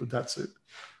it, but that's it.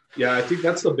 Yeah, I think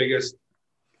that's the biggest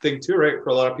thing too, right? For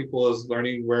a lot of people is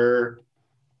learning where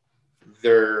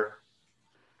their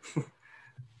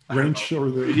range or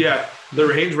the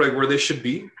range, right, where they should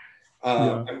be.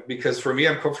 Because for me,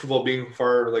 I'm comfortable being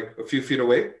far, like a few feet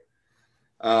away.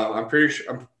 I'm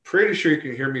pretty sure you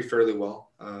can hear me fairly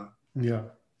well.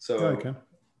 So I can.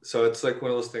 So it's like one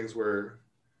of those things where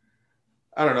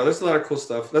I don't know. There's a lot of cool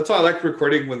stuff. That's why I like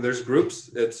recording when there's groups.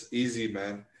 It's easy,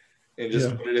 man, and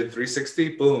just put it in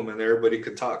 360, boom, and everybody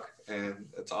could talk, and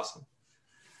it's awesome.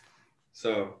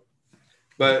 So,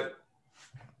 but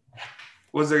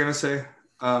what was I gonna say?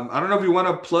 I don't know if you want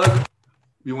to plug.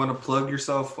 You want to plug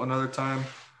yourself another time?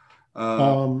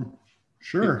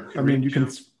 Sure. I mean, you can.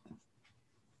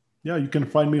 Yeah, you can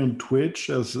find me on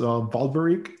Twitch as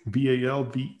Valverick,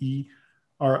 VALVERICK.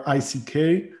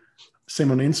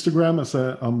 Same on Instagram as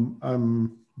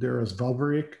I'm there as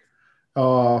Valverick.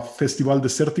 Festival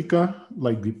Desertica,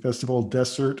 like the Festival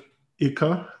Desert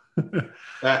Ica.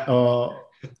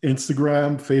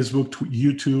 Instagram, Facebook,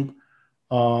 YouTube.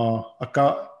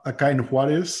 Acá en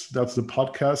Juárez, that's the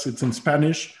podcast. It's in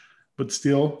Spanish, but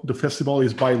still the festival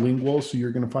is bilingual, so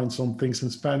you're going to find some things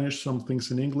in Spanish, some things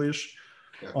in English.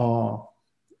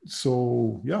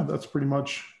 So that's pretty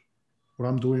much what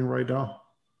I'm doing right now.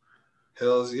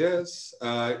 Hells yes.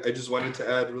 I just wanted to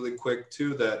add really quick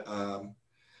too that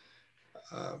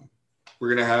we're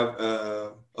gonna have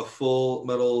a full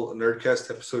Metal Nerdcast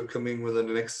episode coming within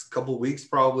the next couple weeks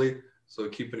probably, so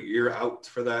keep an ear out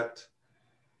for that.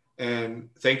 And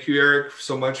thank you, Eric,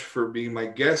 so much for being my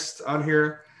guest on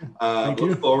here.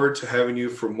 Look forward to having you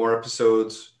for more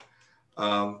episodes.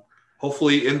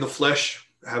 Hopefully in the flesh,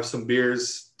 have some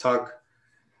beers, talk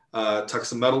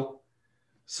some metal.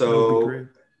 So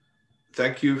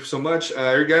thank you so much.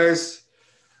 You guys,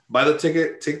 buy the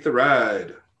ticket, take the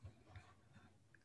ride.